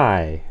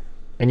tie.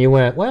 And you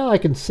went, well, I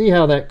can see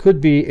how that could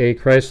be a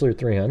Chrysler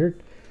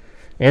 300.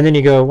 And then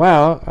you go,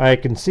 wow, I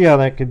can see how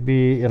that could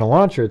be an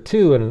Elantra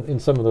too in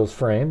some of those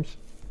frames.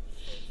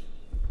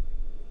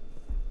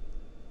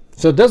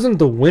 So doesn't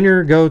the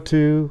winner go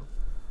to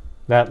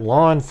that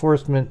law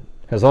enforcement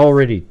has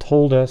already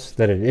told us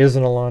that it is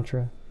an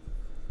Elantra?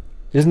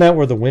 Isn't that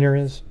where the winner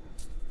is?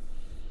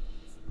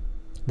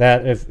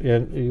 That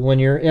when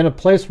you're in a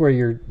place where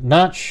you're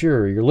not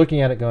sure, you're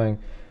looking at it going,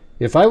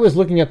 if I was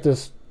looking at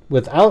this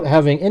without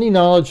having any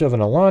knowledge of an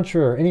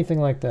Elantra or anything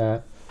like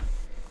that,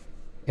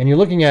 and you're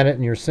looking at it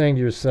and you're saying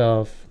to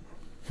yourself,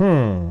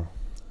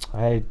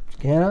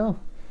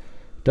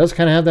 does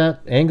kind of have that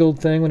angled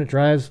thing when it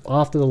drives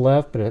off to the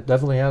left, but it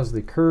definitely has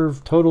the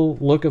curved total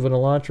look of an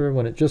Elantra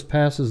when it just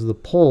passes the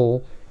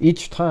pole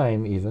each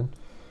time even.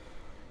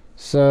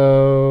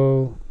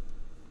 So,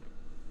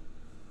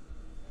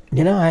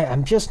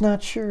 I'm just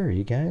not sure,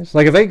 you guys.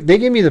 Like if they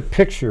gave me the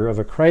picture of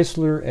a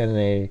Chrysler and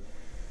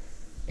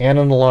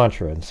an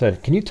Elantra and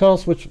said, can you tell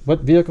us what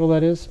vehicle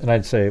that is? And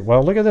I'd say,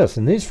 well, look at this.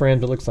 In these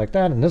frames, it looks like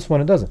that. And this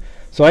one, it doesn't.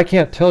 So I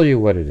can't tell you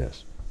what it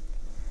is.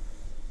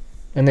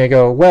 And they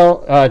go,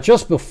 well,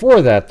 just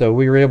before that, though,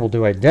 we were able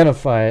to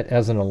identify it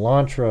as an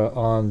Elantra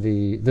on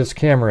this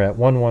camera at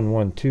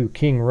 1112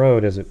 King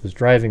Road as it was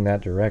driving that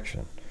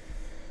direction.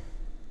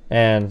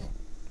 And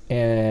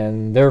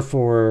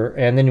therefore,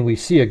 and then we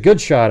see a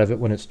good shot of it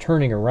when it's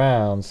turning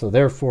around. So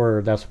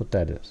therefore, that's what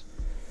that is.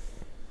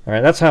 All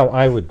right, that's how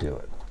I would do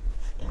it.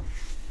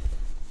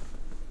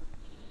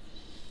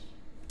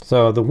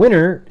 So the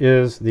winner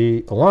is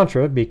the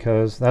Elantra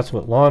because that's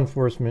what law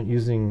enforcement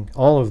using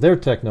all of their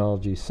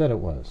technology said it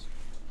was.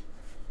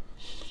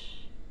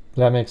 Does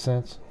that make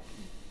sense?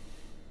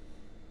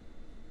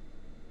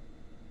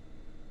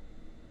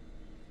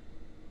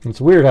 It's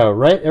weird how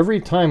every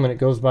time when it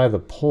goes by the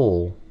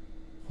pole,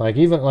 like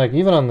even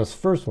on this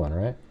first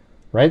one,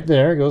 right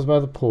there it goes by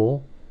the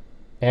pole,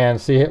 and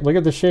see, look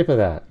at the shape of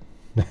that.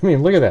 I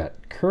mean, look at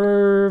that,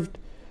 curved,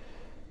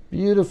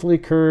 beautifully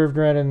curved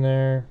right in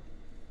there.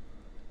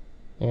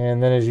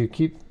 And then as you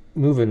keep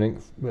moving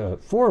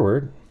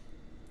forward,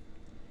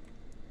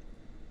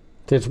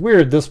 it's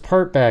weird, this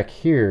part back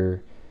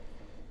here,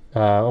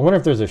 I wonder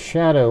if there's a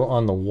shadow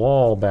on the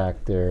wall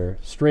back there,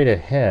 straight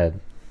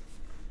ahead.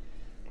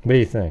 What do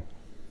you think?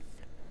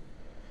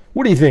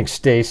 What do you think,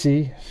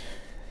 Stacy?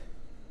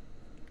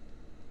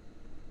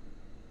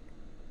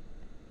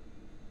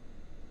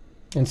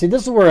 And see,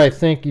 this is where I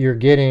think you're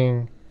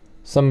getting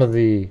some of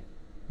the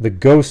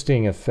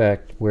ghosting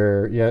effect,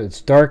 where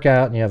it's dark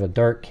out and you have a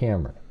dark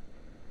camera.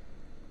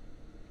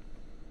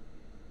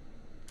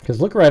 Because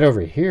look right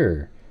over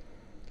here.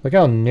 Look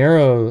how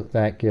narrow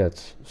that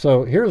gets.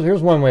 So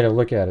here's one way to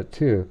look at it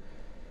too.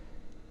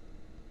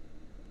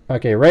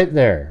 Okay, right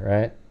there,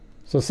 right?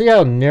 So see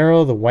how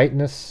narrow the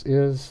whiteness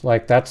is?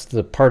 Like that's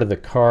the part of the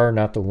car,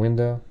 not the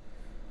window.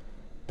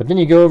 But then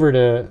you go over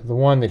to the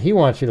one that he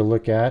wants you to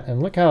look at,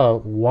 and look how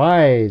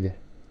wide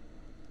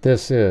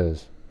this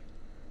is.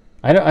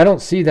 I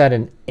don't see that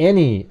in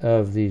any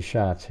of these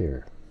shots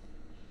here.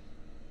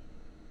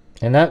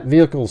 And that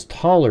vehicle's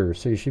taller,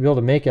 so you should be able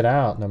to make it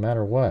out no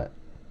matter what.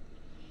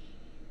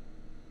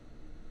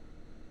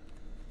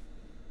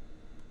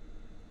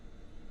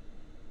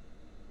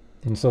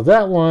 And so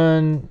that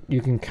one, you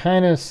can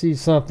kind of see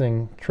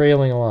something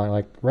trailing along.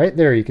 Like right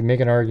there, you can make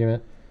an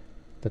argument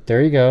that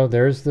there you go,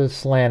 there's the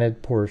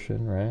slanted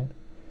portion, right?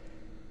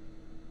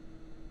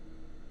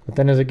 But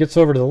then as it gets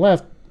over to the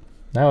left,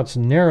 now it's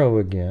narrow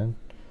again.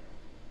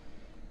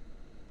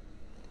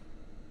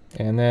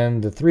 And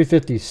then the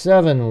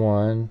 357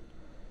 one,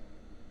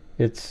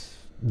 it's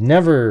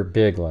never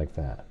big like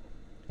that.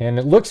 And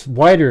it looks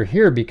wider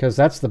here because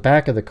that's the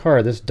back of the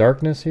car. This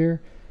darkness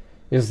here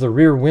is the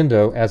rear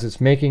window as it's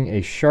making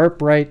a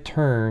sharp right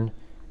turn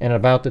and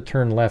about to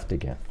turn left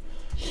again.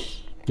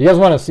 Do you guys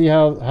want to see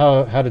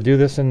how to do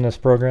this in this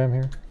program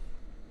here?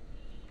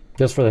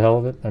 Just for the hell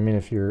of it? I mean,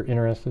 if you're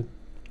interested.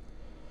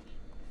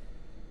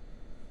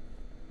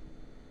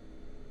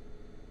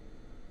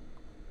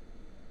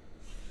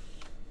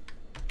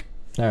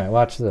 All right,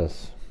 watch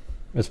this.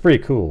 It's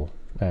pretty cool,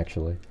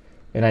 actually.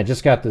 And I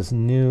just got this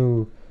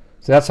new,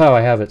 so that's how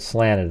I have it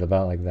slanted,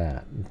 about like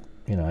that.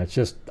 You know, it's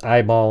just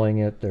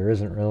eyeballing it. There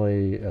isn't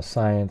really a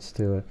science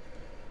to it.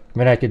 I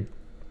mean, I could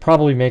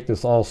probably make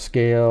this all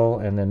scale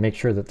and then make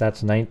sure that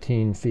that's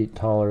 19 feet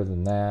taller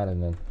than that,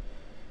 and then,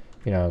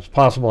 you know, it's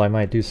possible I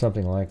might do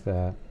something like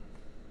that.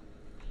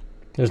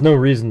 There's no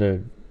reason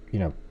to, you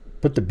know,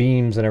 put the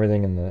beams and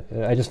everything in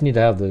the, I just need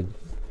to have the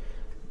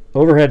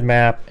overhead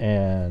map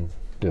and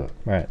do it.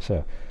 All right,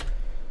 so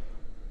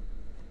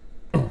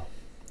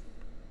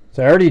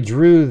I already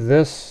drew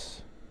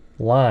this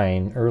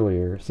line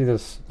earlier. See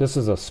this? This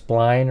is a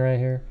spline right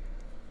here.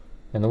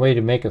 And the way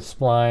to make a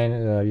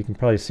spline, you can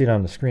probably see it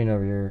on the screen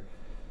over here,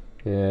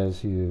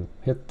 is you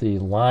hit the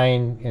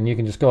line and you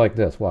can just go like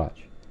this,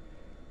 watch.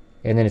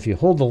 And then if you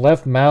hold the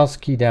left mouse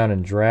key down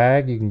and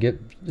drag, you can get,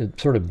 it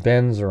sort of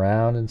bends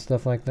around and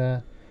stuff like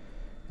that.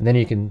 And then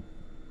you can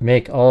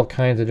make all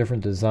kinds of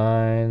different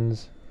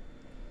designs.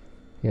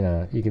 You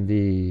know, you can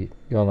be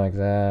going like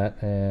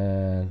that,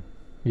 and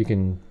you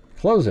can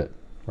close it,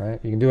 right?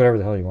 You can do whatever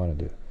the hell you want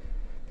to do.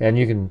 And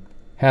you can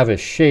have a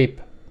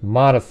shape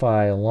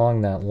modify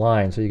along that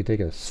line, so you can take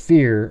a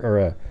sphere or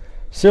a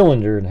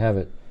cylinder and have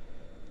it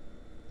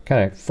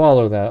kind of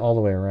follow that all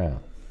the way around.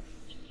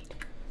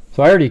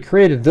 So I already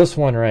created this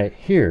one right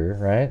here,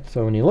 right?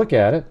 So when you look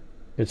at it,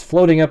 it's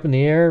floating up in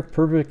the air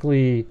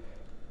perfectly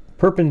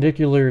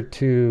perpendicular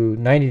to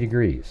 90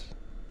 degrees.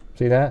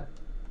 See that?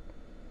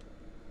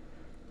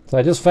 So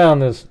I just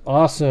found this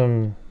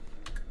awesome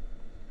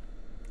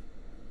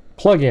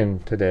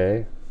plugin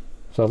today.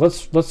 So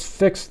let's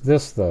fix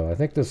this though. I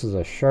think this is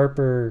a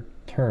sharper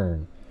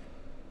turn.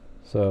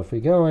 So if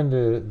we go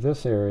into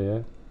this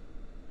area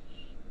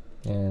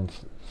and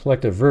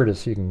select a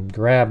vertex, you can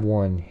grab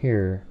one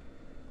here.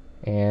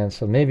 And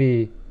so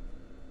maybe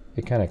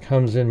it kind of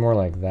comes in more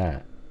like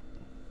that.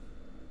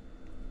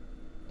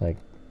 Like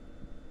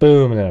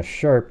boom, and then a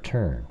sharp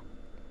turn.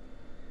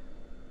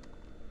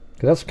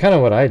 Because that's kind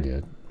of what I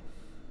did.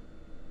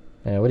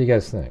 And what do you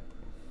guys think?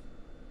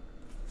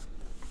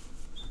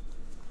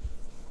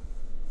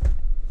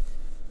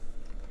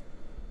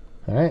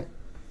 Alright,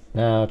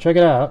 now check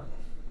it out.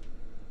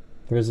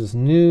 There's this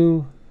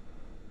new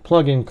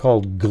plugin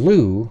called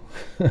Glue.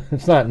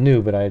 It's not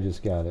new, but I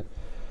just got it.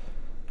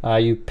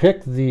 You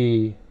pick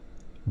the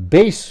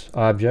base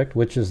object,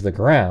 which is the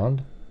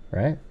ground,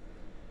 right?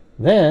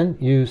 Then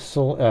you,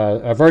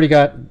 I've already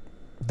got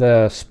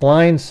the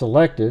spline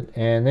selected,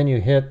 and then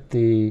you hit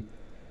the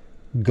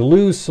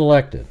glue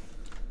selected.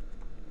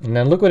 And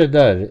then look what it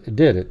did.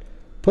 It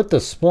put the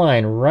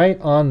spline right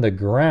on the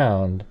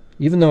ground,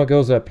 even though it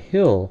goes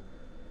uphill.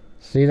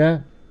 See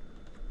that?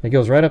 It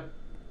goes right up,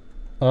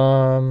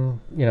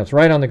 it's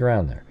right on the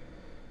ground there.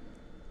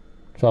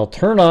 So I'll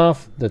turn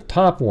off the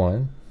top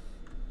one,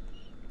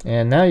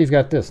 and now you've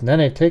got this. And then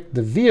I take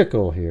the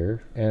vehicle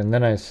here, and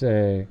then I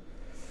say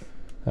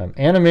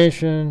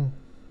animation,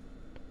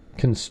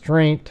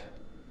 constraint,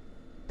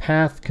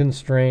 path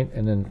constraint,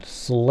 and then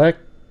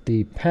select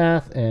the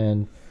path,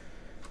 and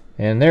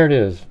there it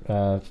is.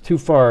 It's too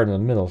far in the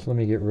middle, so let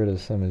me get rid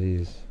of some of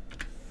these.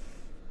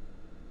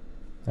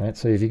 All right,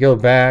 so if you go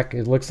back,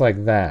 it looks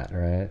like that,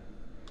 right?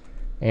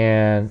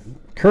 And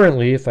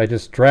currently, if I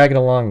just drag it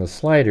along the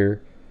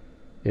slider,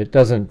 it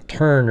doesn't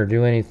turn or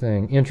do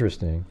anything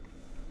interesting.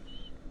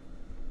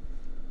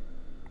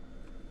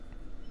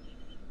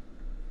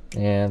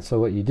 And so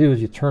what you do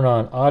is you turn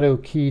on auto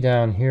key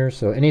down here,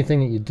 so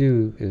anything that you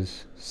do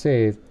is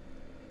saved.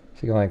 So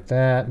you go like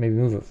that, maybe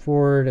move it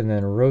forward and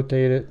then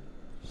rotate it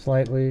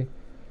slightly.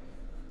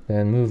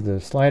 Then move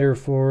the slider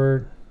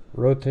forward,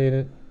 rotate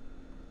it.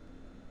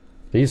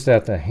 They used to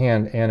have to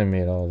hand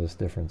animate all this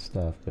different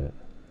stuff, but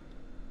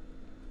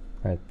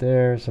right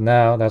there. So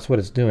now that's what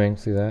it's doing.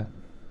 See that?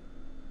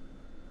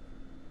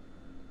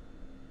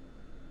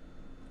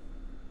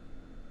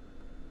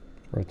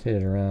 Rotate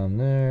it around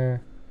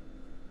there.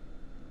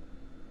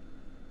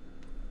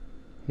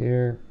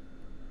 Here.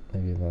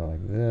 Maybe about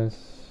like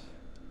this.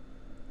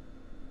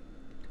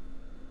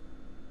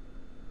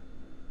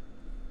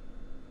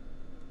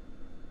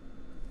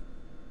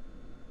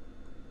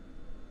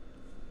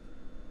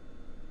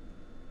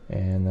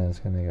 And then it's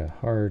going to make a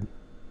hard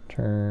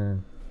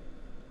turn.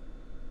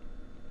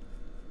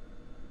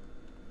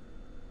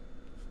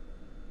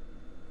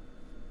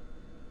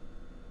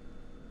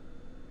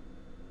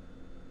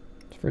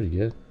 It's pretty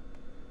good.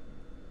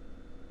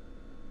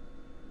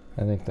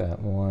 I think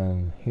that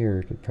one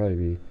here could probably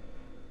be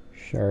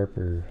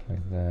sharper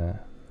like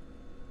that.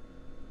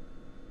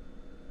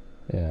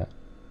 Yeah.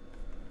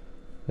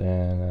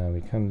 Then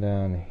we come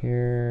down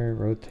here,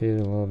 rotate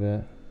it a little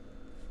bit.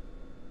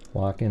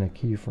 Lock in a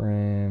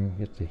keyframe,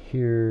 get to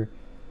here,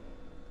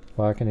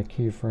 lock in a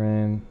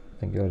keyframe,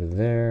 then go to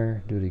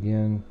there, do it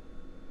again.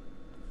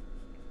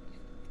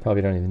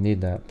 Probably don't even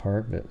need that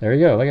part, but there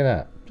you go, look at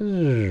that.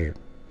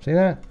 See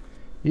that?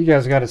 You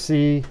guys got to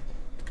see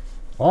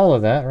all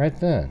of that right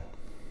then.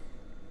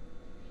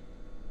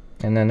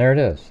 And then there it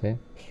is, see?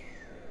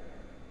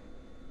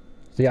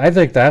 See, I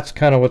think that's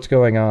kind of what's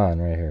going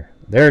on right here.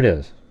 There it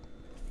is.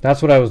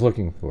 That's what I was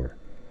looking for.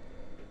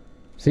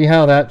 See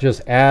how that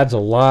just adds a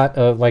lot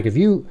of, like, if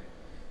you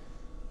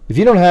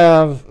don't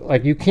have,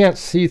 like, you can't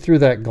see through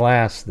that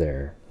glass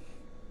there.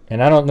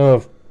 And I don't know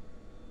if,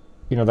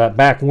 that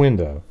back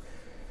window.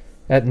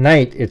 At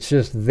night, it's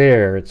just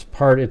there. It's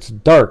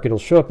dark. It'll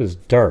show up as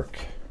dark.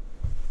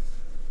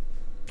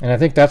 And I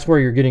think that's where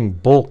you're getting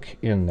bulk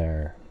in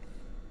there.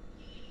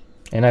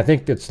 And I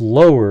think it's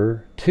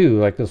lower, too.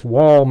 Like, this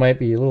wall might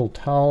be a little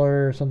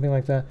taller or something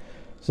like that.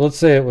 So let's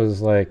say it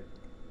was, like,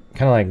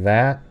 kind of like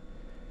that.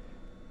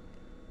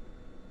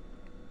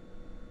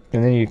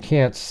 And then you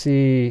can't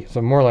see,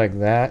 so more like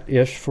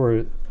that-ish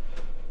for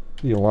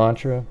the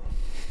Elantra.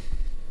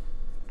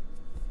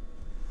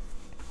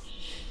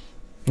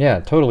 Yeah,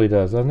 it totally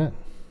does, doesn't it?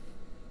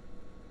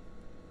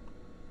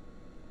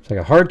 It's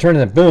like a hard turn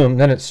and then boom,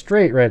 then it's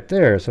straight right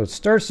there. So it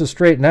starts to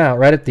straighten out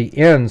right at the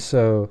end,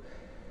 so,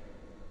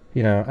 I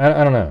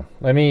don't know.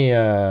 Let me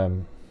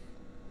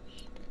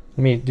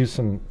do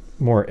some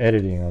more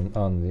editing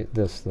on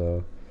this,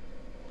 though.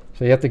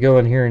 So you have to go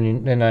in here,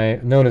 and I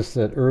noticed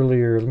that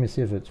earlier, let me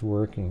see if it's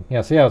working.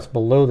 Yeah, see how it's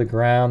below the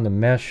ground, the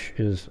mesh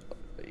is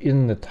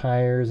in the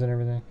tires and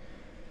everything.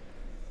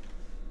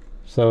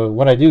 So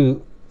what I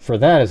do for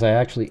that is I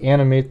actually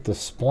animate the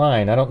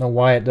spline. I don't know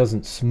why it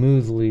doesn't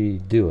smoothly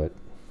do it,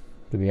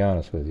 to be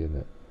honest with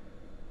you.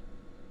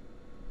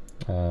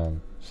 But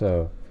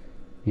so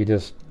you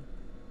just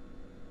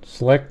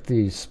select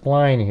the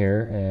spline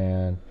here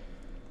and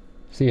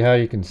see how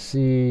you can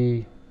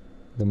see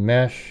the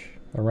mesh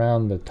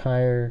around the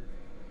tire.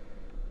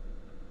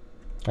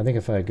 I think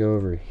if I go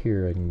over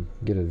here I can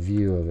get a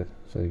view of it.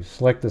 So you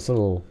select this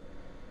little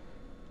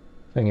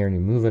thing here and you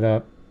move it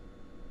up,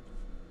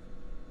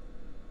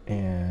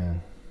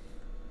 and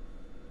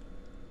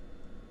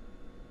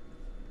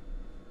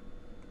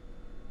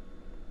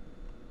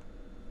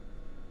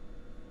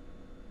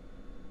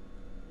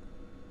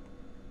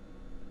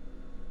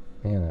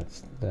man,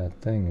 that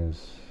thing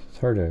is, it's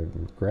hard to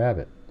grab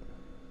it.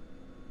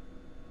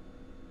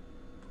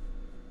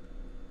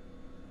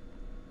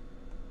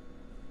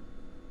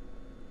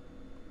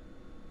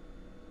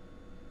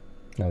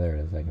 Oh, there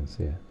it is. I can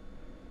see it.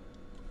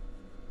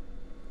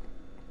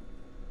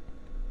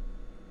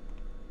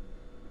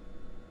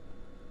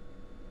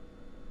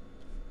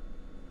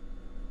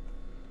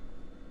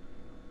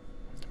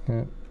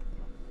 Yep.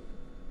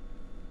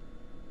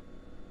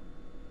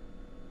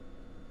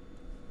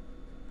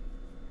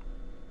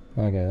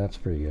 Okay, that's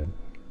pretty good.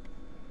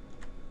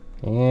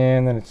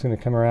 And then it's going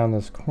to come around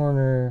this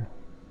corner.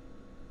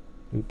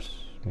 Oops,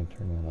 Let me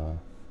turn that off.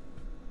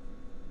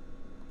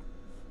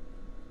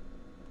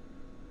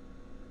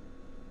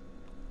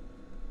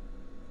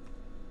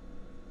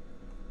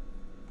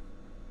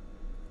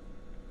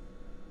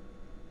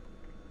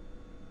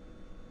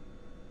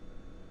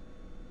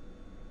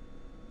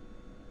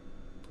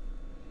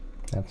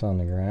 That's on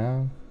the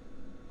ground.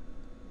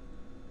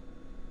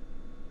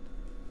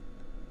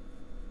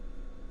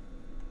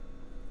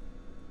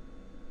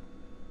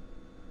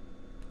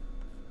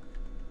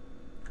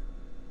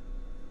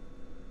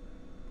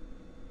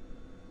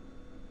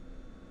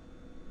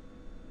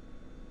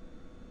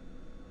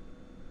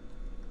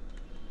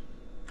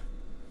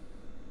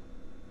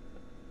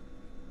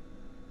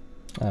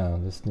 Oh,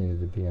 this needed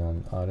to be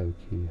on auto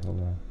key.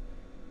 Hold on.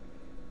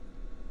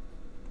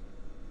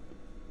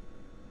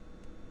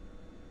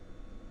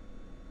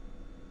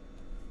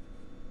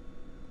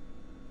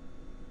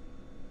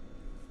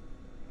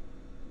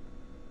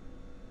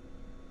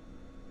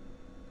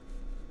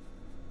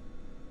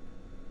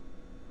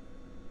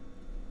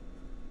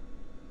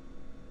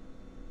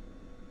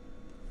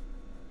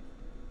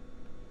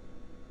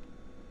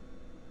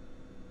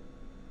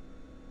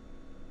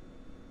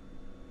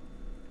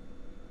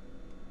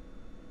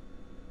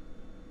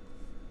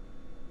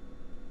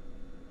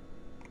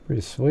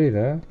 Pretty sweet,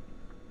 huh?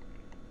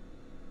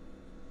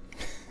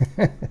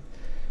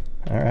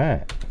 All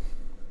right.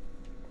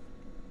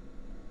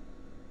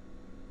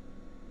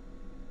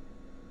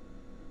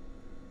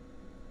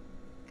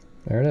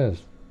 There it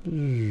is.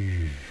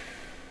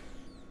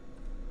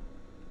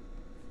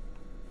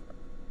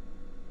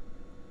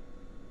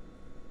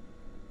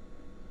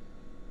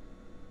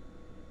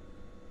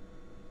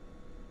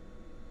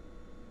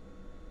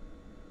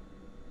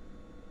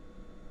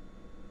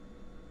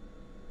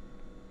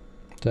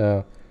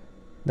 So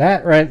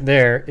that right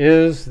there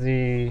is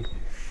the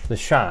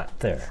shot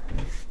there.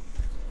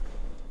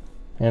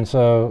 And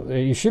so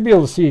you should be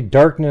able to see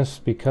darkness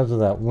because of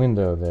that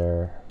window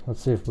there.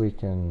 Let's see if we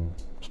can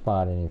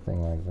spot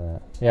anything like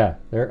that. Yeah,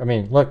 there. I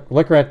mean,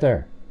 look right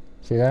there.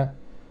 See that?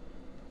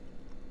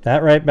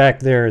 That right back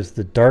there is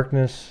the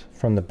darkness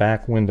from the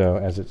back window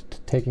as it's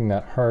taking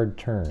that hard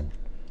turn.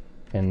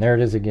 And there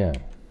it is again.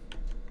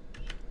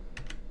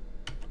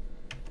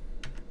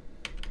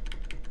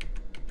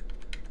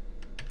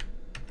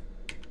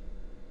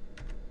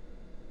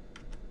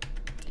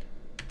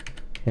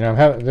 You know,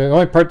 the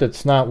only part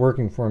that's not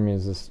working for me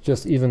is this,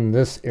 just even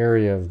this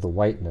area of the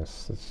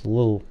whiteness. It's a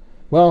little,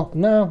 well,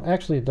 no,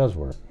 actually it does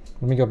work.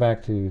 Let me go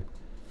back to,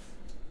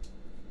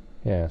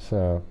 yeah,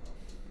 so,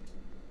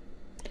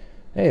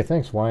 hey,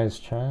 thanks, wise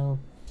child.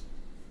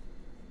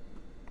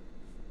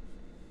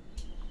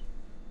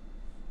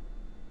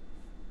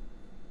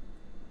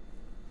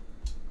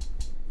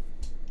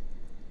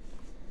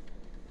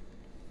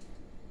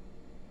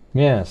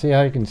 Yeah, see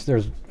how you can,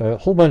 there's a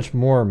whole bunch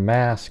more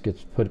mass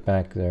gets put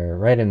back there,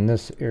 right in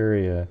this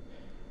area.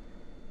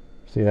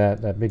 See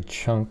that big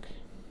chunk?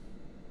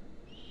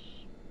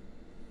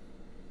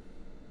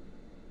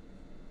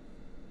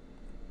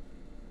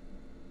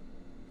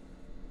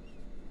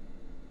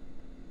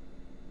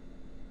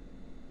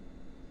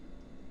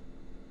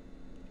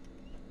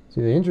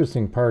 See, the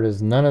interesting part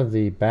is none of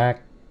the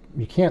back,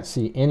 you can't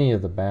see any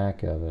of the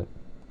back of it.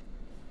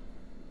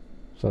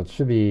 So it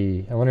should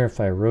be, I wonder if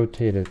I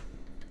rotate it.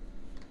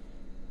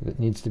 It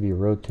needs to be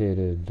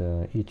rotated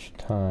each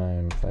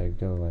time if I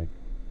go like,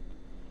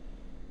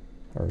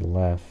 or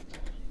left.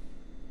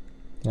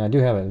 Now I do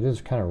have it is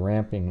kind of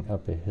ramping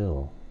up a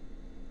hill.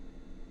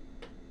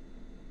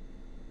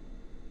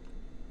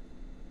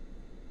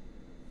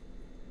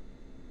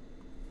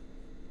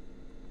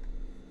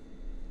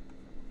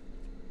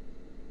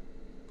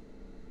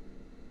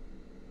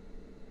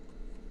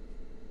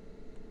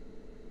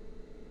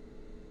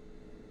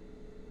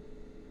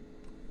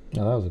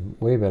 Now that was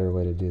a way better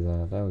way to do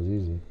that. That was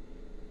easy.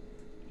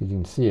 You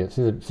can see it.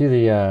 See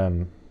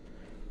the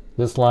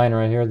this line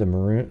right here, the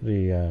maroon,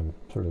 the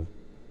sort of,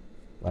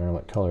 I don't know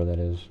what color that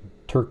is,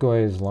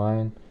 turquoise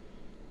line.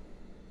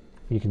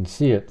 You can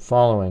see it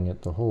following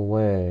it the whole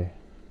way.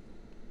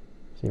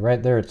 See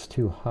right there, it's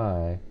too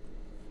high,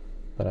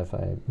 but if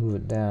I move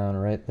it down,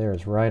 right there,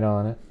 it's right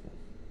on it,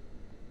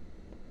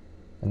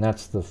 and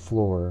that's the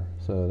floor.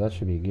 So that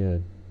should be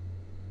good.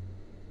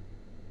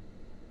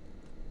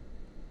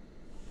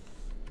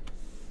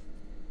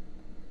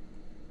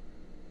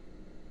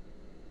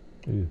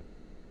 Ooh,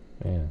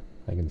 yeah,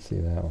 I can see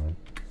that one.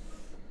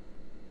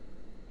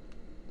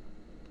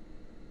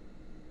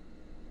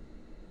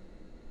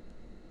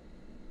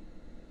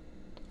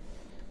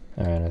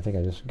 Alright, I think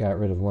I just got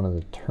rid of one of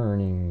the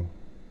turning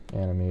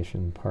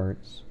animation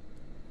parts.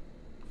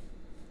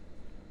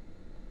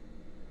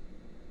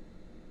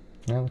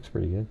 That looks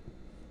pretty good.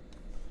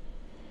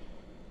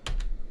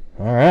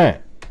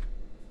 Alright.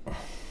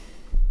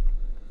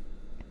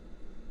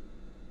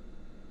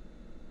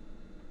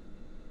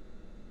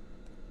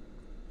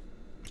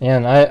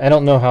 And I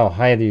don't know how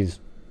high these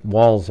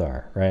walls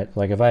are, right?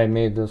 Like if I had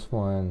made this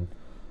one,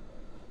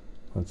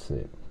 let's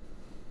see.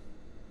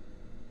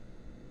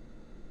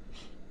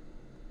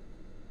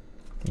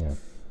 Yeah.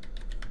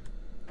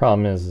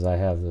 Problem is I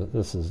have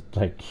this is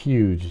like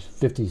huge,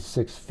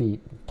 56 feet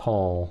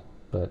tall,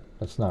 but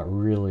that's not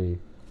really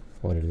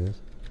what it is.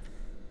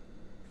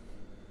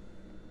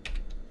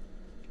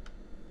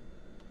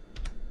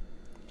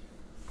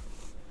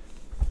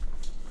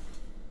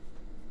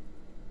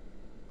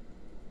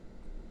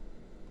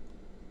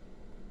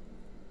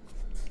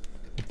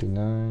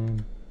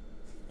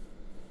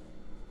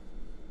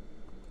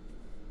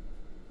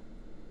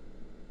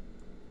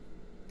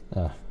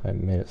 Ah, I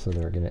made it so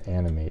they're going to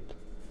animate,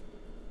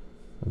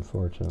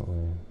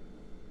 unfortunately.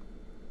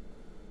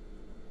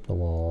 The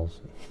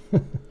walls.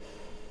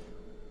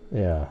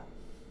 Yeah.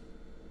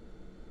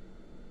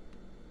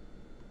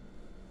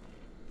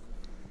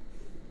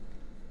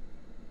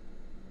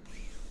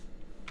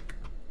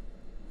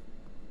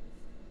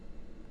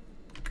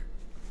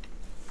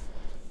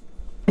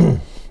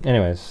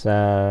 Anyways,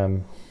 are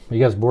you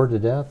guys bored to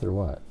death or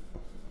what?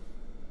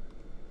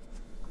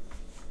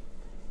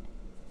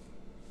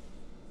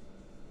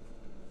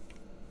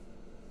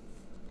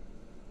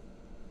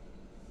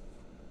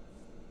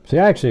 See,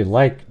 I actually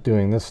like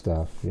doing this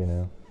stuff, you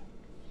know.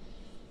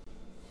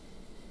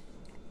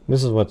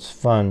 This is what's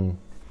fun,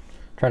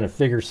 trying to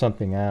figure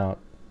something out.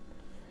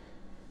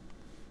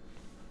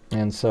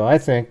 And so I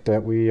think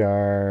that we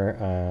are,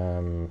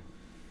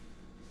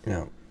 you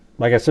know,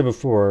 like I said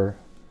before,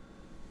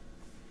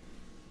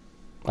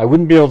 I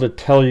wouldn't be able to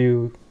tell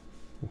you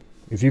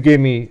if you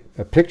gave me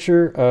a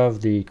picture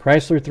of the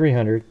Chrysler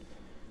 300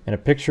 and a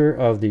picture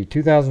of the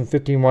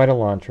 2015 White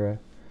Elantra,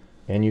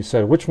 and you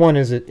said, which one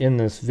is it in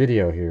this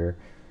video here?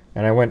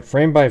 And I went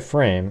frame by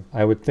frame,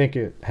 I would think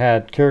it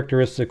had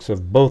characteristics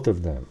of both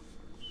of them.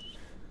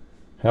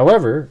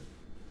 However,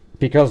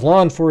 because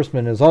law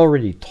enforcement has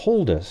already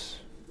told us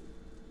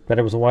that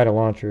it was a White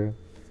Elantra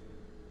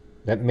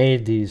that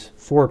made these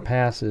 4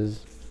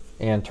 passes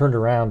and turned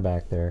around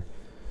back there,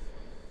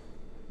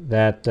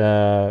 that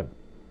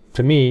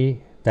to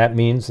me, that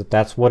means that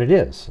that's what it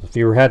is. If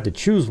you had to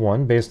choose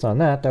one based on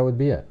that, that would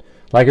be it.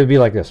 Like it would be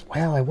like this,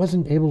 well, I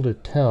wasn't able to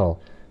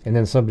tell. And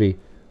then somebody,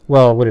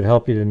 well, would it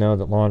help you to know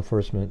that law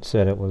enforcement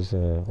said it was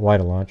a White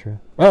Elantra?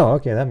 Oh,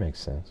 okay, that makes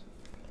sense.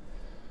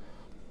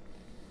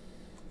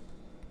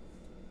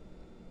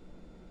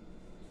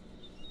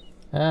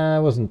 I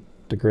wasn't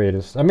the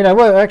greatest. I mean,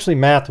 actually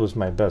math was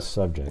my best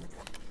subject.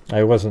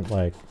 I wasn't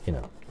like, you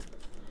know,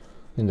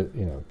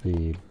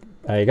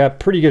 I got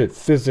pretty good at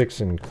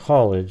physics in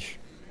college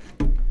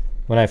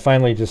when I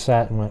finally just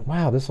sat and went,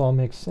 wow, this all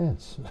makes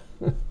sense.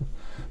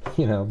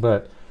 You know,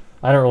 but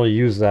I don't really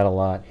use that a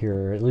lot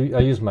here. I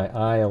use my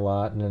eye a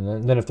lot,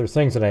 and then if there's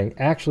things that I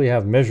actually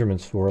have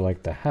measurements for,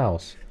 like the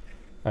house,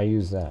 I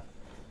use that.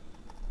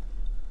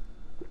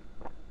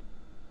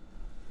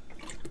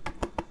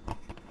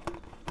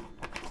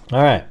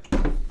 All right.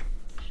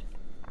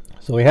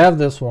 So we have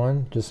this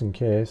one, just in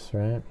case,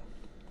 right?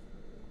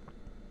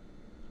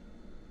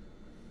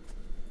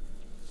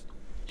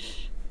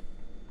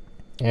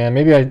 And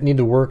maybe I need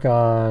to work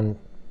on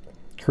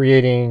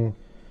creating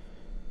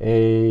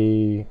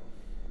a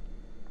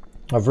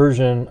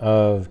version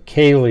of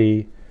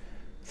Kaylee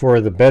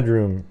for the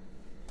bedroom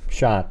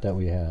shot that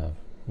we have.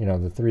 You know,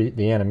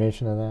 the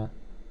animation of that.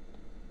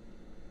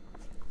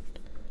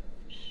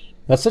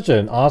 That's such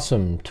an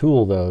awesome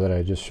tool, though, that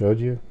I just showed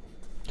you.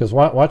 Because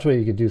watch what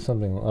you could do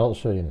something. I'll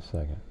show you in a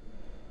second.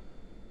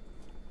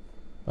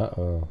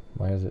 Uh-oh.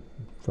 Why is it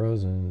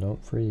frozen?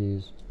 Don't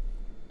freeze.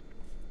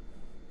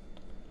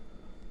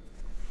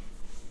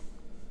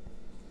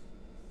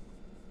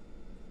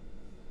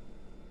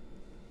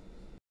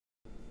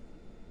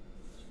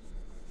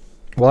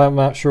 Well, I'm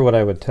not sure what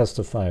I would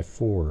testify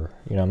for.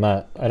 You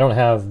know, I don't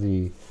have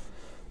the,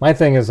 my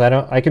thing is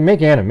I can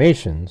make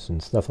animations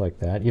and stuff like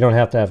that. You don't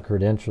have to have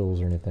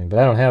credentials or anything, but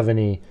I don't have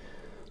any,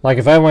 like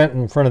if I went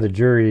in front of the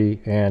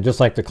jury and just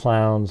like the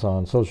clowns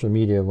on social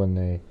media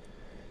when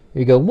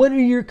you go, what are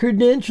your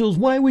credentials?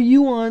 Why were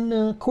you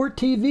on court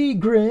TV,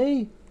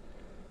 Gray?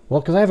 Well,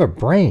 because I have a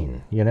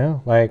brain, you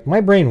know, like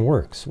my brain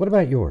works. What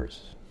about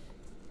yours?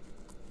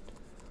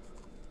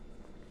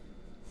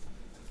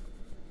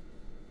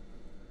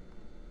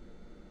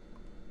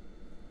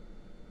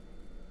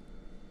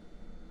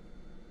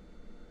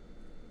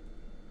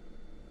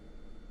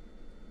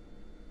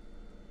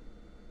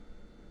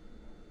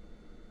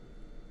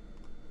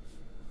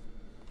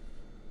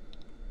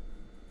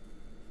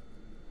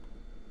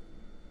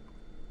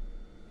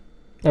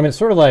 I mean, it's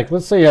sort of like,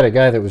 let's say you had a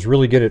guy that was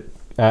really good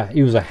at,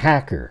 he was a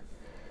hacker,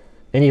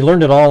 and he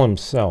learned it all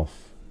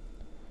himself.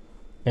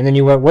 And then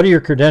you went, what are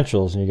your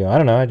credentials? And you go, I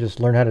don't know, I just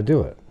learned how to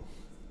do it.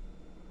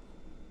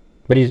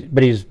 But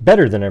he's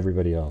better than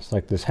everybody else,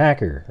 like this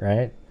hacker,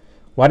 right?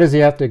 Why does he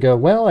have to go,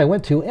 well, I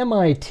went to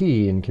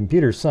MIT in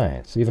computer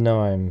science, even though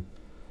I'm,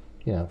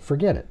 you know,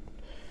 forget it.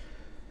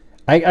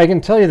 I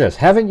can tell you this,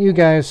 haven't you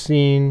guys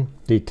seen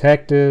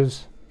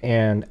detectives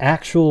and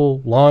actual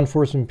law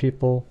enforcement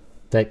people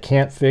that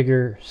can't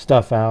figure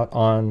stuff out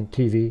on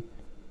TV?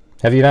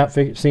 Have you not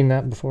seen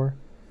that before?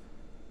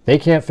 They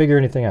can't figure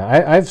anything out.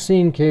 I've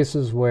seen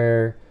cases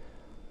where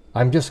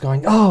I'm just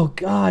going, oh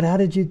God, how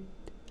did you,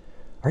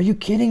 are you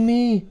kidding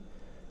me?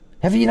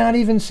 Have you not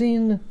even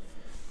seen?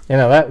 You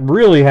know, that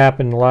really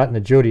happened a lot in the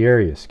Jodi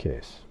Arias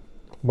case.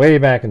 Way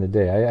back in the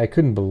day. I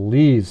couldn't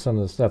believe some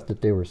of the stuff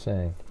that they were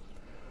saying.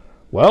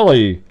 Well,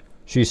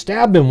 she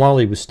stabbed him while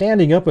he was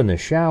standing up in the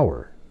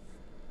shower.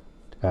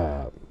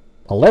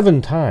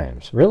 11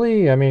 times.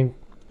 Really? I mean,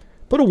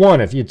 put a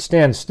 1 if you'd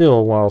stand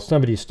still while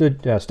somebody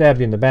stabbed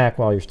you in the back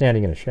while you're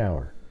standing in a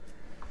shower.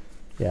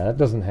 Yeah, that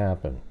doesn't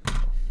happen.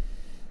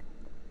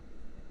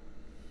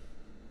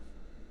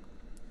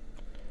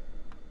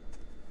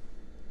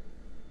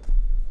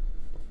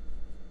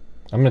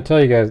 I'm going to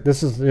tell you guys,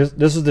 this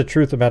is the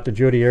truth about the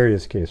Jodi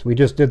Arias case. We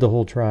just did the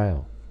whole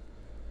trial.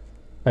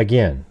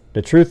 Again,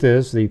 the truth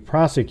is the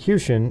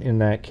prosecution in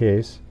that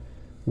case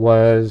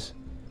was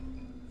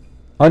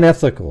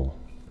unethical.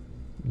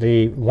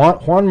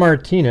 Juan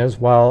Martinez,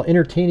 while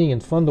entertaining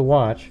and fun to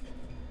watch,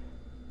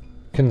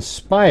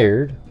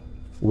 conspired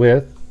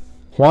with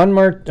let's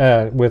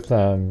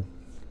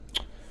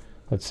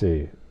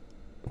see,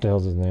 what the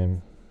hell's his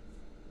name?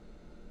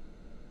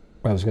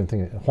 I was going to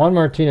think of, Juan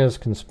Martinez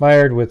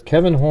conspired with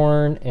Kevin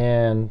Horn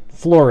and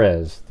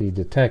Flores, the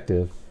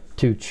detective,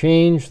 to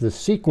change the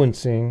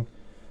sequencing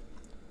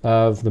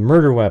of the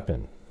murder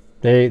weapon.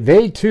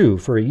 They too,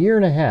 for a year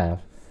and a half,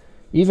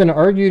 even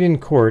argued in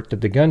court that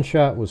the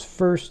gunshot was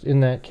first in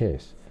that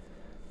case.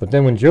 But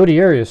then when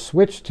Jodi Arias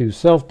switched to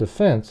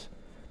self-defense,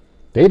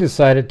 they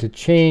decided to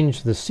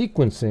change the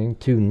sequencing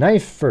to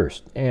knife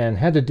first and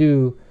had to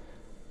do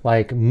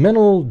like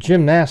mental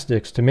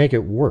gymnastics to make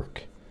it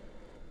work.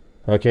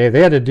 Okay, they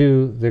had to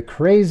do the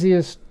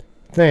craziest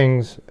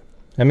things.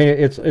 I mean,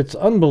 it's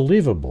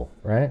unbelievable,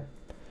 right?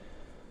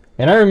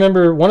 And I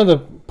remember one of the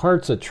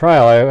parts at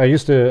trial,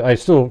 I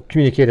still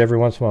communicate every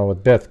once in a while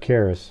with Beth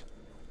Karras.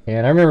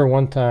 And I remember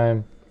one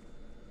time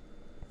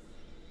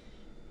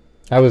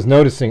I was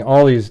noticing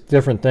all these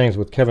different things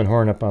with Kevin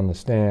Horn up on the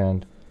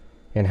stand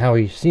and how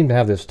he seemed to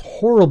have this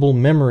horrible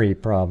memory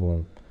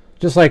problem,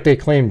 just like they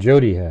claimed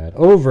Jodi had,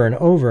 over and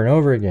over and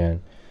over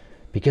again,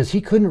 because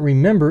he couldn't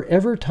remember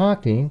ever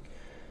talking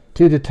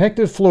to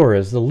Detective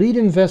Flores, the lead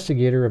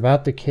investigator,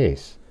 about the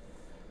case.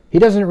 He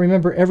doesn't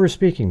remember ever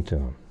speaking to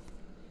him.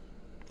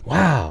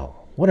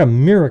 Wow, what a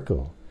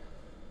miracle.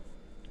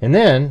 And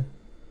then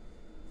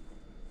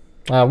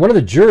one of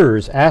the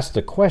jurors asked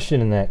a question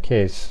in that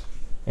case,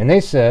 and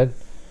they said,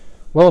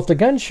 well, if the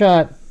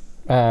gunshot,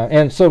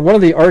 and so one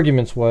of the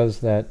arguments was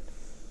that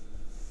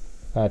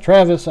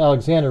Travis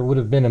Alexander would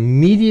have been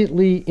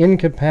immediately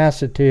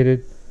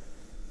incapacitated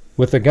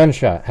with a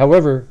gunshot.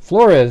 However,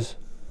 Flores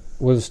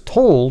was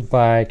told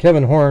by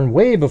Kevin Horn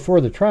way before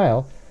the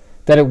trial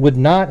that it would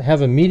not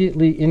have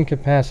immediately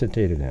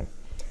incapacitated him.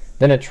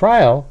 Then at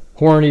trial,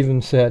 Horn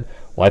even said,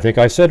 well, I think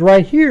I said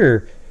right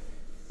here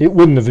it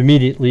wouldn't have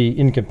immediately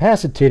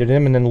incapacitated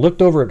him, and then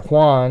looked over at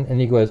Juan, and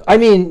he goes, I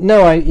mean,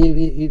 no,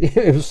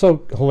 it was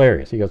so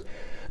hilarious. He goes,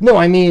 no,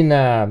 I mean,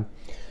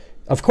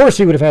 of course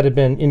he would have had to have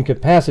been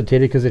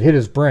incapacitated because it hit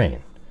his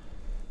brain.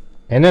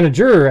 And then a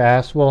juror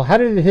asked, well, how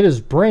did it hit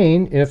his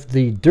brain if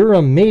the dura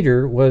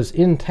mater was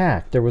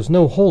intact? There was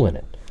no hole in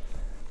it.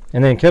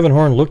 And then Kevin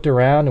Horn looked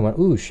around and went,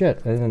 ooh,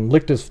 shit, and then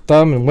licked his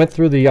thumb and went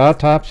through the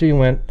autopsy and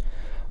went,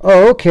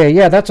 oh, okay,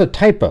 yeah, that's a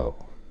typo.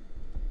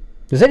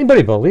 Does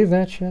anybody believe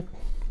that shit?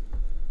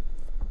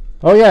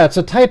 Oh, yeah, it's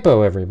a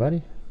typo,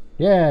 everybody.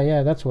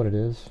 Yeah, that's what it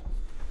is.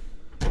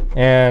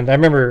 And I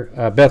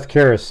remember Beth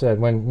Karras said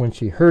when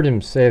she heard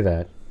him say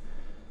that,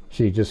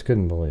 she just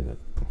couldn't believe it.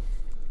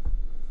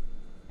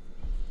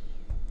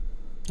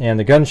 And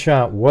the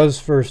gunshot was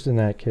first in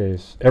that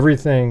case.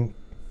 Everything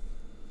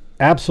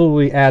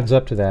absolutely adds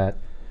up to that.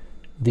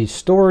 The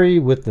story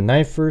with the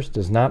knife first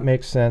does not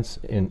make sense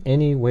in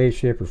any way,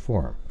 shape, or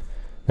form.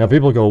 Now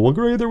people go, well,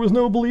 Gray, there was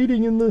no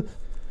bleeding in the...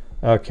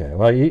 Okay,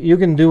 well, you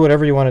can do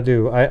whatever you want to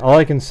do. All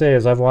I can say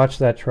is I've watched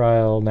that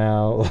trial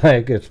now,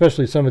 like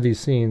especially some of these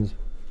scenes,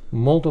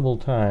 multiple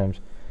times,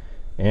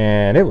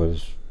 and it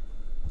was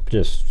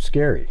just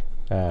scary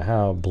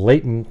how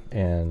blatant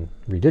and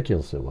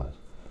ridiculous it was.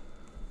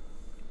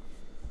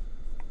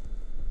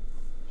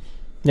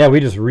 Yeah,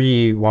 we just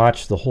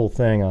re-watched the whole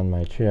thing on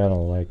my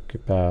channel like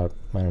about,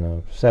 I don't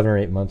know, 7 or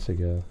 8 months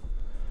ago.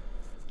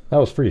 That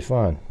was pretty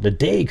fun. The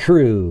Day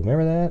Crew,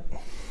 remember that?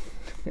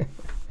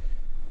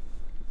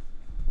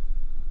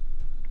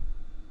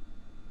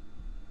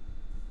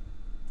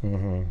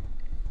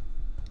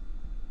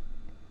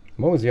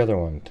 What was the other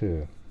one,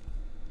 too?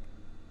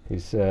 He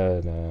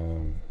said,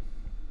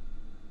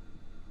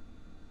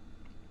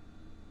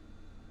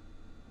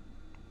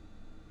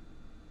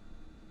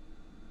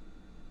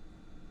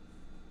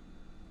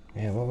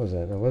 yeah, what was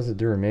that? That was the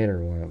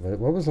Duramator one. But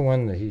what was the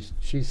one that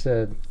she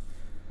said,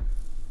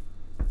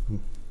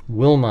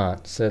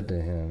 Wilmot said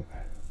to him?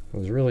 It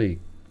was really,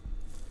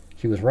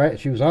 she was right.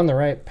 She was on the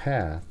right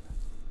path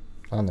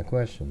on the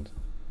questions.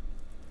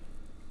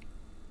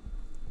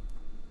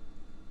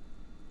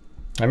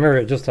 I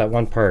remember just that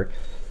one part,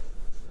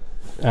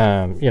 you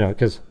know,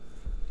 because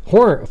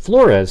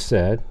Flores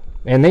said,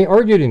 and they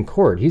argued in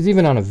court. He's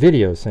even on a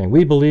video saying,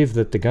 we believe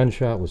that the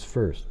gunshot was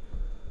first.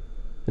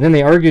 And then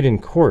they argued in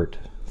court.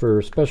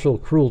 for special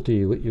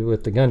cruelty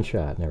with the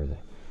gunshot and everything.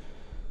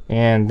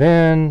 And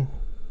then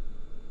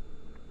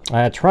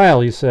at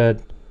trial, he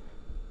said,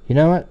 you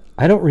know what?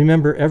 I don't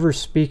remember ever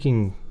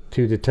speaking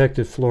to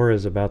Detective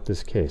Flores about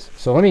this case.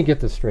 So let me get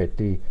this straight.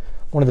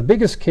 One of the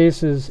biggest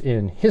cases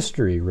in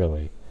history,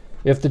 really.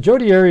 If the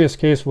Jodi Arias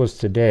case was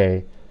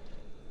today,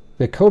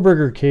 the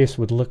Kohberger case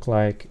would look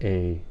like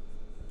a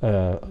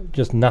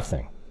just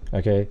nothing.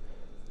 Okay,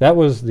 that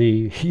was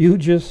the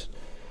hugest.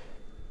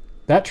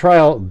 That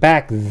trial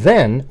back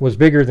then was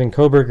bigger than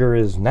Kohberger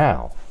is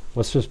now.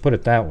 Let's just put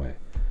it that way.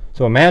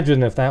 So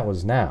imagine if that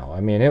was now. I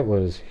mean, it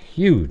was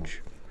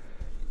huge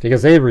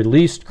because they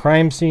released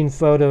crime scene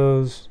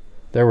photos.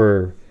 There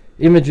were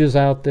images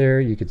out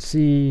there. You could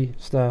see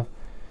stuff.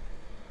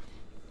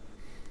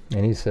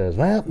 And he says,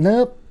 well,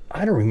 nope,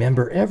 I don't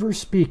remember ever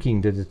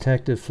speaking to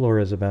Detective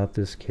Flores about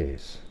this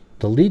case.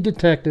 The lead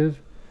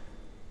detective,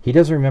 he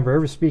doesn't remember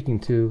ever speaking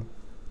to,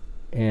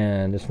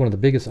 and it's one of the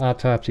biggest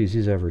autopsies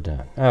he's ever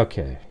done.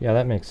 Okay, yeah,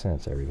 that makes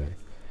sense, everybody.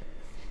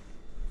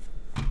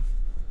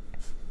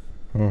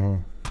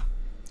 All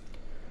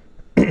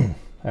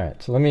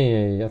right, so let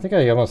me, I think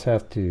I almost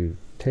have to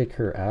take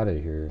her out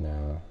of here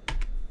now.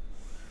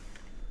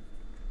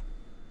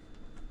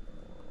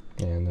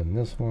 And then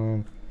this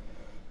one.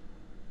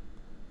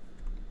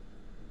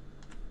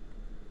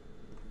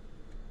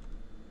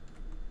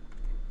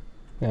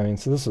 Yeah, I mean,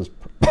 so this is,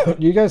 do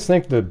you guys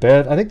think the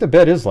bed, I think the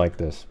bed is like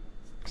this,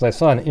 because I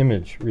saw an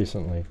image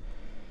recently.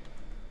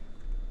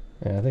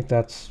 And I think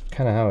that's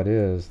kind of how it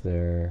is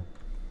there.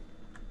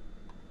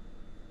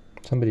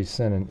 Somebody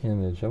sent an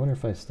image. I wonder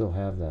if I still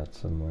have that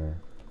somewhere.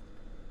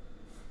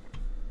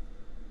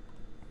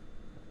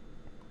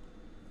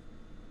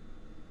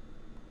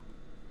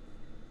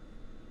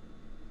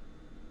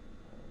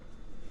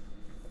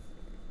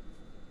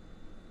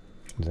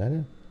 Is that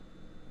it?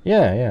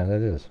 Yeah,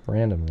 that is,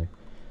 randomly.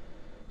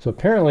 So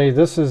apparently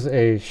this is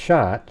a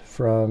shot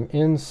from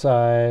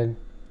inside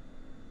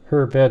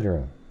her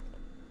bedroom.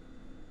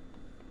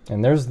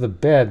 And there's the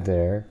bed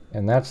there,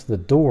 and that's the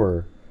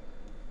door.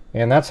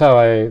 And that's how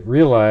I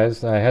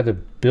realized I had to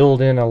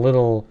build in a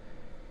little,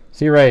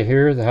 see right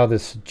here how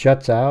this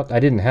juts out?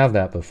 I didn't have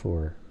that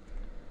before.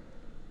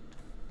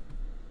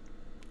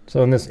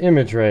 So in this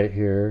image right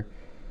here,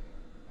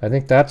 I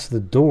think that's the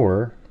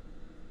door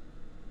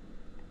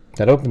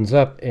that opens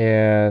up,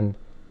 and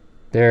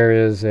there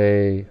is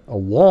a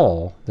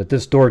wall that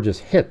this door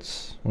just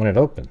hits when it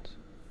opens.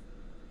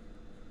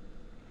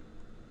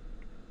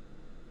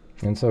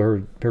 And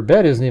so her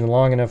bed isn't even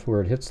long enough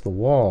where it hits the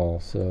wall,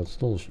 so it's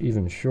a little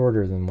even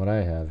shorter than what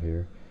I have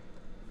here.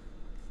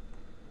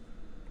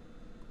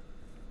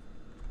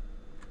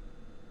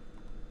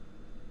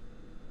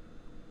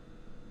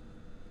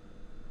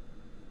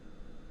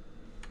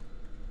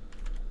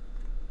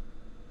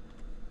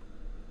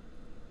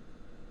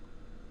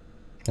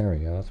 There we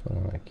go, that's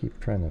what I keep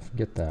trying to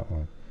get that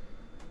one.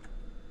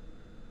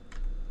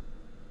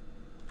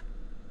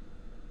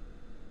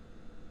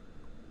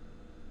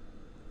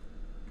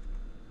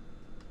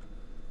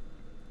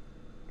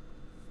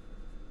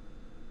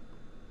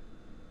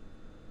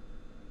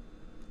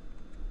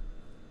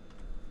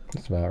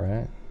 That's about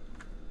right.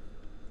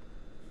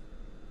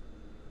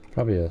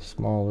 Probably a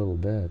small little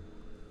bed.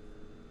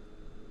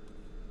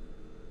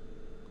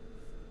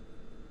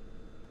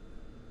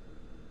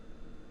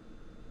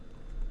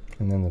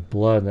 And then the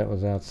blood that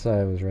was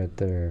outside was right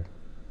there.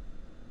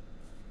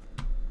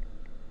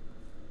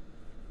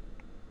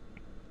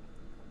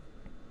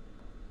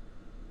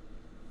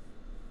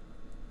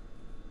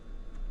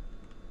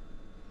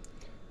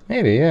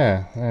 Maybe,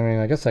 yeah. I mean,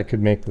 I guess I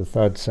could make the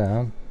thud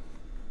sound.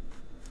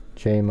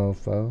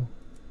 J-mofo.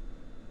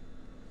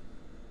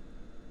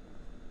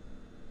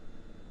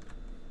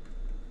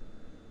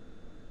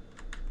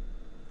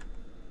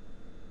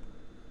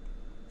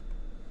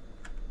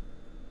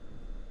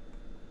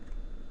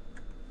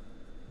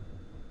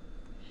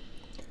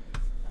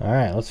 All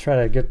right, let's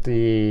try to get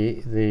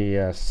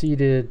the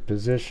seated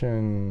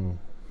position.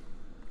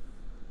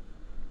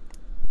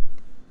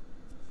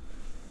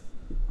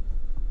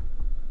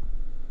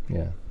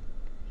 Yeah,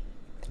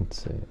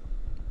 let's see.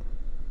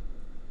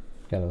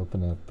 Got to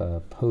open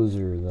up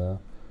Poser though.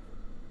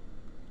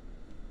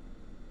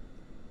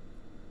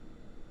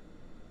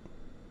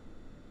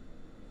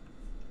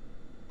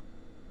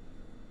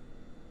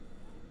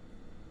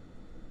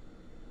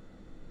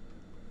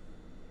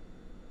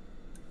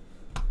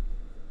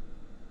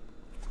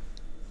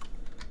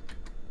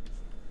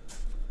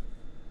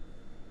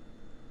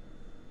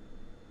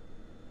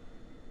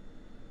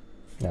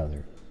 Now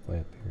they're way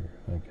up here.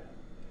 Okay.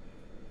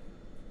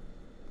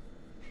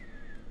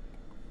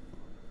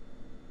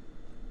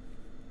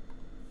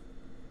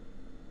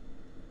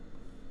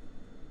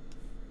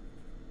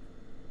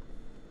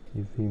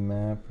 UV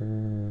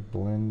mapper,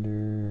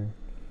 blender.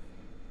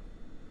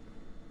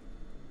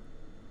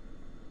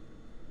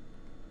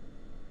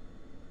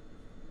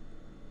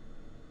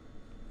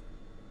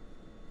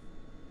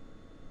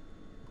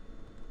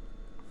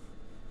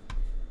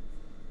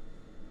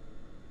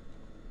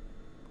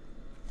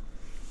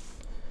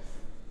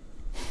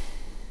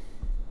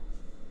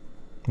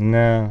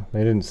 No, they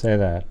didn't say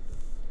that.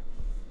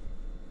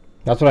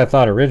 That's what I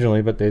thought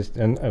originally, but they,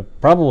 and a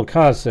probable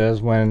cause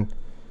says when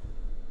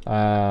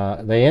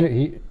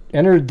he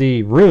entered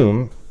the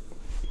room,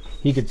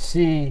 he could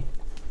see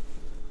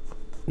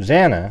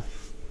Xana,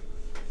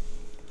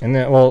 and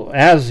then, well,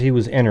 as he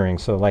was entering,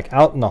 so like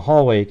out in the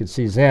hallway he could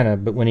see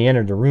Xana, but when he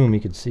entered the room he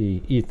could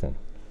see Ethan.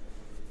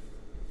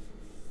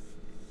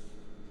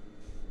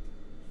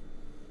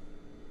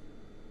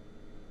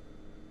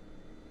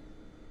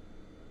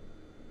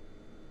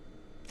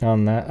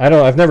 On that,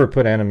 I've never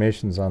put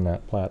animations on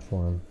that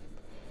platform.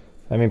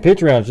 I mean,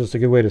 Patreon is just a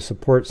good way to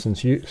support,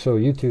 since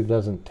YouTube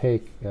doesn't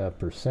take a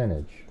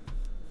percentage.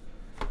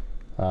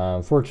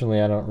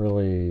 Unfortunately,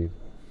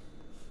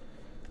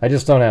 I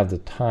just don't have the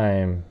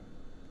time.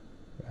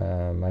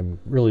 I'm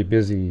really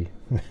busy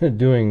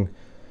doing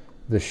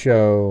the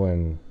show,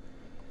 and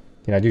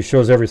I do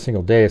shows every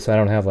single day, so I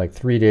don't have like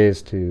 3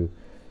 days to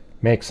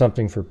make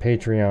something for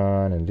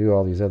Patreon and do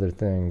all these other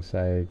things.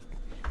 I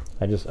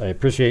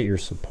appreciate your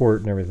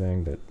support and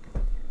everything, but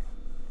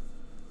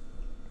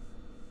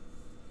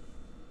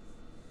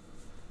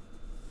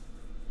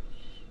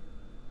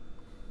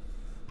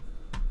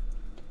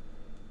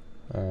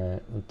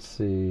alright, let's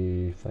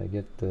see if I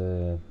get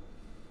the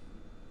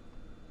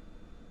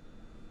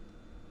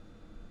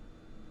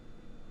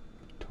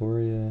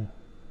Victoria.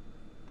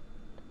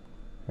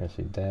 I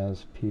see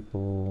Daz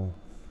people.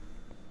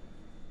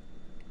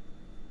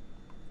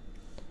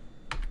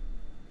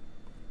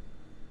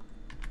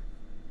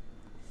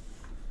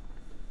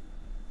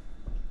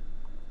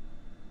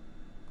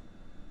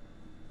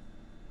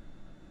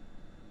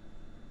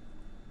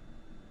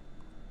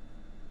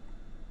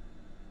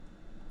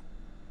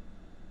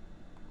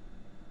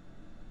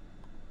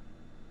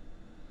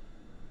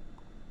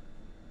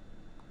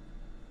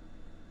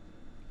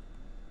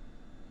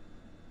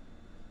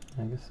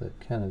 I guess that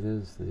kind of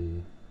is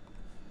the...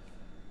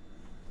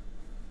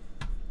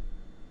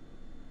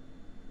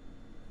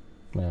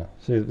 Yeah,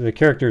 see, the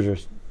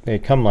characters they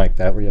come like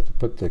that, where you have to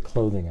put the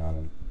clothing on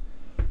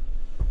them.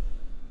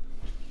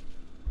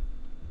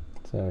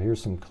 So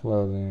here's some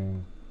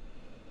clothing.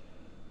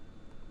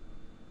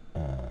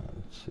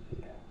 Let's see.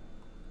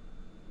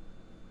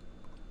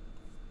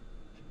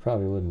 She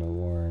probably wouldn't have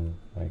worn,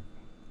 like,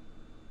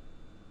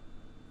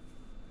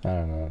 I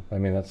don't know. I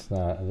mean,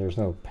 there's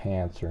no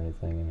pants or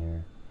anything in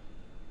here.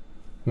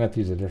 I might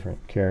use a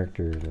different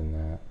character than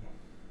that.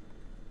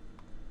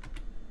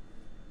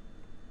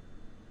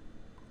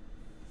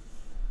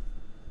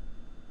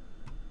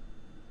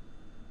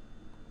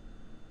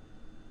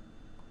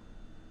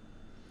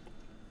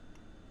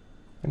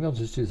 Maybe I'll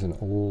just use an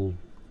old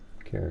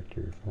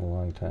character from a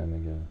long time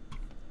ago.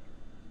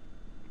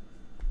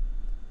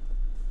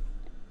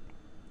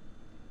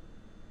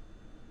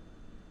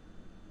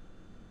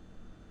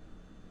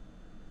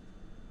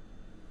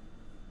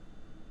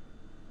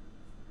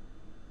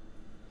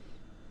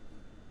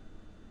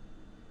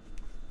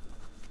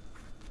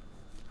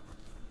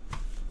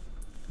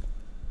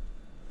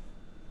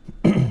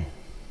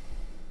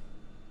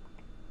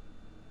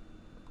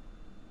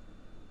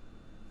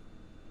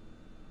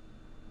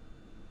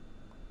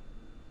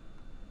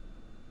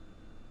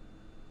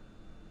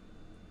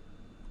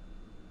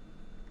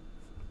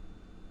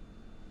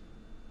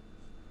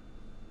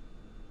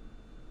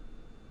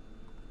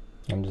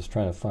 I'm just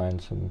trying to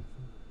find some,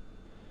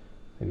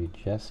 maybe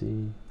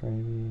Jesse,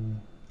 maybe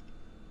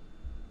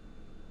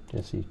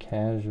Jesse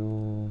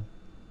casual.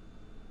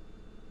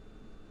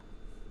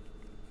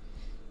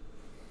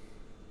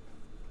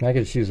 I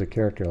could choose a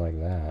character like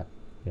that,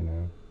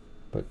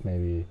 but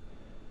maybe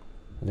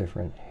a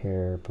different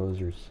hair,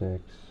 poser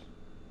 6,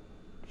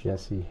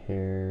 Jesse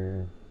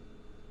hair.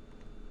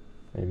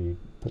 Maybe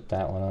put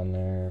that one on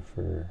there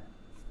for,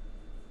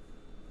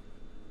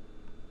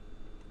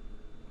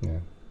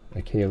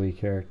 a Kaylee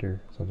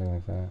character, something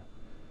like that.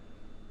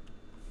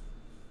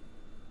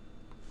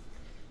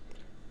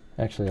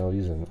 Actually, I'll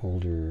use an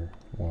older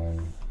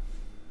one.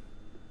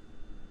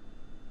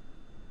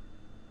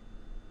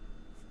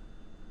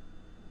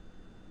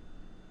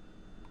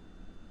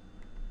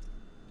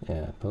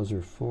 Yeah,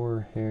 poser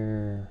 4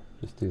 hair.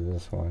 Just do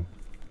this one.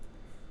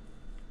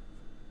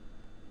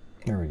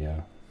 There we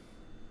go.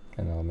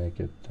 And I'll make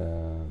it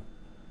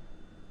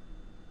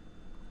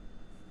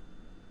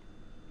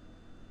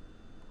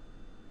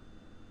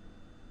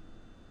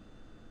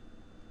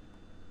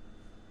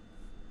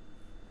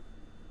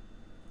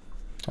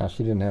oh,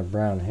 she didn't have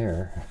brown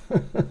hair.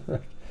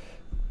 I'll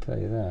tell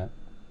you that.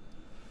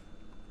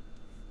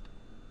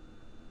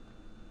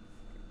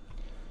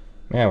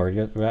 Man, we're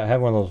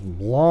having one of those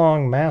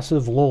long,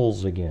 massive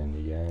lulls again,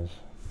 you guys.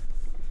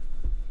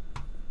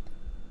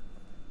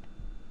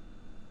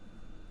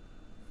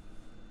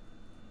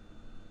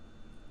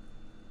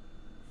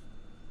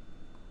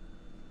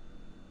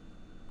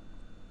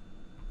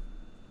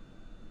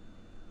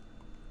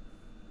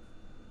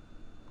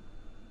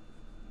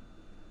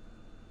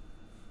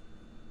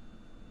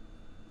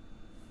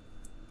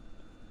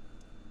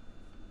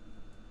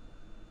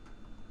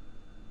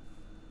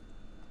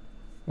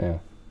 Yeah.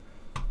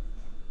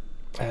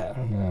 I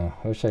don't know.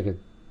 I wish I could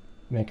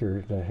make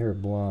her the hair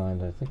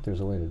blonde. I think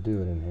there's a way to do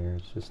it in here.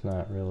 It's just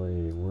not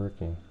really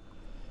working.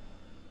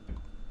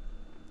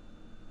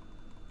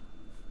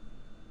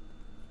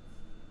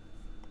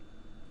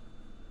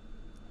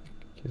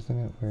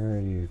 Isn't it? Where are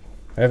you?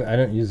 I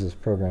don't use this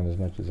program as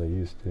much as I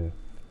used to,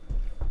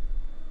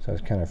 so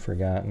I've kind of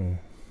forgotten.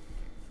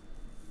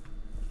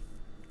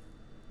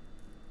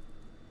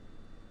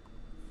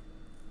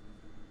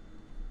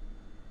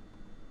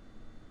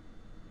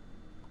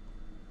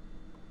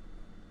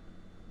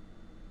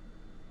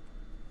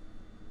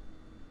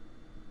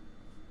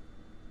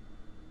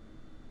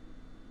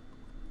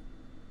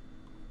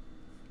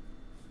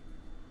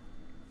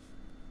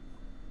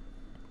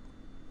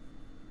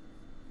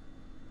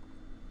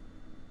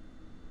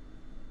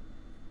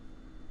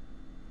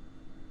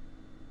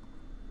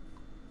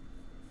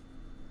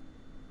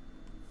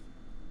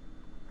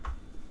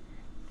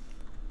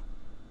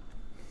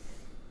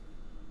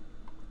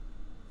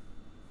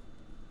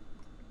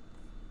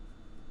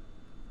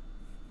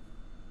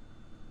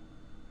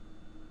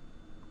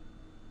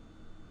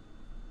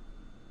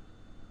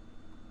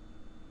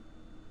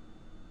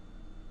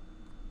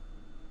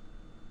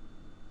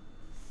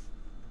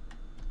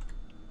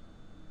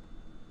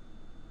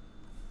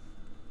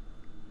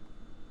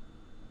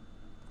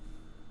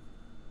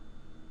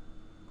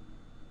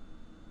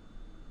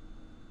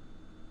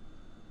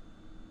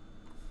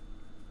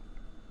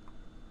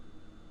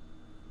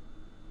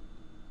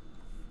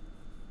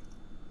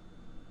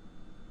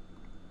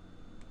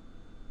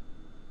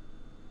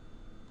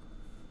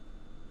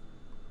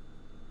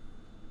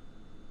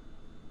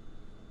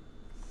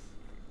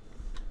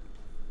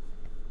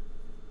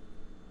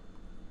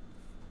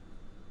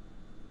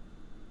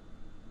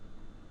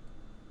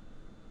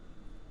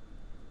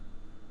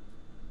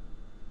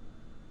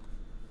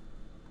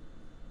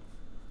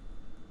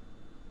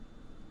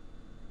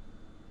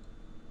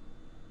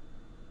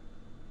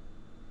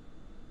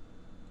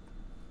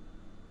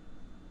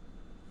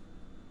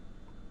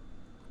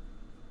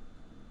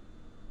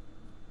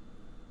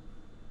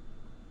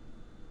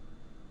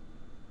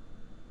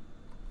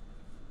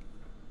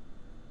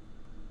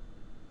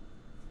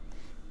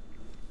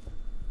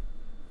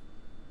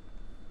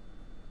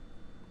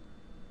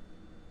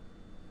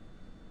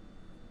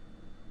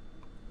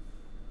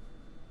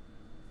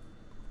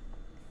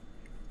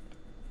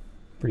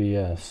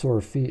 Pretty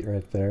sore feet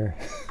right there.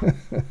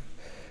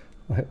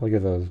 Look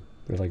at those.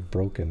 They're like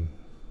broken.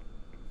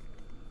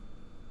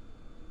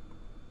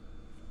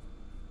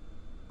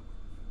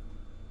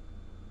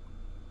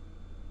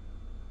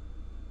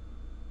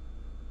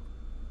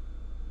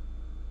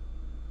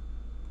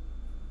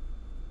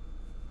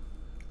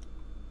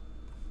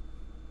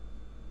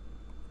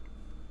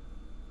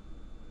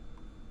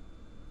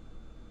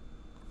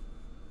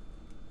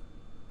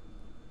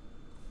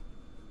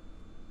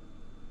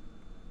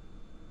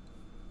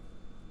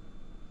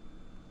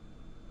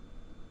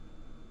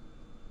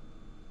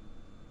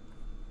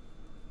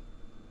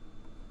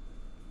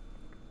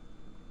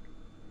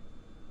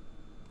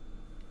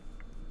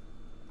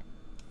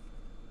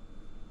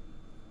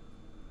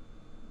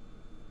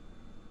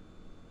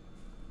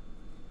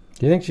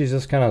 Do you think she's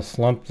just kind of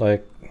slumped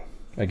like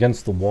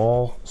against the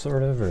wall,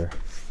 sort of, or?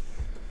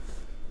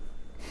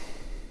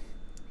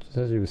 She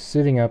says she was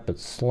sitting up but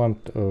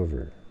slumped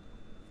over.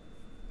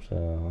 So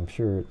I'm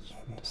sure it's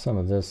some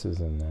of this is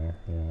in there,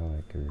 you know,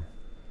 like her.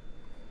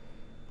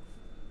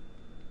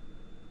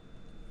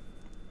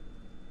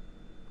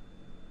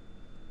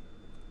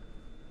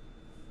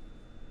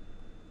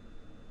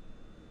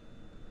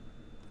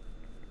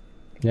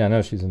 Yeah, I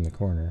know she's in the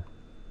corner.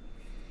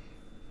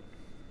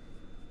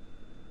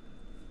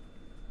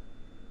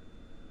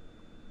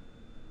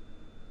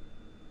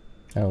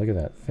 Oh, look at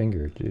that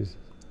finger, Jesus.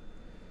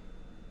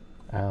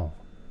 Ow.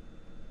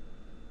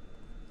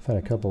 I've had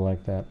a couple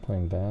like that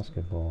playing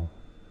basketball.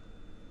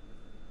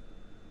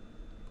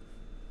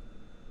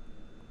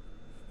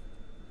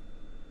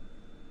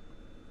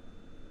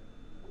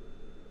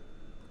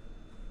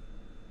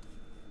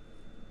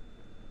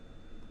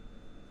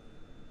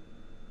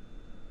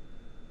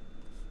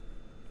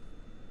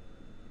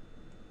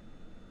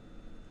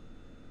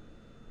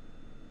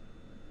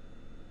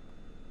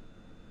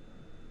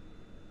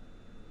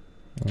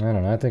 I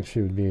don't know, I think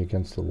she would be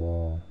against the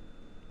wall.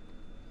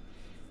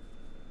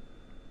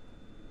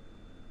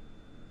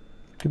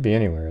 Could be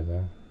anywhere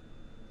though,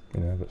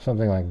 you know, but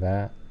something like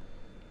that.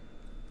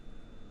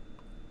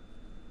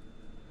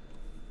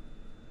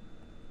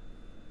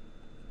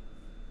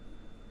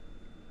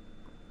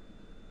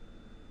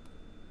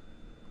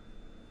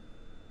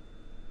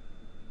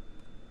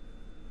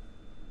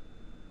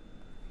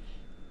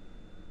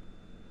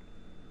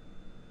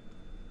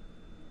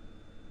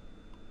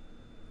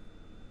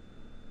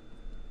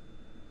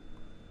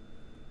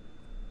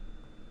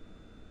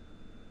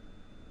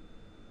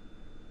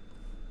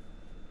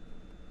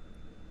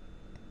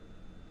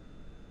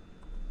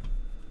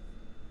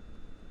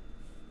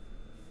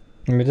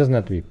 I mean, it doesn't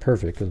have to be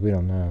perfect because we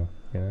don't know,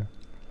 you know.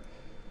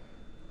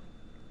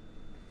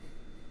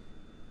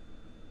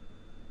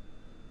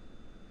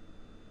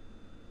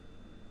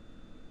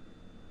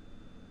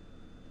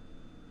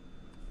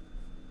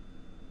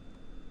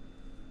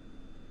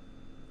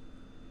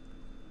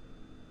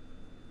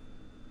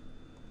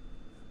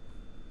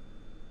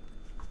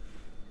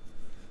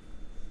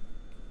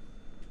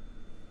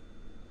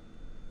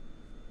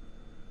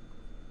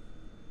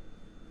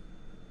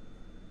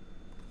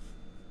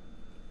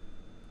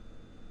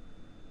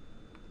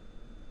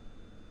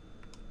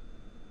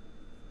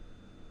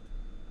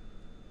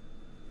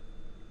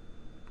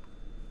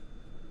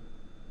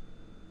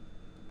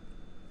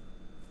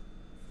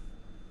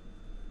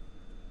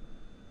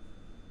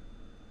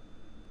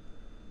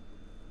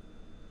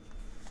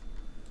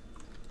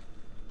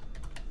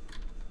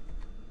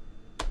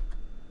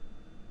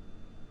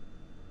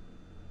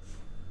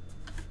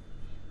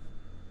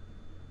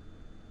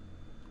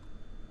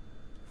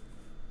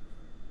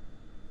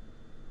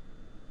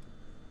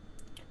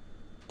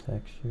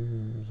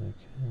 textures, okay.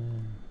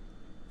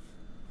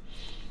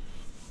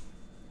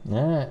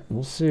 Alright,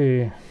 we'll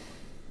see.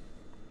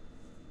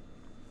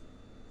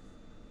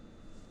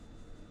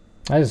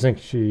 I just think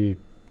she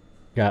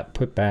got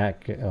put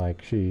back,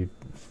 like she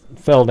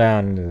fell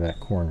down into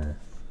that corner.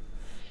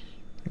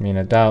 I mean,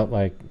 I doubt,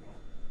 like,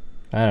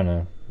 I don't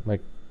know,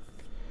 like,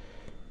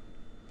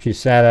 she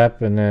sat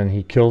up and then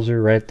he kills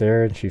her right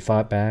there and she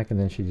fought back and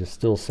then she just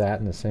still sat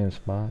in the same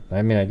spot.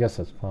 I mean, I guess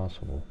that's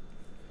possible.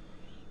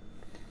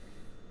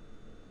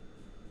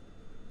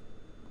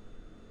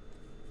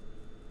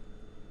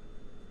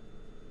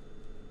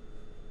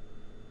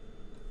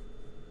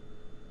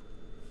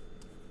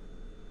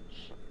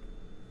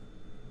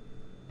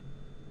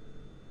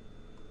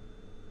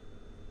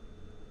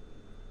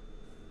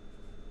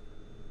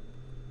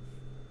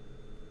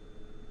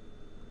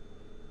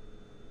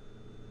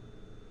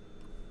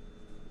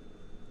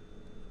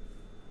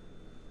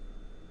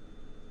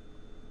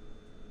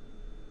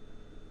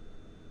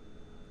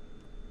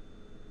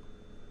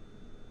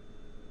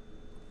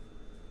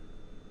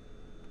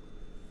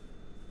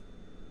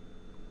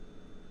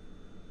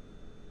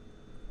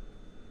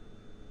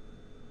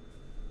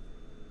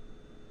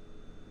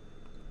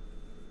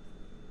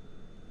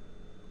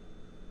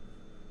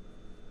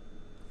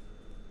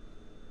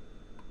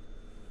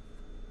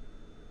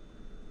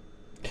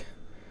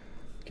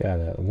 God,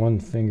 that one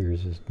finger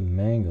is just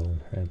mangled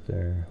right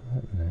there.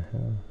 What in the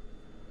hell?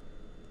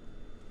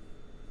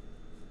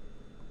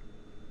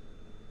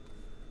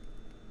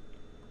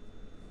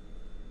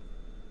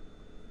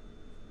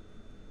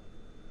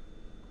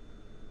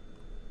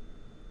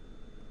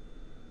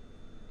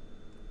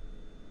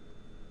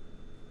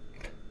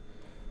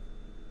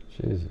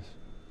 Jesus.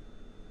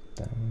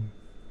 That one.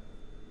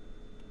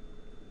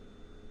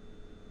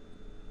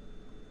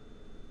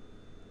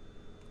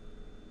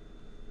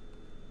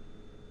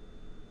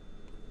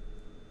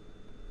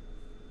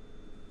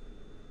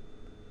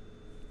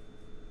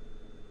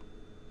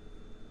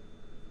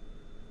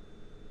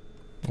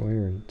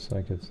 Weird. It's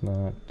like it's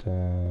not. Is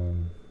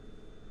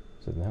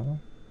it that one?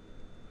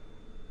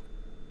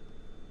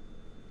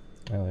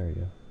 Oh, there you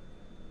go.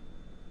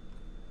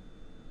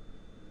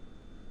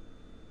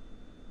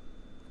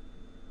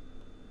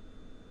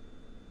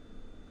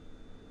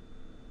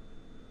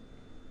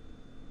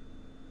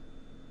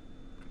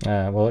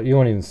 Well, you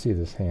won't even see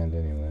this hand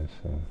anyway,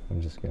 so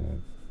I'm just gonna.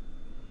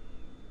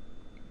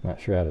 Not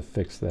sure how to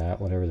fix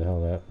that. Whatever the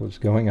hell that was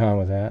going on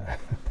with that.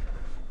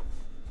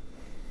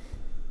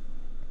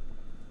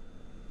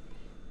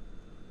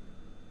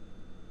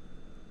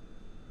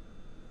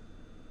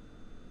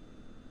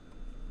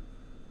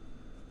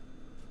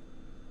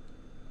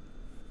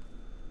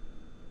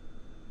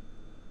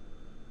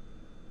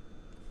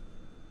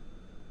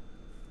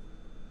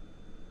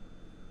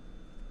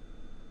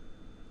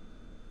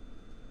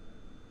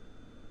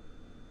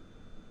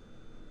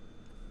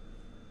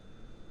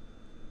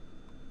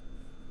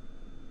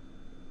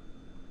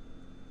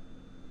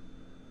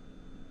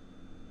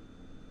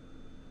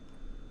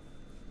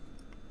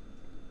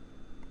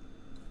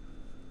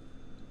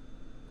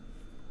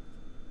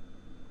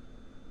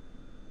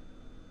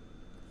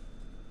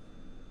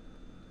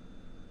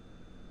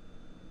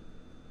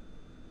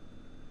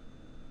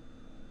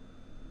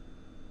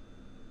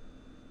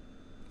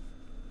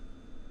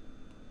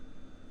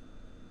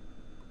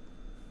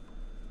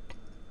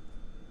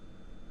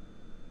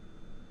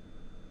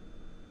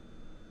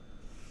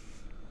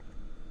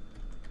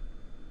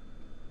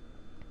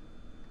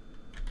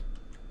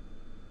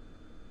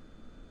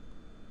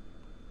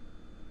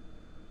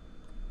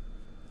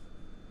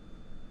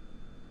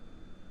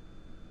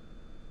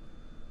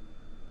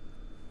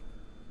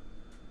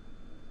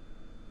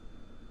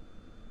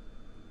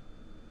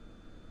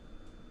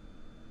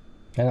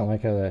 I don't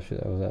like how that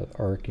was that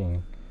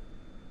arcing.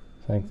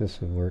 I think this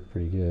would work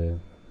pretty good.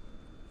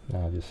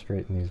 Now I'll just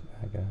straighten these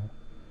back out.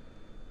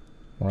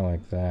 More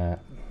like that.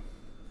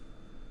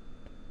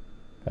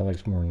 That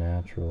looks more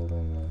natural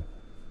than the.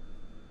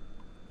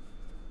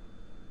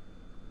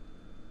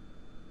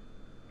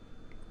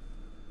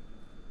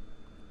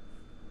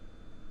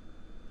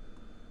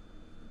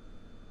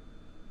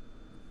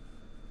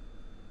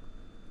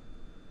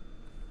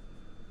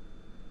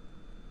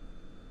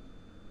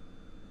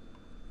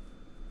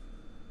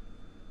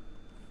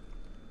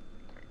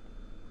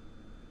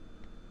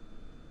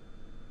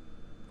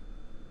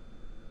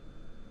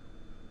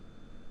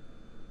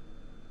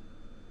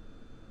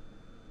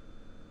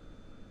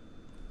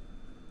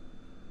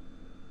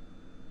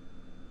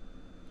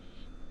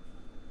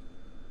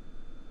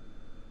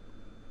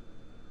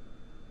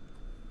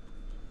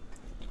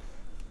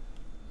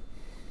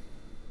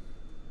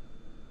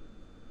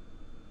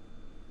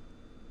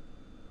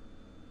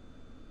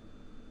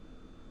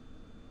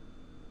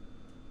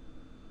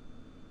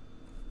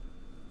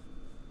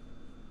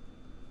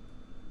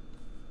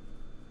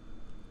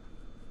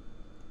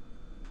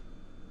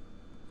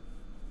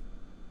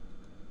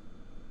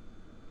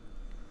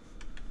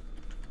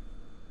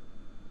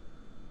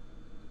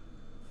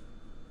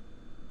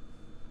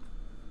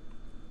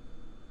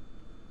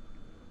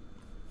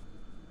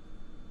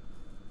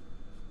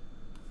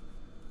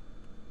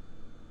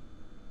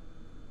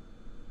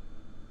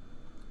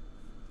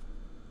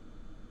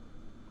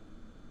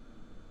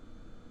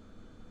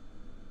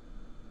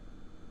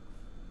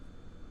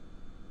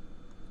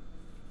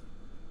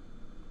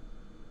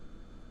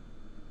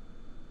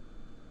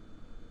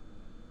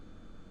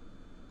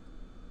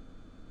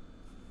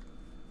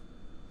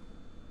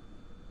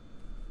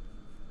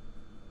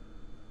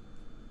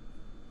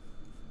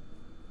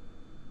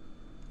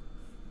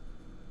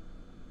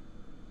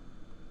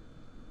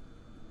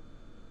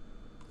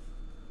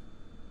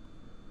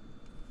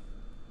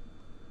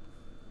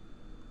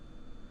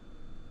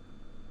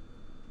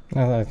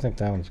 I think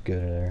that one's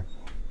good there.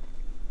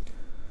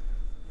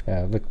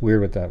 Yeah, it looked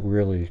weird with that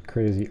really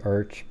crazy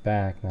arch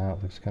back. Now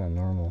it looks kind of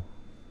normal.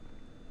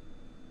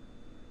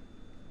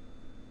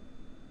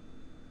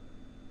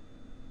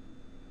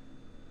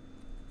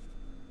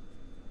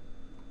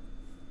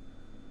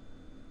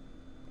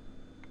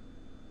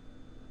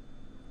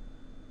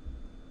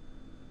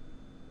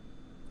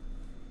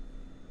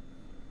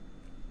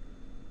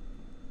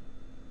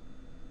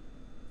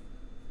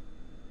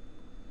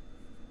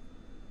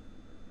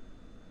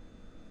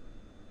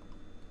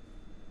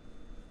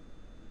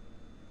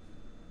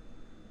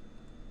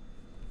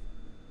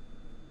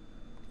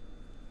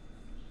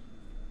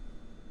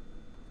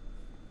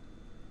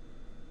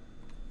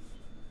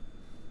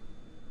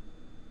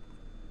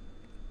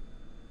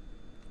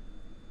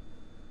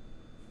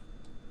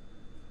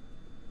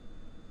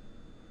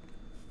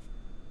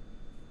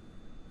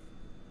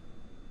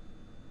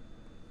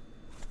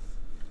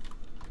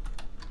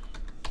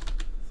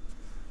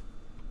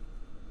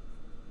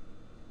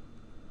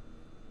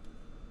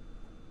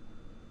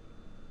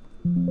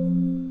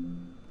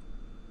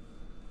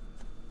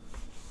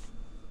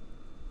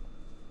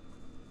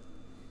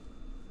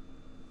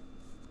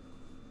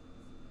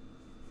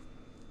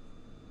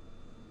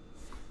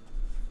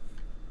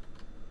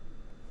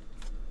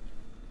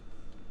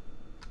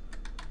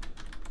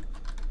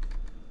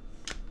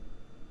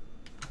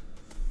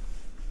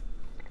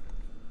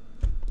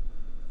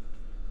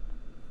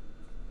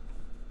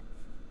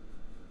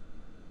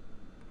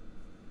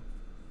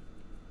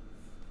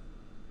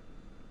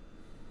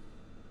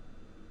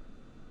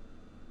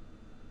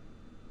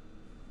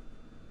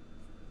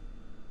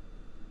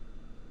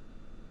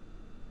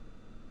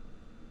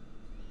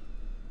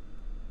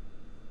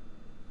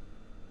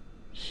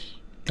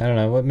 I don't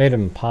know what made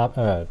them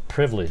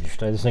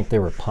privileged. I just think they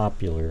were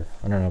popular.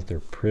 I don't know if they're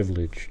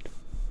privileged,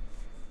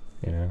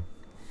 you know.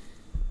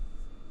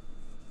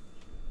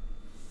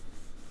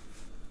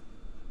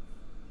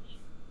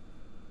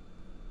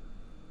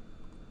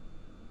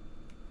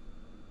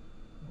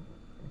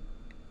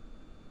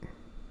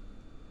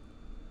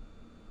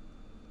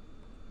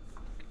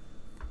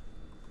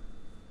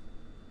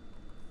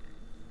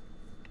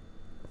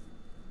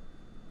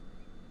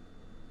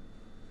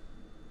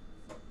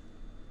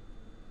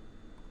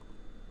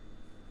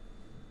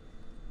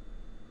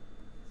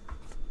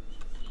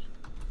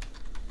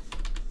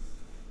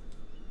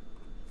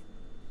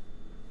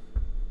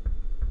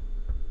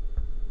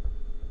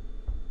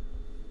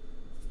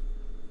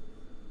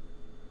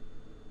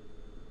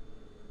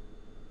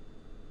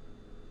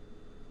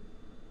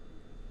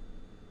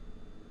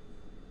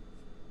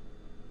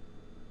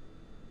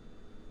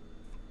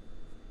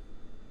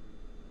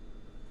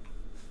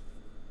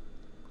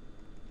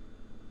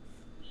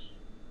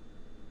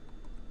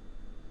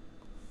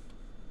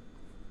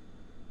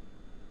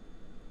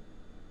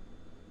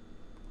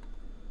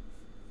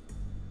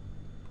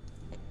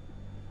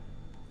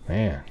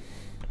 Man,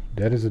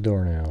 dead as a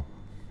doornail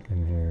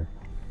in here.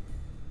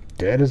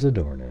 Dead as a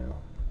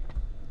doornail.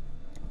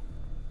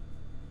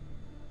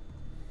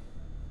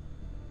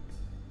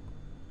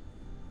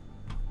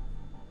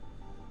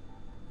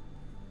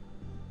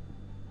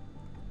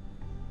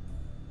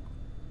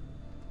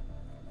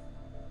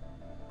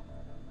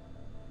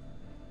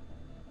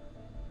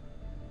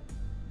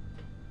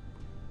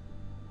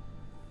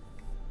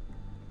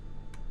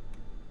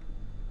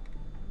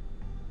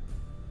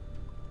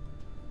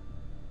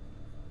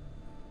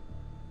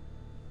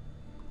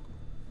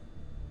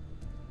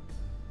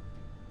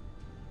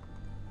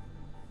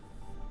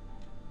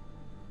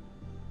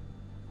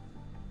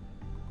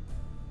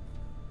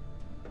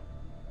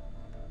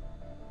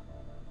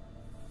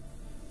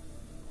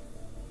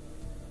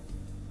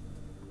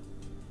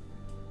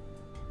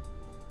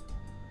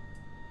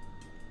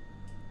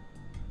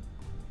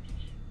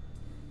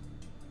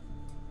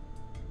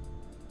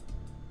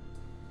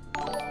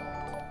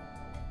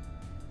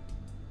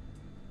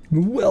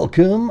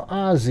 Welcome,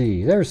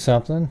 Ozzy. There's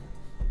something.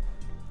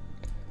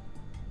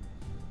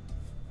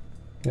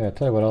 Yeah, I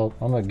tell you what,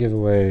 I'm gonna give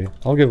away.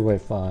 I'll give away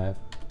 5.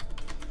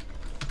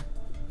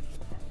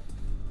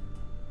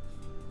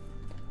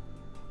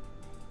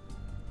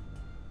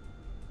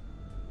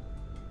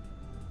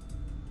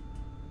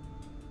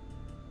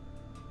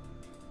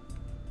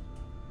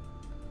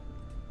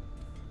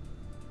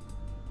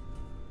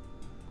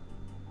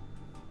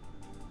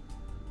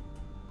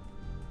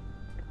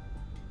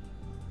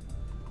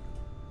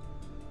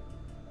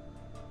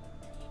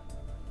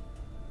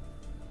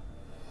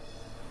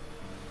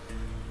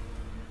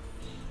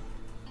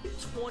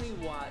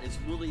 Is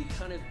really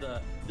kind of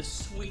the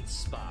sweet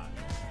spot.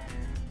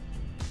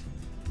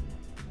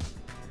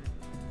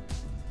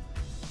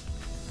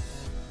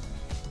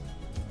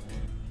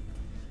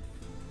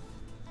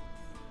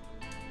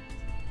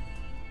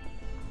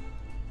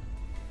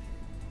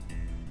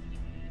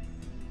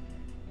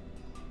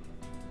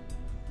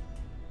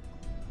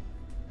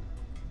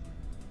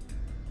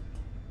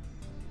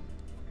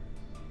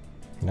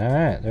 All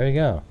right, there you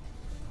go.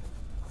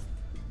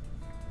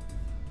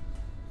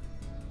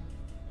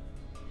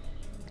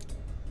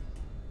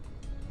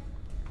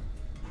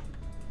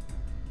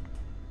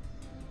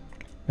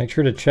 Make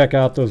sure to check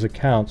out those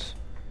accounts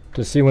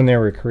to see when they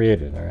were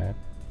created, alright?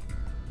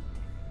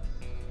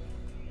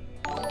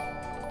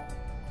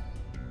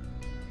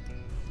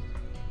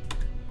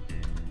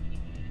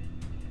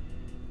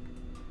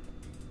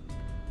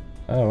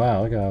 Oh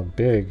wow, look how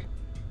big.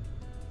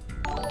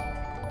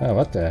 Oh,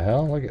 what the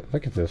hell?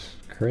 Look at this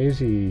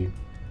crazy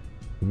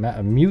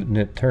mutant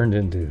it turned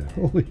into.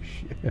 Holy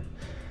shit.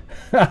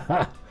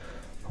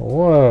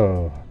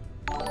 Whoa.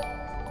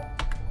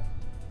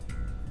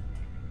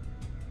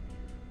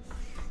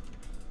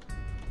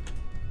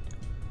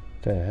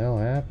 What the hell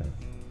happened?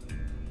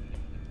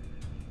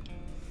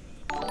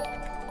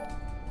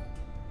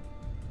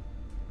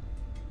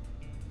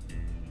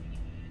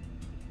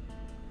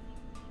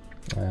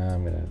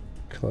 I'm gonna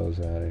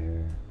close out of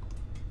here.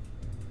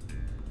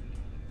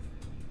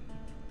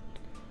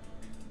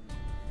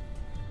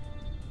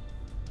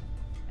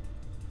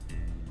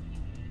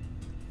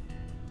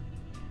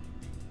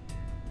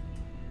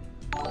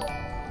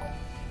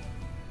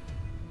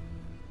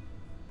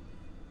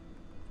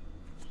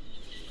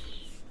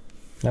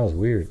 That was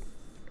weird.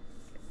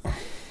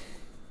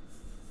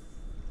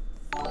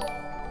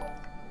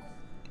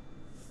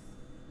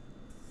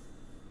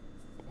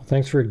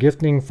 Thanks for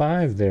gifting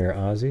 5 there,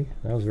 Ozzy.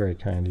 That was very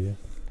kind of you.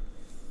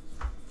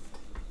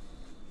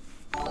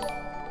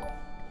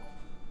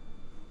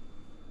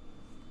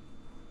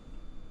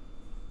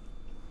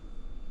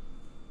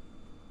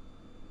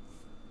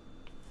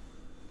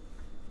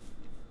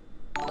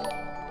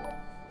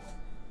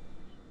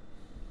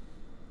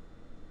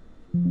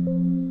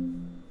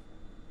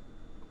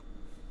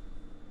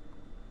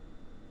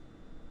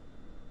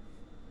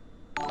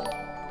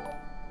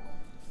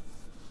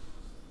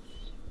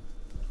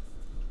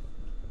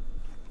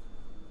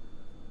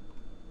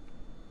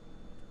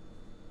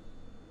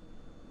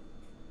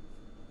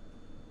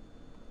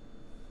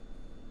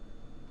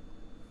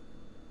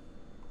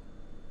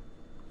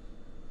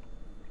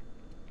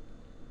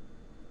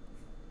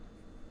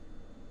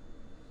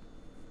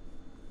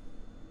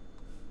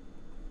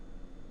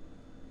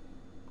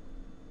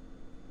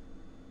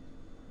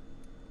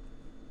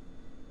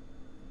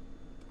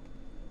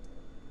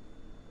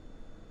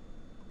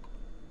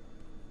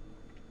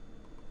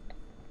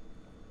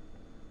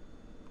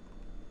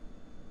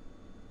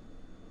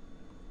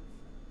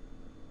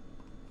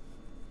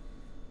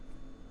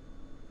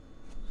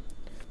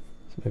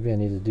 Maybe I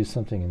need to do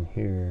something in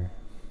here.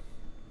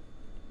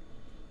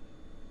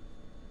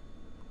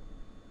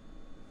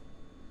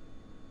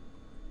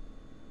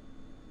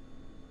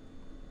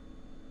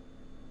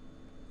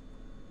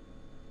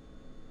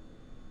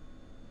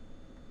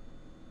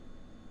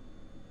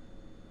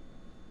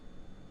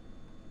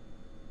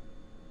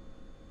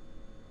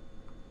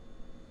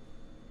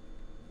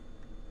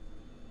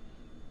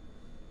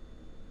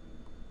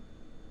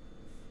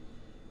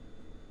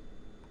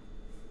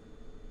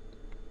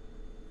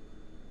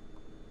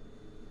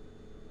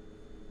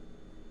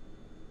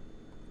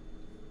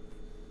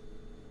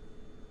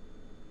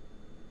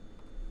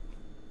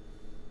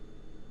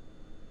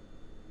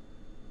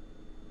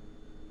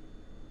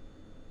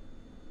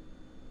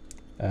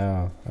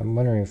 Oh, I'm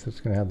wondering if it's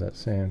going to have that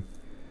same.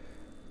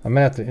 I'm going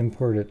to have to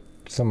import it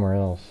somewhere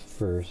else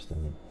first.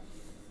 And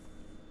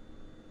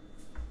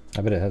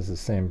I bet it has the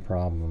same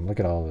problem. Look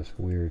at all this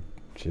weird.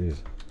 Jeez.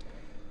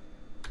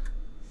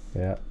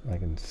 Yeah, I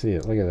can see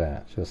it. Look at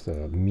that. Just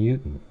a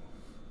mutant.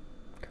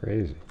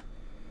 Crazy.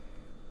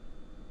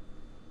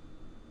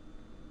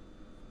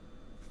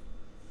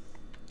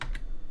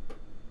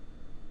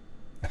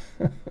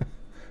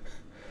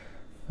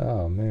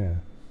 Oh,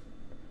 man.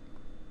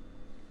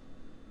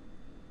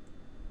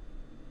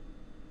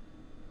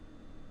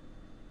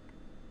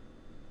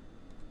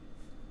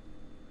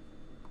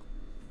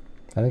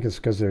 I think it's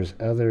because there's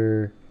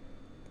other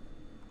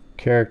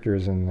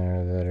characters in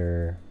there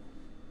that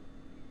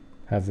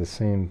have the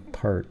same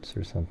parts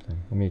or something.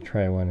 Let me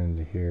try one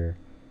into here.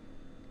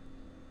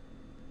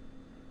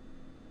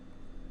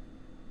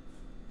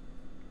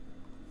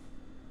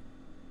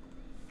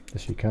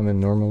 Does she come in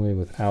normally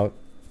without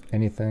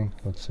anything?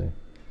 Let's see.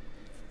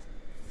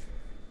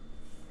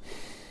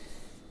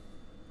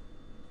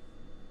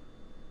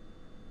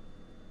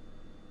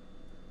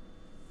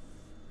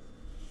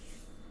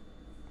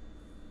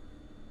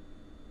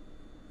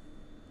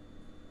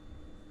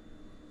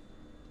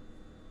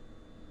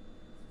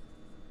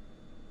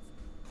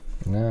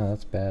 No,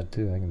 that's bad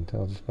too. I can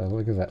tell just by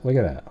look at that. Look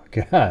at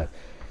that. God,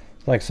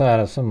 it's like out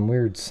of some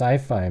weird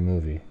sci-fi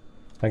movie.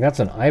 Like that's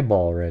an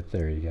eyeball right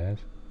there, you guys.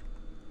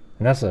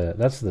 And that's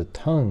the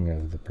tongue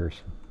of the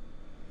person.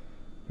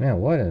 Man,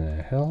 what in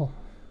the hell?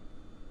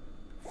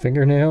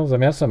 Fingernails? I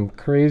mean, that's some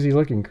crazy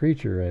looking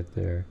creature right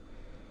there.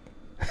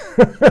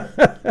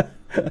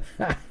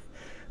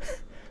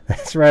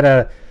 That's right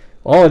out of,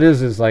 all it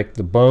is like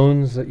the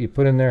bones that you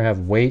put in there have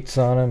weights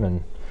on them,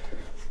 and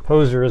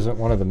Poser isn't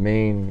one of the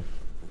main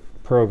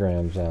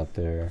programs out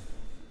there.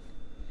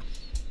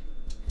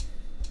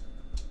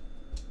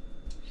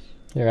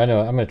 Here, I know,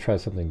 I'm going to try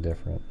something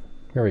different.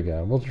 Here we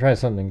go. We'll try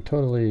something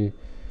totally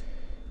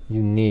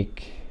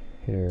unique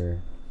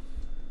here.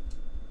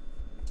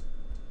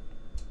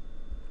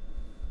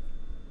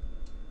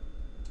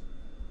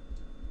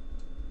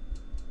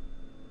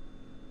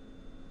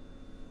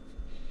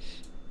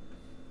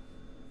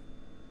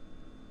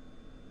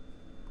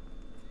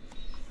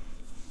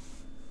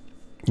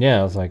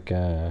 Yeah, it's like,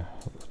 it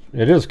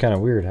is kind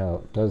of weird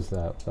how it does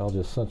that. All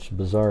just such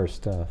bizarre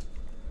stuff.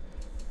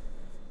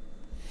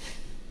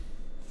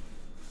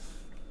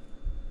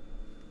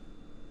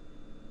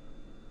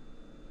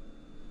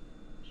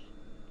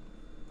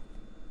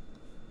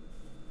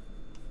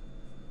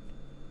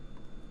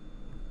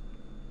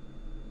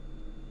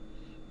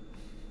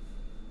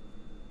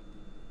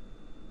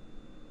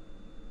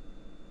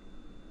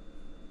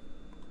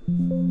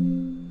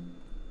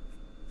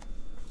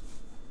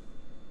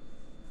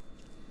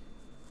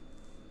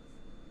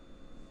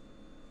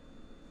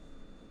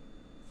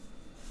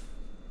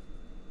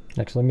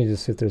 Actually, let me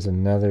just see if there's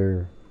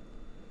another.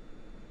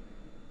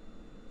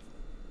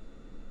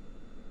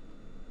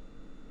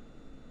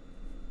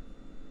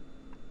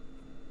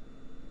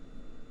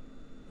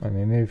 I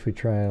mean, maybe if we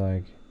try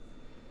like.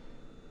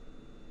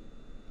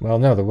 Well,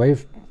 no, the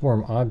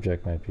waveform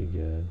object might be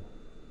good.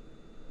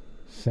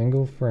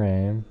 Single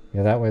frame.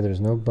 Yeah, that way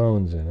there's no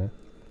bones in it.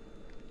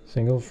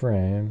 Single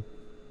frame.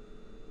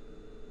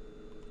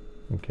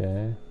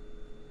 Okay.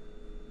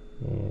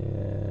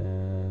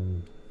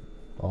 And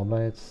all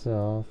by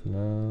itself,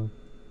 no.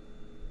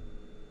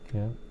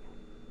 Yep.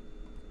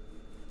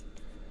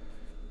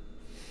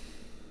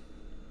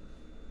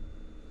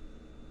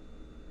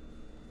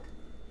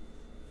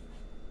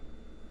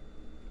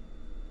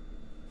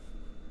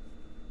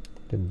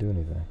 Didn't do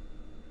anything.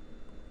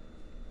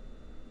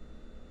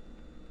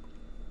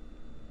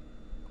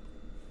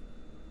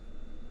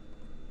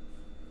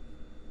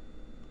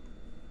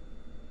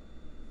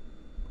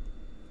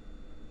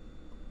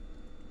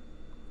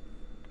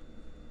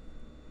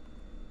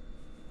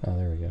 Oh,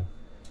 there we go.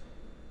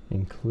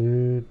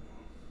 Include,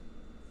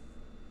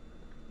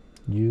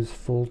 use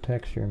full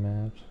texture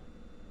maps.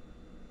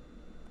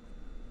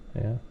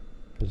 Yeah.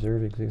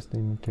 Preserve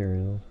existing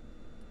materials.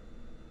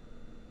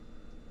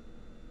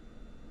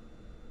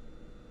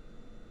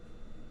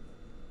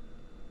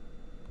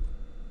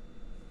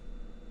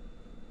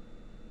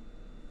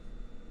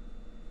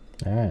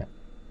 Alright.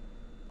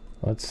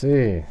 Let's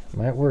see.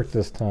 Might work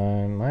this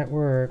time. Might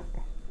work.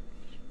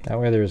 That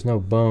way there's no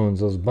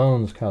bones. Those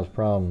bones cause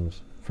problems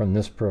from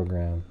this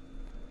program.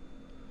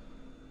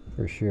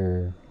 For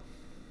sure.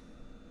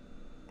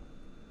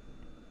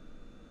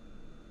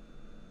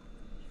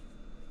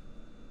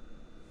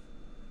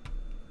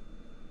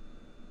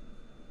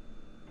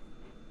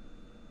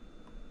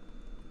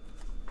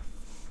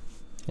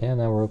 And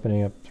now we're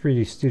opening up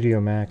 3D Studio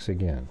Max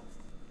again.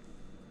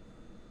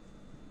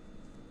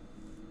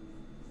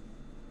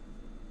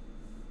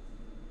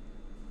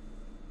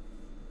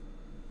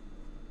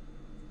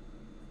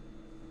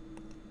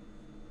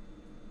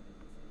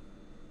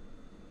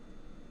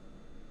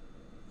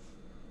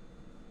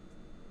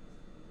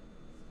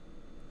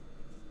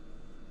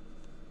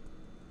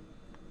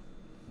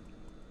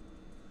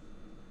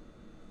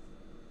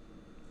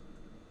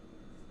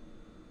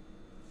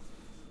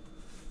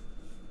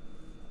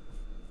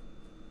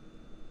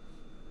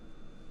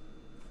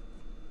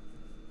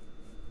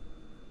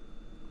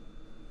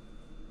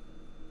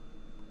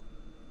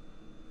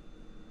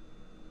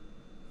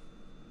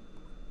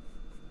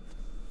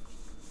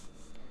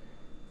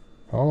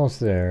 Almost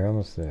there,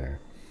 almost there.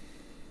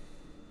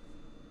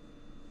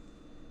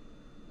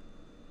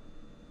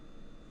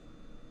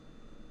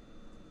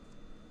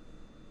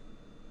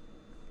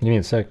 You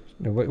mean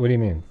what do you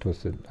mean,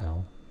 Twisted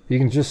Owl? You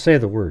can just say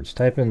the words.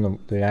 Type in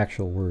the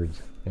actual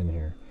words in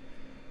here.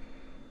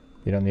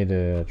 You don't need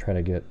to try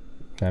to get...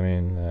 I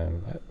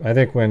mean, I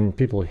think when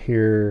people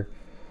hear...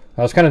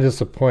 I was kind of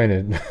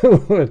disappointed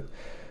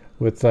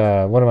with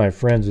one of my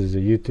friends who's a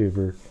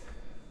YouTuber.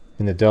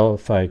 In the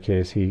Delphi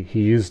case, he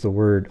used the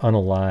word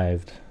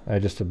unalived. I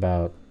just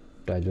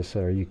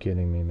said, are you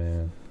kidding me,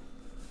 man?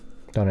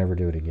 Don't ever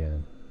do it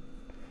again.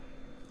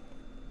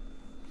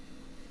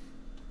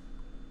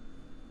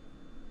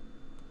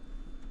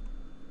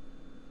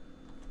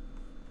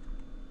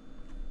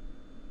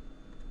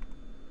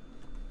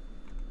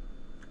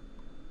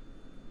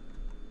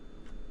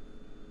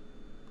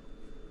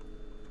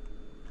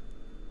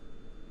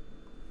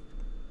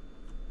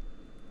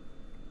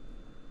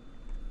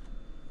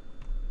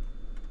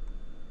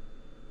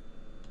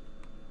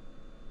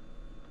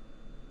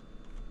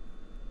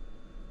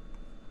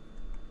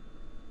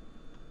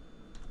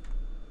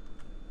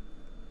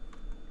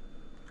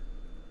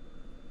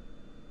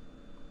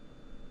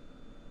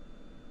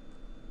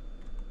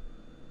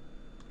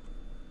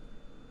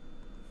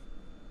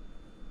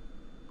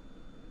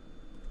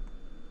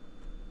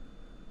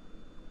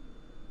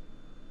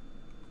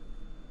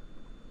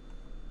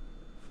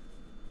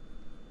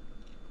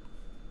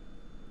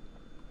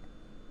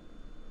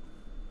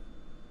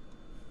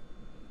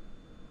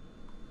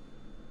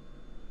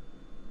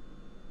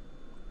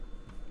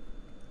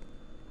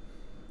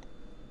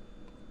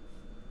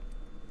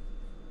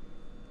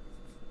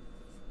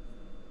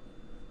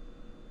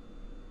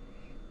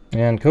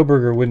 And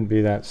Koberger wouldn't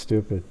be that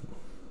stupid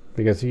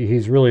because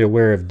he's really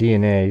aware of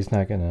DNA. He's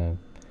not gonna...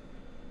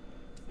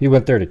 He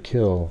went there to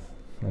kill,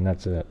 and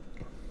that's it.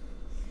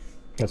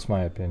 That's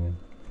my opinion.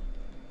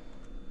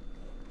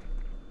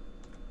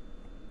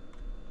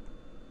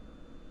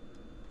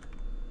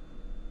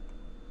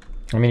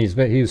 I mean,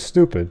 he was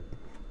stupid,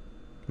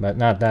 but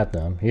not that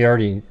dumb. He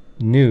already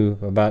knew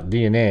about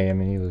DNA. I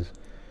mean,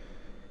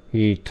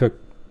 he took,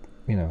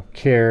 you know,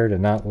 care to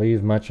not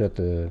leave much at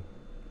the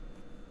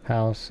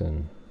house,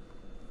 and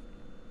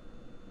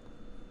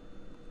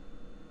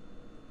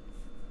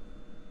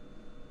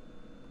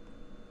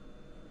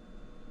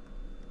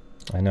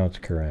I know it's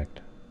correct.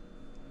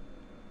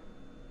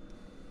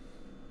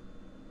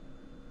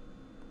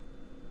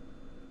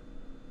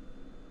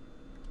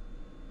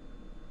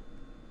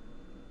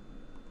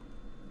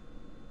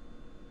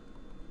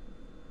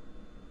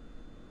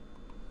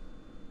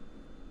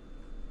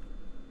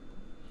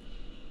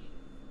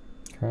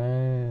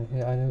 Crime,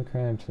 yeah, I know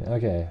crime scene.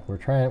 Okay, we're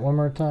trying it one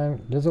more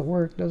time. Does it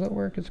work? Does it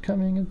work? It's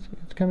coming.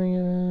 It's coming.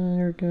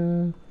 Here it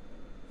goes.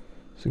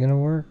 Is it gonna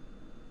work?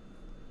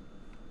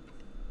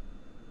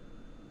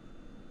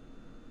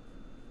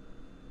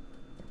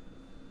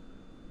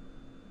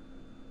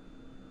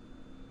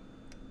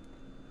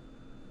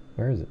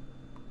 Where is it?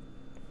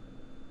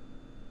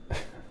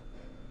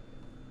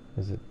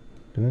 Is it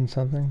doing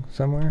something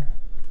somewhere?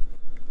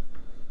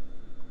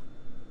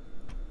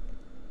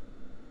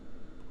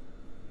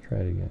 Try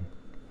it again.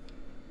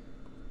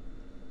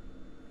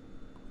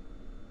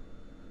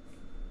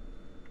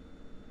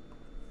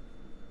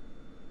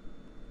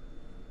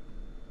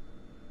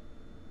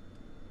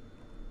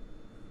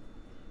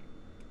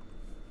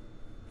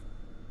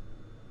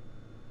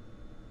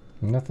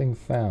 Nothing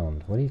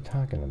found. What are you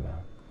talking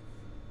about?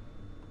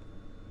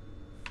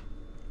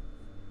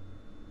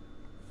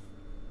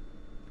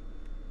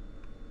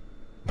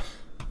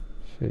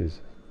 Jeez.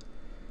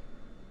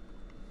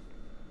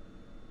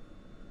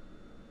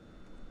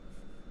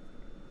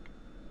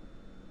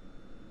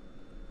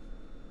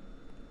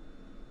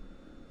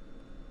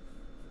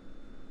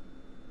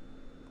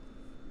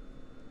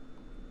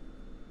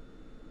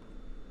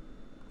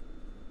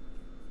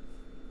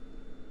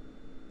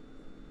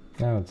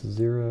 Now it's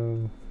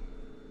 0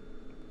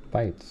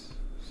 bytes,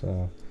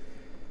 so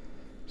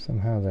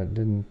somehow that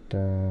didn't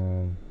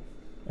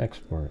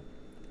export.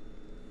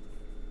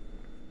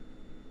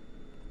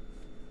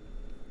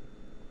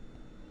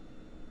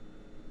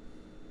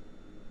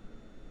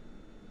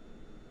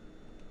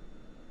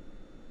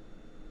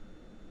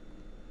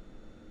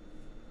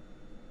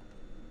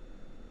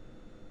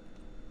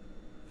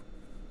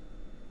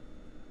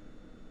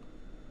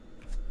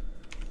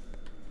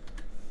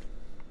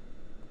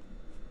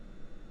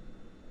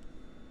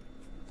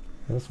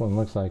 This one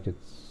looks like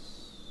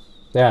it's...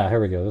 Yeah,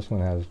 here we go. This one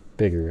has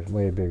bigger,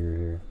 way bigger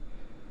here.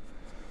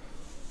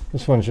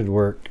 This one should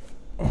work.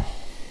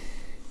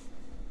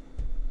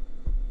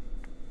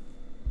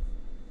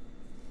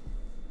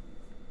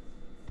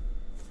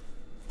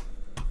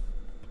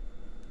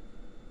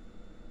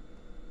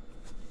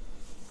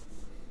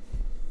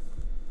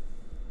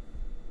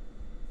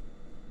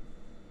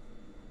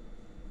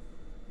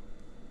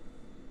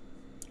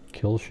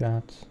 Kill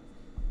shots?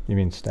 You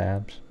mean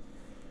stabs?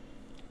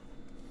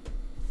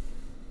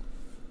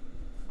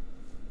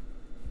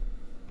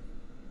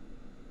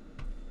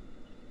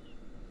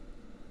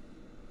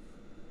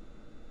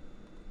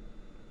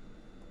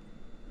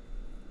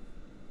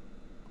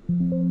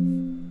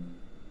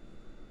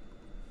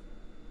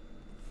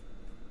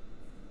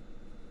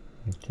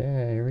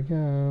 Okay, here we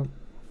go.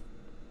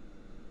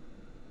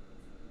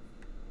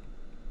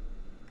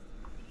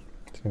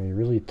 It's going to be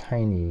really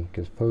tiny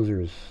because Poser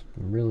is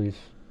really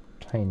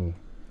tiny.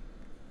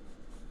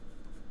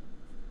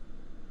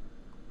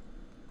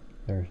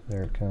 There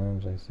it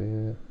comes. I see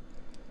it.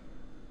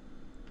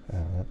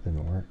 Oh, that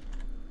didn't work.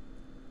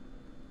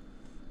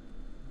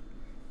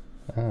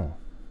 Oh.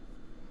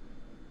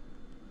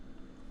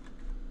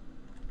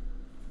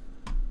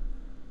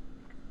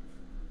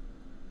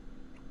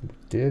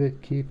 Did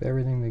it keep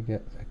everything to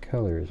get the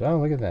colors? Oh,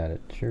 look at that.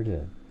 It sure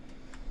did.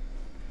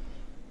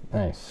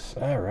 Nice.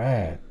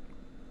 Alright.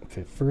 If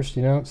at first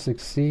you don't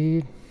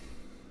succeed,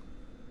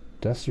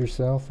 dust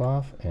yourself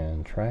off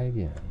and try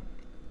again.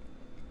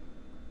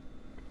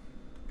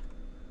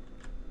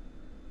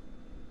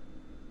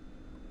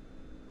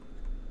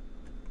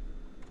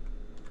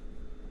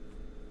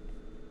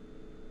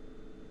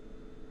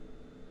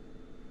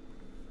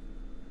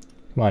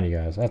 Come on, you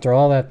guys. After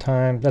all that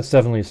time, that's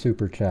definitely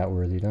super chat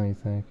worthy, don't you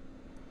think?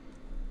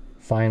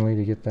 Finally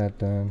to get that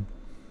done.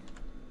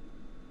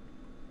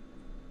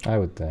 I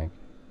would think.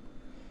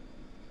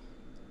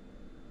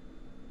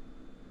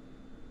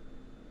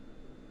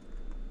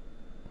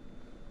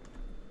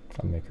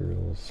 I'll make her a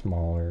little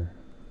smaller.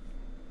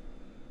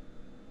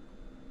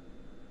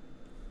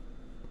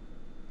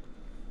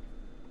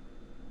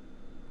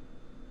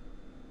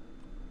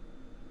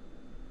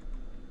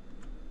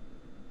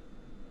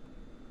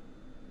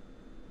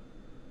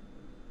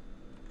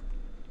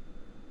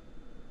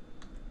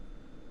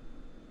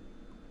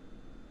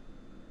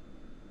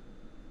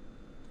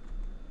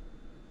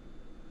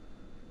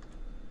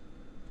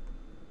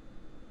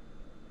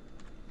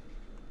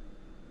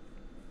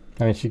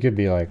 I mean, she could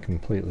be like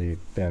completely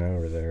bent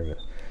over there, but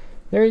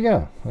there you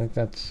go. Like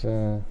that's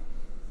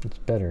it's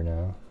better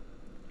now.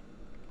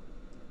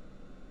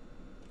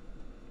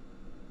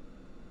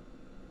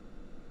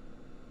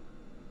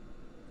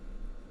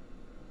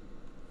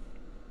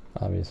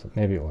 Obviously,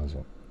 maybe it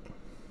wasn't.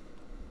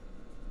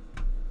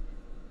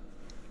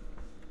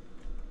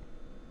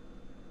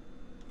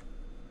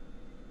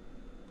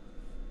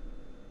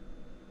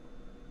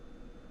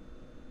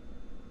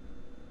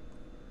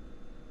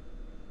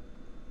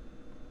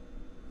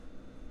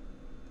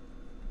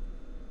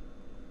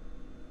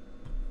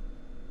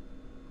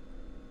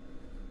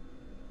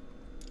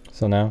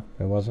 So now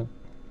it wasn't.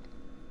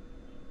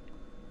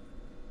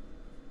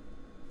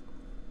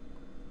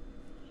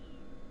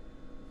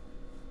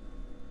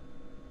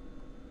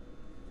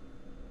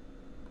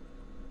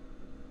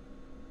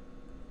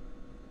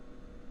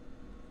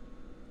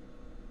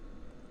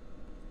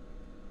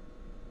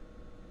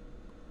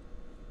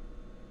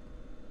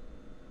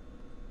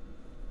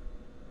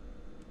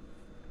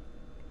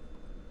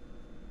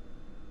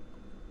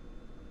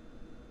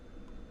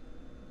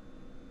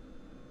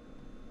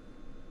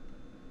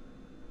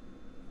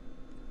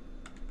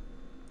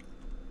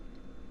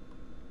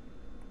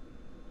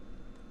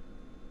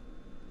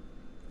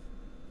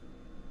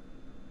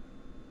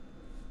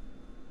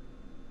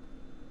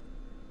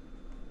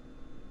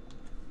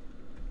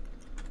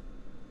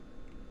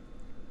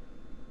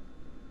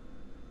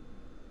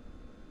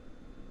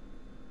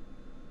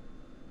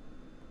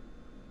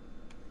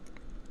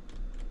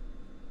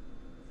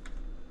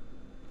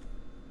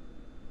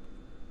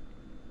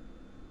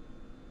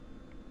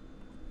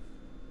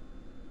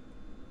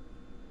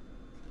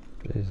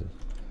 Jesus.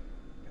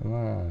 Come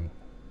on.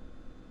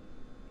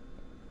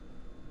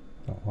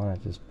 I don't want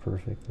it just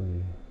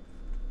perfectly.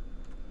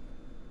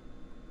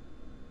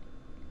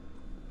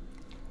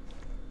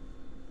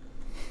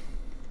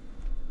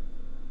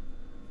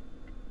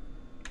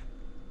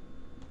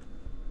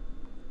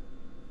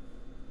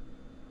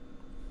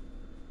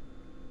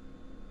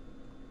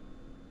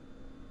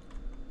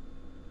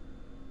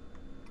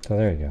 So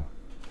there you go.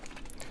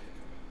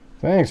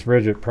 Thanks,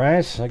 Bridget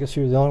Price. I guess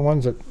you're the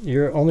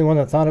only one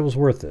that thought it was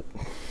worth it.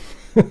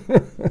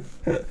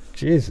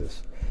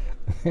 Jesus.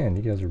 Man,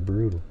 you guys are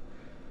brutal.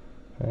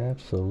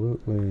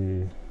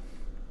 Absolutely.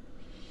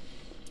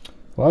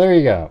 Well, there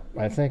you go.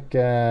 I think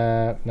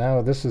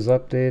now this is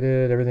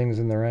updated. Everything's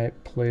in the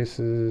right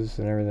places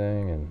and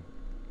everything, and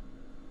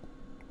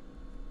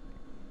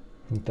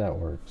I think that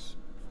works.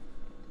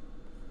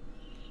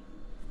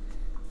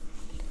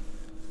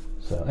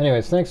 So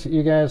anyways, thanks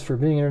you guys for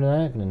being here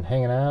tonight and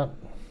hanging out.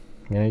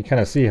 You know, you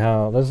kind of see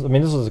how this, I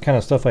mean, this is the kind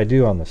of stuff I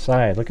do on the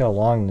side. Look how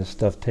long this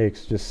stuff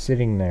takes just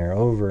sitting there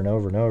over and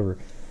over and over,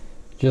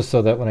 just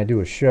so that when I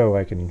do a show,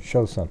 I can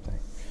show something.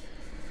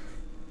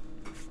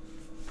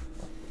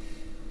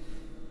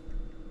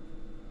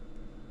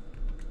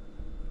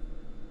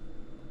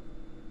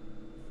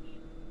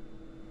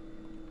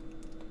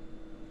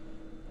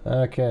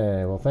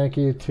 Okay, well, thank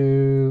you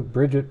to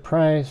Bridget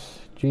Price,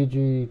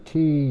 GGT,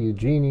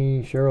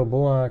 Eugenie, Cheryl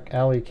Bullock,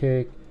 Allie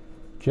Cake,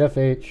 Jeff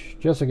H.,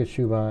 Jessica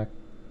Schubach,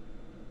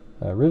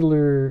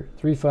 Riddler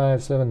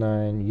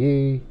 3579,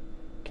 Yee,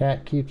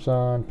 Cat Keeps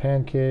On,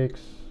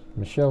 Pancakes,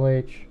 Michelle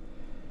H.,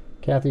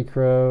 Kathy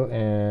Crow,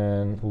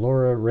 and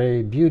Laura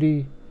Ray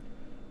Beauty,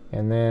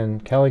 and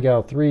then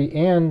Caligal 3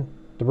 and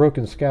the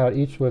Broken Scout,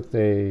 each with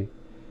a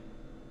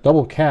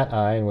double cat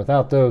eye, and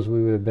without those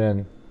we would have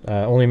been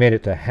only made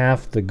it to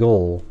half the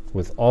goal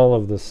with all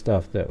of the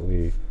stuff that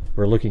we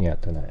were looking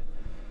at tonight.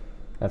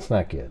 That's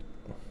not good.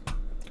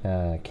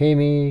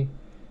 Kami,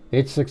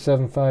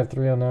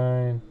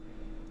 8675309,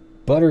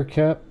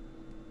 Buttercup,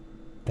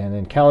 and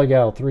then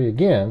Caligal 3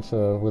 again.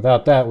 So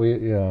without that, we,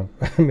 I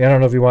mean, I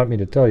don't know if you want me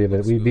to tell you,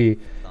 but we'd be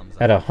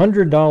at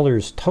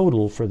 $100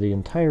 total for the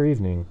entire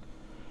evening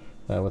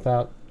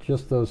without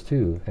just those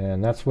two.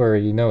 And that's where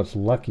you know it's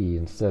lucky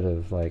instead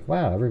of like,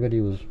 wow, everybody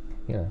was,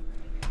 you know.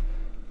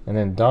 And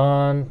then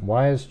Don,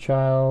 Wise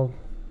Child,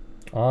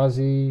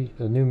 Ozzy,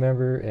 a new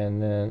member,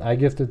 and then I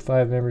gifted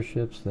 5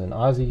 memberships, then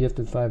Ozzy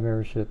gifted 5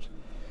 memberships,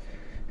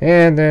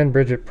 and then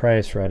Bridget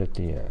Price right at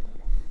the end.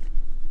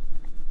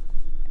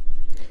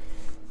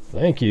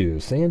 Thank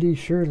you, Sandy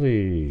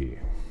Shirley.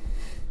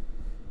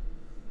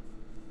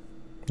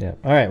 Yeah.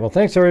 All right. Well,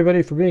 thanks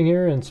everybody for being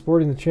here and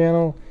supporting the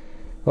channel.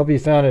 Hope you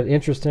found it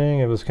interesting.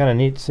 It was kind of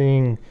neat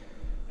seeing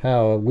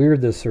how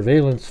weird the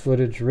surveillance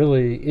footage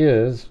really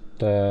is.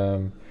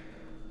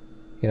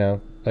 You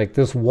know, like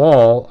this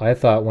wall I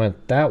thought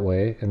went that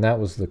way, and that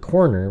was the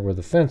corner where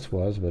the fence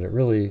was, but it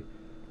really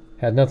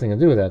had nothing to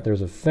do with that.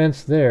 There's a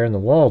fence there, and the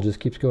wall just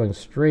keeps going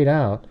straight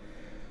out.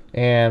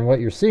 And what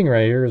you're seeing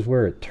right here is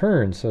where it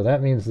turns. So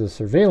that means the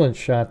surveillance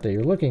shot that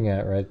you're looking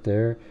at right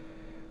there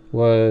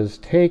was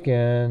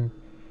taken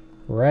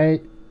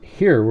right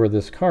here where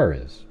this car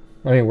is.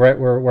 I mean, right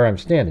where I'm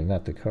standing,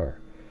 not the car.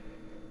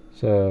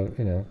 So,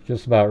 you know,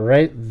 just about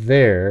right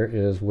there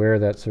is where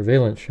that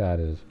surveillance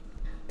shot is.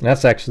 And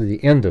that's actually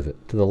the end of it,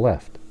 to the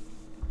left.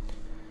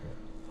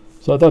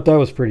 So I thought that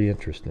was pretty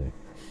interesting.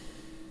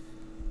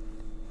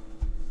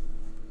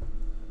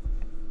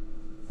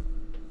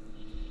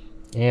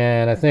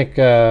 And I think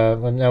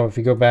now if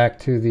you go back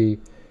to the,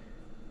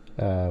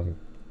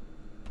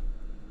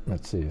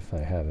 let's see if I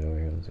have it over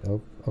here. Let's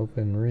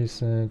open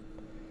recent.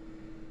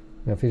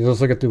 Now if you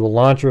just look at the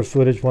Elantra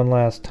footage one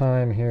last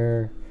time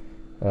here,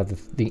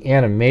 the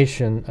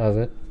animation of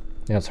it,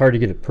 now it's hard to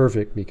get it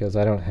perfect because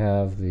I don't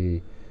have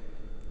the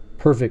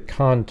perfect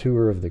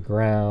contour of the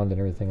ground and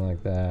everything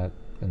like that,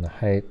 and the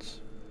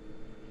heights.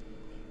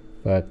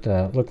 But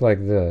look like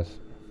this.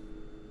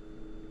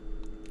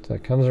 So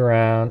it comes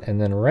around,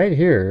 and then right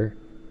here,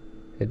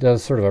 it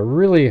does sort of a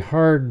really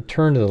hard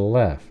turn to the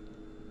left.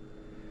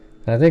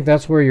 And I think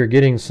that's where you're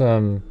getting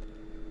some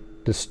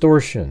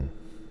distortion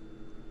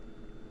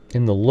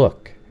in the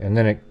look. And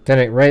then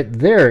it right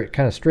there, it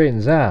kind of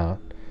straightens out.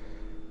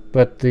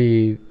 But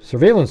the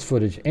surveillance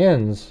footage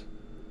ends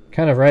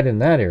kind of right in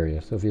that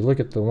area. So if you look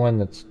at the one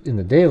that's in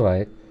the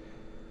daylight,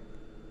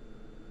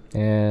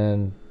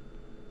 and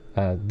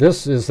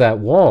this is that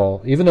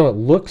wall, even though it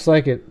looks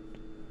like it,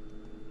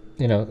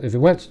 you know, if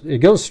it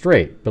goes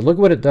straight, but look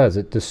what it does.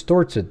 It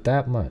distorts it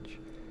that much.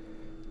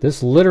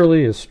 This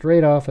literally is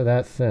straight off of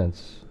that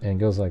fence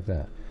and goes like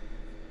that.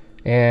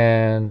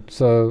 And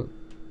so,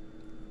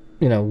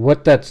 you know,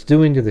 what that's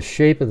doing to the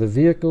shape of the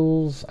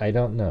vehicles, I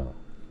don't know.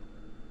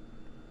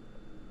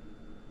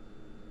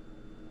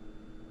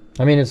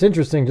 I mean, it's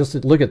interesting just to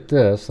look at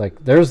this.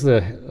 Like, there's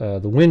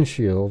the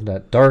windshield,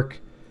 that dark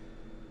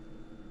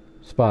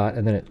spot,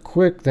 and then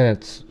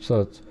it's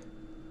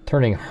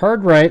turning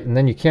hard right, and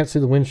then you can't see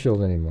the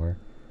windshield anymore,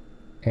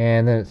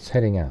 and then it's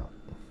heading out.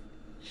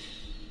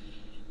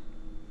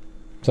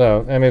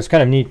 So, I mean, it's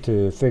kind of neat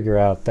to figure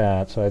out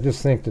that. So I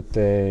just think that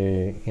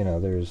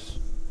there's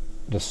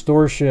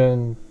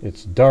distortion,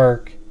 it's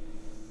dark,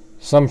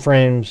 some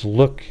frames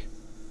look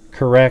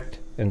correct,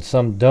 and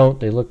some don't.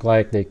 They look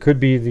like they could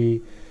be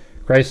the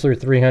Chrysler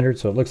 300,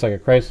 so it looks like a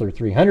Chrysler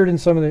 300 in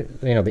some of the,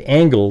 the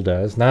angle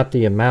does, not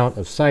the amount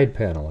of side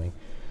paneling.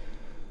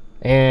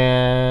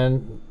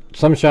 And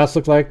some shots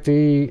look like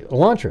the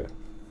Elantra.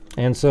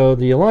 And so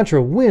the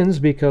Elantra wins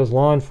because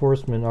law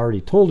enforcement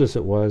already told us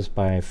it was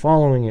by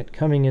following it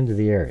coming into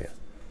the area.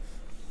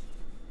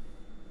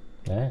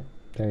 All right,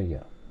 there you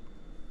go.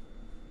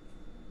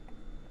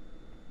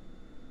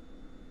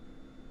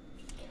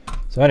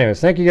 So anyways,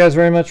 thank you guys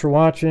very much for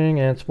watching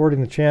and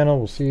supporting the channel.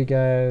 We'll see you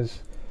guys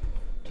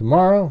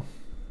tomorrow.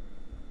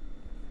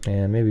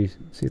 And maybe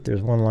see if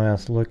there's one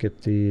last look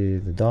at the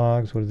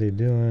dogs. What are they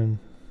doing?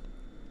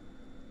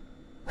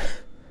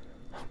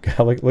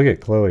 God, look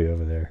at Chloe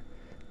over there.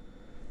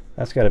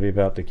 That's got to be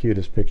about the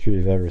cutest picture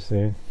you've ever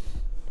seen.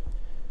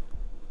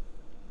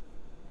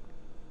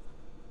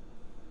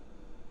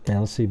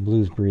 Now let's see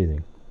Blue's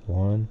breathing.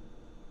 1,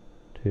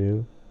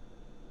 2,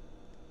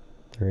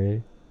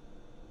 3,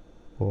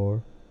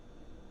 4,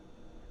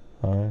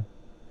 5. Here,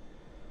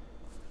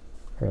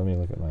 let me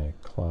look at my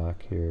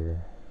clock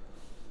here.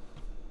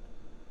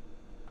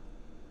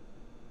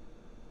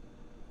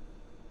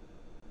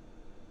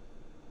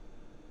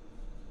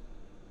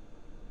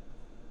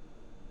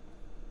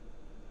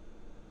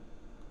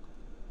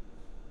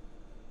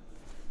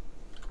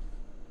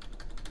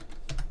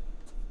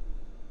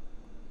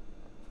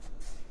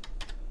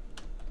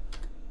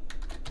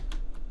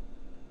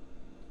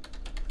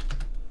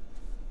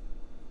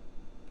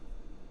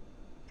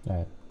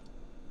 Alright.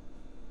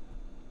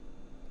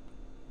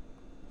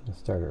 Let's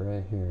start it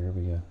right here. Here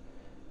we go.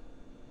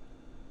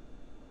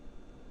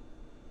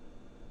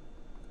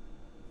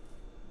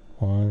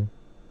 One,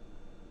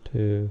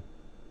 2,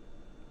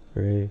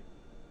 3,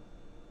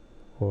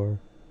 4,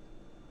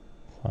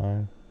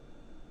 5,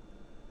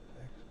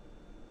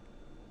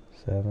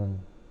 6, 7,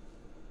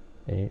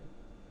 8,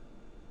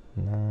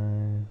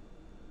 9,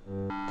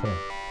 10.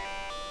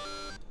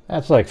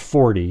 That's like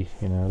 40,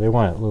 they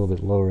want it a little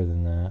bit lower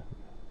than that.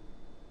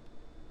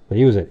 But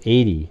he was at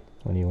 80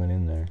 when he went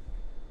in there.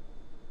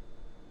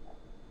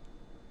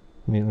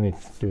 Let me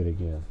do it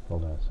again.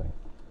 Hold on a second.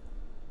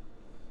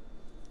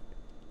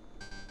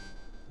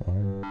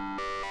 1,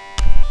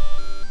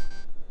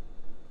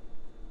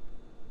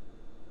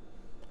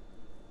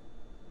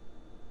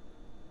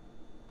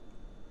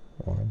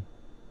 1,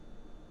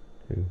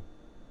 2,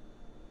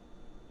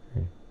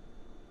 3,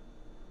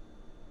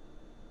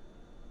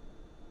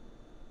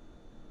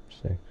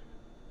 6,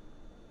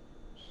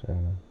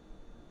 7,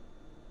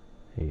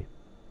 8.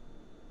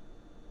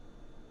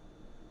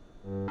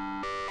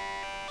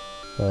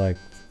 So like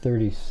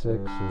 36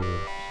 or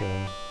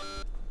so.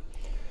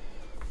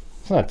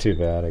 It's not too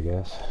bad, I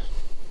guess.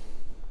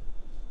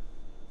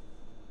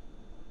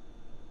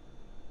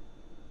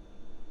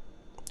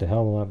 It's a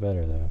hell of a lot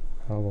better, though.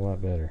 Hell of a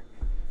lot better.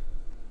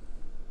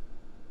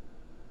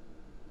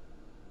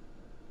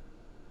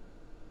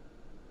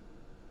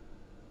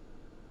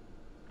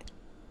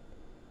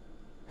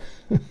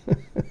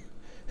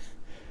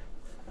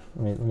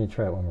 Let me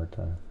try it one more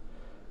time.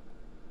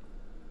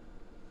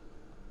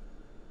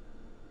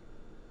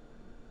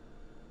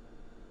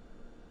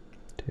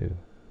 Two,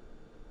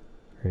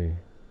 3,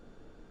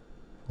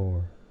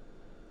 4,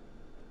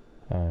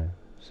 5,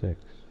 6,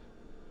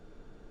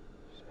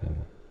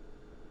 7,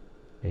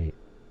 8,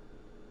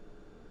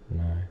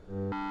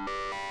 9.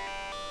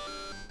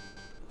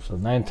 So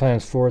 9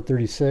 times 4,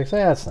 36.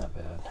 That's not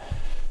bad.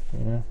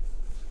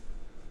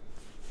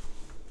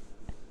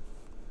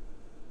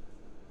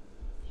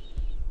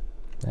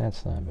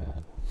 That's not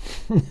bad.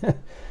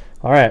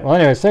 All right. Well,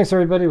 anyways, thanks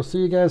everybody. We'll see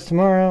you guys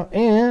tomorrow.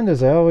 And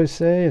as I always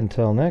say,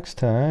 until next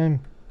time,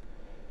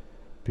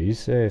 be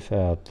safe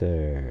out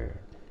there.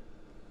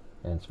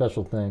 And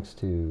special thanks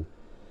to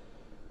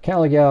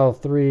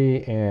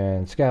Caligal3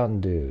 and Scoutin'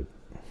 Dude.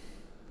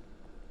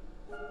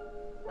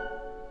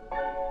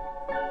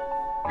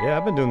 Yeah,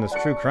 I've been doing this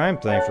true crime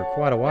thing for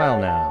quite a while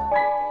now.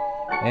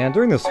 And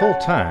during this whole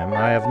time,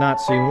 I have not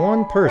seen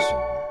one person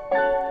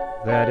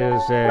that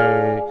is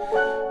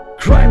a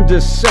crime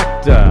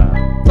dissector,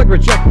 plug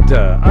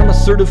rejector. I'm a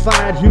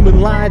certified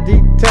human lie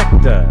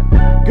detector.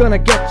 Gonna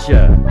get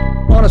ya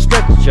on a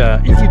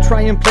stretcher if you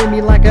try and play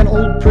me like an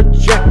old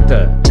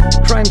projector.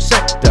 Crime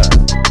sector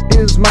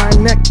is my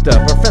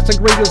nectar.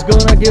 Professor Grader's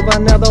gonna give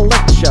another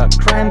lecture.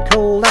 Crime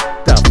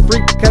collector,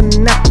 freak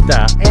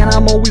connector, and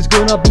I'm always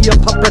gonna be a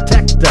pup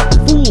protector.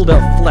 Fool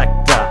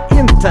deflector,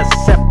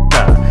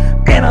 interceptor,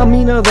 and I'm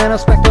meaner than a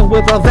spectre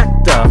with a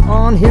vector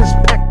on his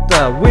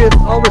pector. With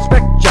all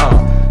respect,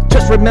 y'all,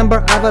 just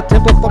remember I've a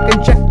temper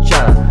fucking checked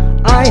ya.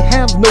 I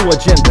have no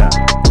agenda,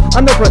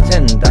 I'm no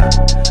pretender,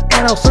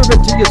 and I'll serve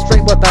it to you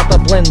straight without the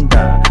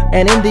blender.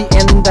 And in the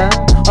end,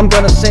 I'm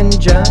gonna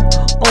send ya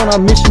on a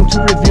mission to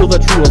reveal the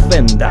true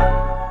offender.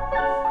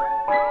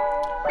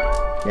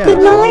 Yeah, good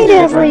night,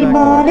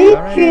 everybody.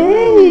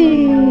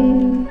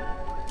 Right.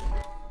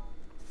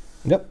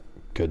 Yep.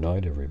 Good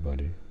night,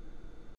 everybody.